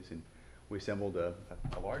facilities. And we assembled a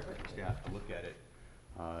large group of staff to look at it.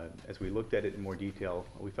 As we looked at it in more detail,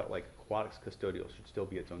 we felt like aquatics custodial should still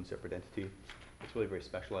be its own separate entity. It's really very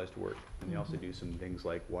specialized work, and they also do some things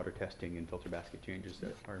like water testing and filter basket changes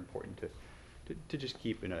that are important to just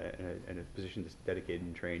keep in a position that's dedicated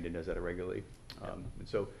and trained and does that regularly. And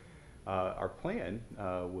so our plan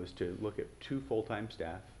was to look at 2 full-time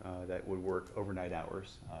staff that would work overnight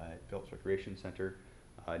hours at Phillips Recreation Center,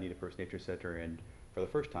 Nita First Nature Center, and for the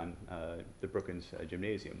first time, the Brookins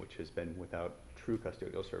Gymnasium, which has been without true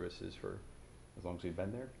custodial services for as long as we've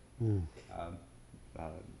been there.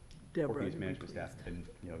 Deborah, Portuguese to be management staff pleased.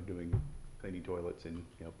 have been, doing cleaning toilets and,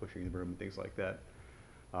 pushing the broom and things like that.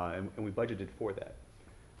 And we budgeted for that.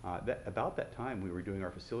 About that time, we were doing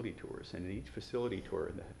our facility tours, and in each facility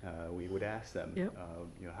tour, we would ask them, Yep.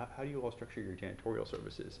 how do you all structure your janitorial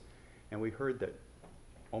services? And we heard that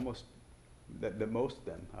that most of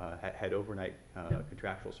them had overnight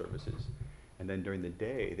contractual services. And then during the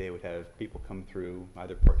day, they would have people come through,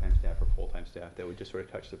 either part-time staff or full-time staff, that would just sort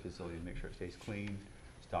of touch the facility and make sure it stays clean,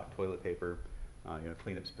 stock toilet paper,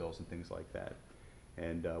 clean up spills and things like that.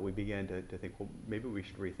 And we began to think, well, maybe we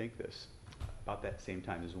should rethink this. About that same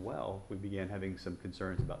time as well, we began having some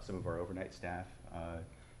concerns about some of our overnight staff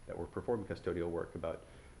that were performing custodial work about,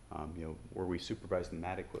 were we supervising them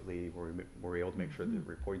adequately? Were we able to make sure they're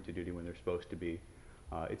reporting to duty when they're supposed to be?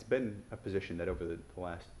 It's been a position that over the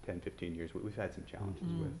last 10, 15 years, we've had some challenges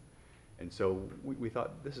with. And so we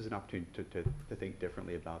thought this is an opportunity to think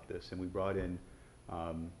differently about this. And we brought in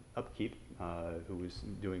Upkeep, who was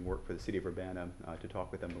doing work for the city of Urbana, to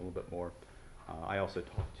talk with them a little bit more. I also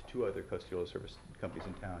talked to 2 other custodial service companies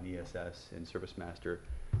in town, ESS and ServiceMaster.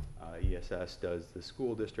 ESS does the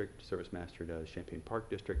school district, ServiceMaster does Champaign Park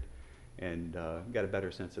District, and got a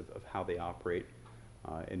better sense of how they operate.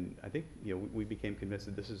 And I think we became convinced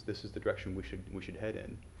that this is the direction we should head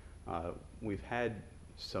in. We've had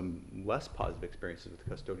some less positive experiences with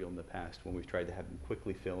custodial in the past when we've tried to have them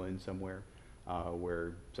quickly fill in somewhere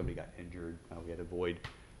where somebody got injured. We had a void.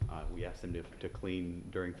 We asked them to clean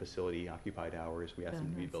during facility occupied hours. We asked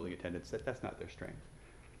them to be building attendants. That's not their strength.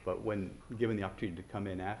 But when given the opportunity to come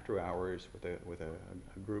in after hours with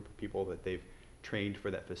a group of people that they've trained for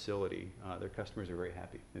that facility, their customers are very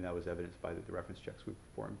happy, and that was evidenced by the reference checks we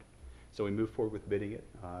performed. So we moved forward with bidding it.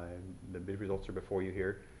 The bid results are before you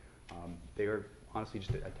here. They are honestly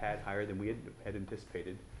just a tad higher than we had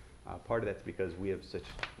anticipated. Part of that's because we have such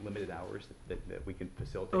limited hours that we can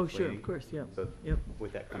facilitate Oh, sure, cleaning. of course, yeah. So Yep.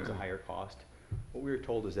 with that comes a higher cost. What we were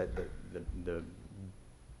told is that the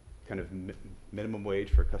kind of minimum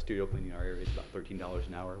wage for custodial cleaning in our area is about $13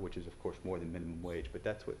 an hour, which is of course more than minimum wage, but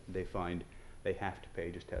that's what they find they have to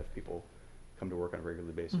pay just to have people come to work on a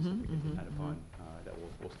regular basis that we can depend upon, that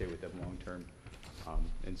will stay with them long term.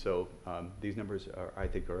 And so these numbers I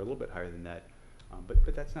think are a little bit higher than that.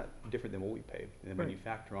 But that's not different than what we pay. And when Right. you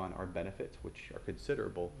factor on our benefits, which are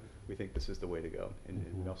considerable, we think this is the way to go. And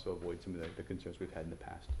we also avoid some of the concerns we've had in the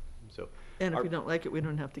past. So, And if our- we don't like it, we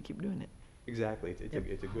don't have to keep doing it. exactly, it's Yep.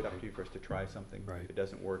 a good opportunity for us to try something. Right. If it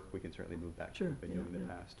doesn't work, we can certainly move back to Sure, what we've been doing yeah, in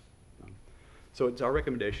the yeah. past. So it's our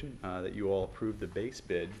recommendation that you all approve the base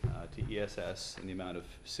bid to ESS in the amount of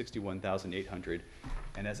 $61,800.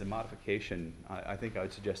 And as a modification, I think I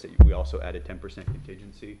would suggest that we also add a 10%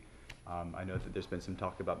 contingency. I know that there's been some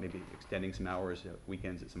talk about maybe extending some hours,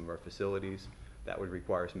 weekends at some of our facilities. That would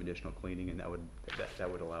require some additional cleaning, and that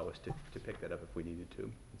would allow us to pick that up if we needed to.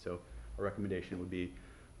 And so our recommendation would be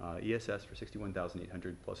ESS for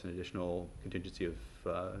 $61,800 plus an additional contingency of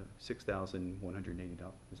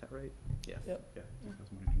 $6,180. Is that right? Yes. Yep. Yeah,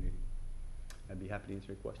 $6,180. I'd be happy to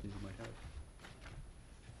answer any questions you might have.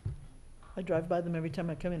 I drive by them every time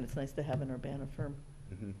I come in. It's nice to have an Urbana firm.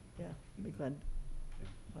 Mhm. Yeah, I'd be glad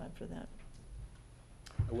for that.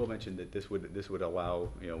 I will mention that this would allow,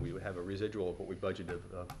 we would have a residual of what we budgeted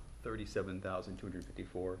of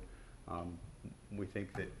 $37,254. We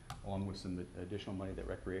think that along with some additional money that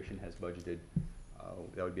Recreation has budgeted,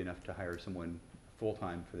 that would be enough to hire someone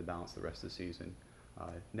full-time for the balance of the rest of the season.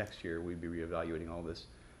 Next year, we'd be reevaluating all this.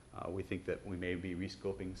 We think that we may be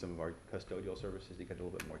rescoping some of our custodial services to get a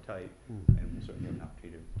little bit more tight, and we'll certainly have an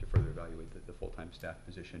opportunity to further evaluate the full-time staff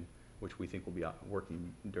position, which we think will be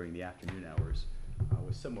working during the afternoon hours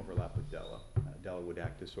with some overlap with Della. Della would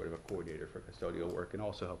act as sort of a coordinator for custodial work and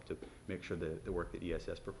also help to make sure that the work that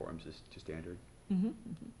ESS performs is to standard.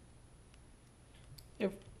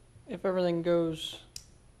 If everything goes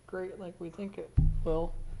great like we think it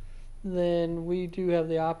will, then we do have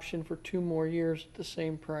the option for 2 more years at the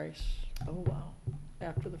same price Oh, wow.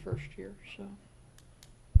 after the first year, so.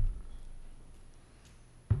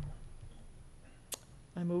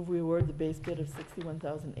 I move we award the base bid of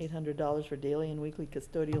 $61,800 for daily and weekly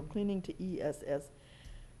custodial cleaning to ESS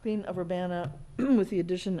Clean of Urbana with the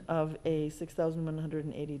addition of a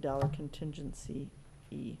 $6,180 contingency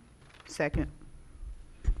fee. Second.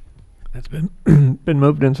 That's been been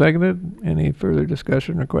moved and seconded. Any further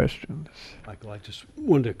discussion or questions? Michael, I just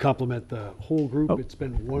wanted to compliment the whole group. Oh. It's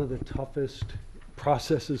been one of the toughest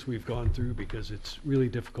processes we've gone through because it's really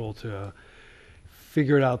difficult to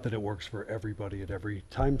figure it out that it works for everybody at every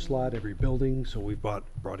time slot, every building. So we've brought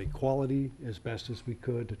equality as best as we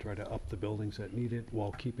could to try to up the buildings that need it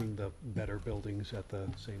while keeping the better buildings at the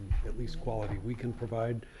same, at least quality we can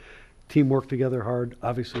provide. Team worked together hard.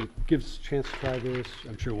 Obviously, it gives us a chance to try this.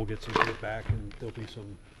 I'm sure we'll get some feedback and there'll be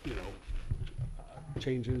some,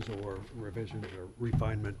 changes or revisions or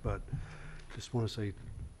refinement, but just want to say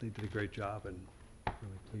they did a great job and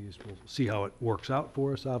really pleased. We'll see how it works out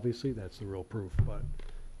for us, obviously. That's the real proof, but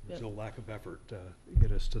there's Yep. no lack of effort to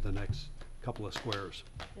get us to the next couple of squares.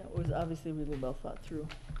 Yeah, it was obviously really well thought through.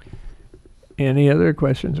 Any other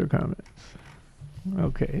questions or comments?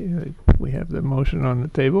 Okay, we have the motion on the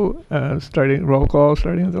table, roll call,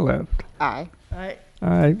 starting at the left. Aye. Aye.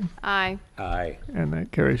 Aye, Aye. Aye. and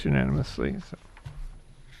that carries unanimously, so.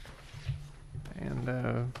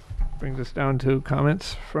 And brings us down to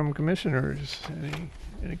comments from commissioners.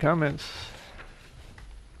 Any comments?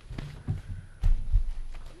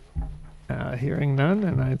 Hearing none,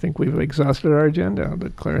 and I think we've exhausted our agenda. I'll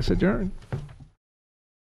declare us adjourned.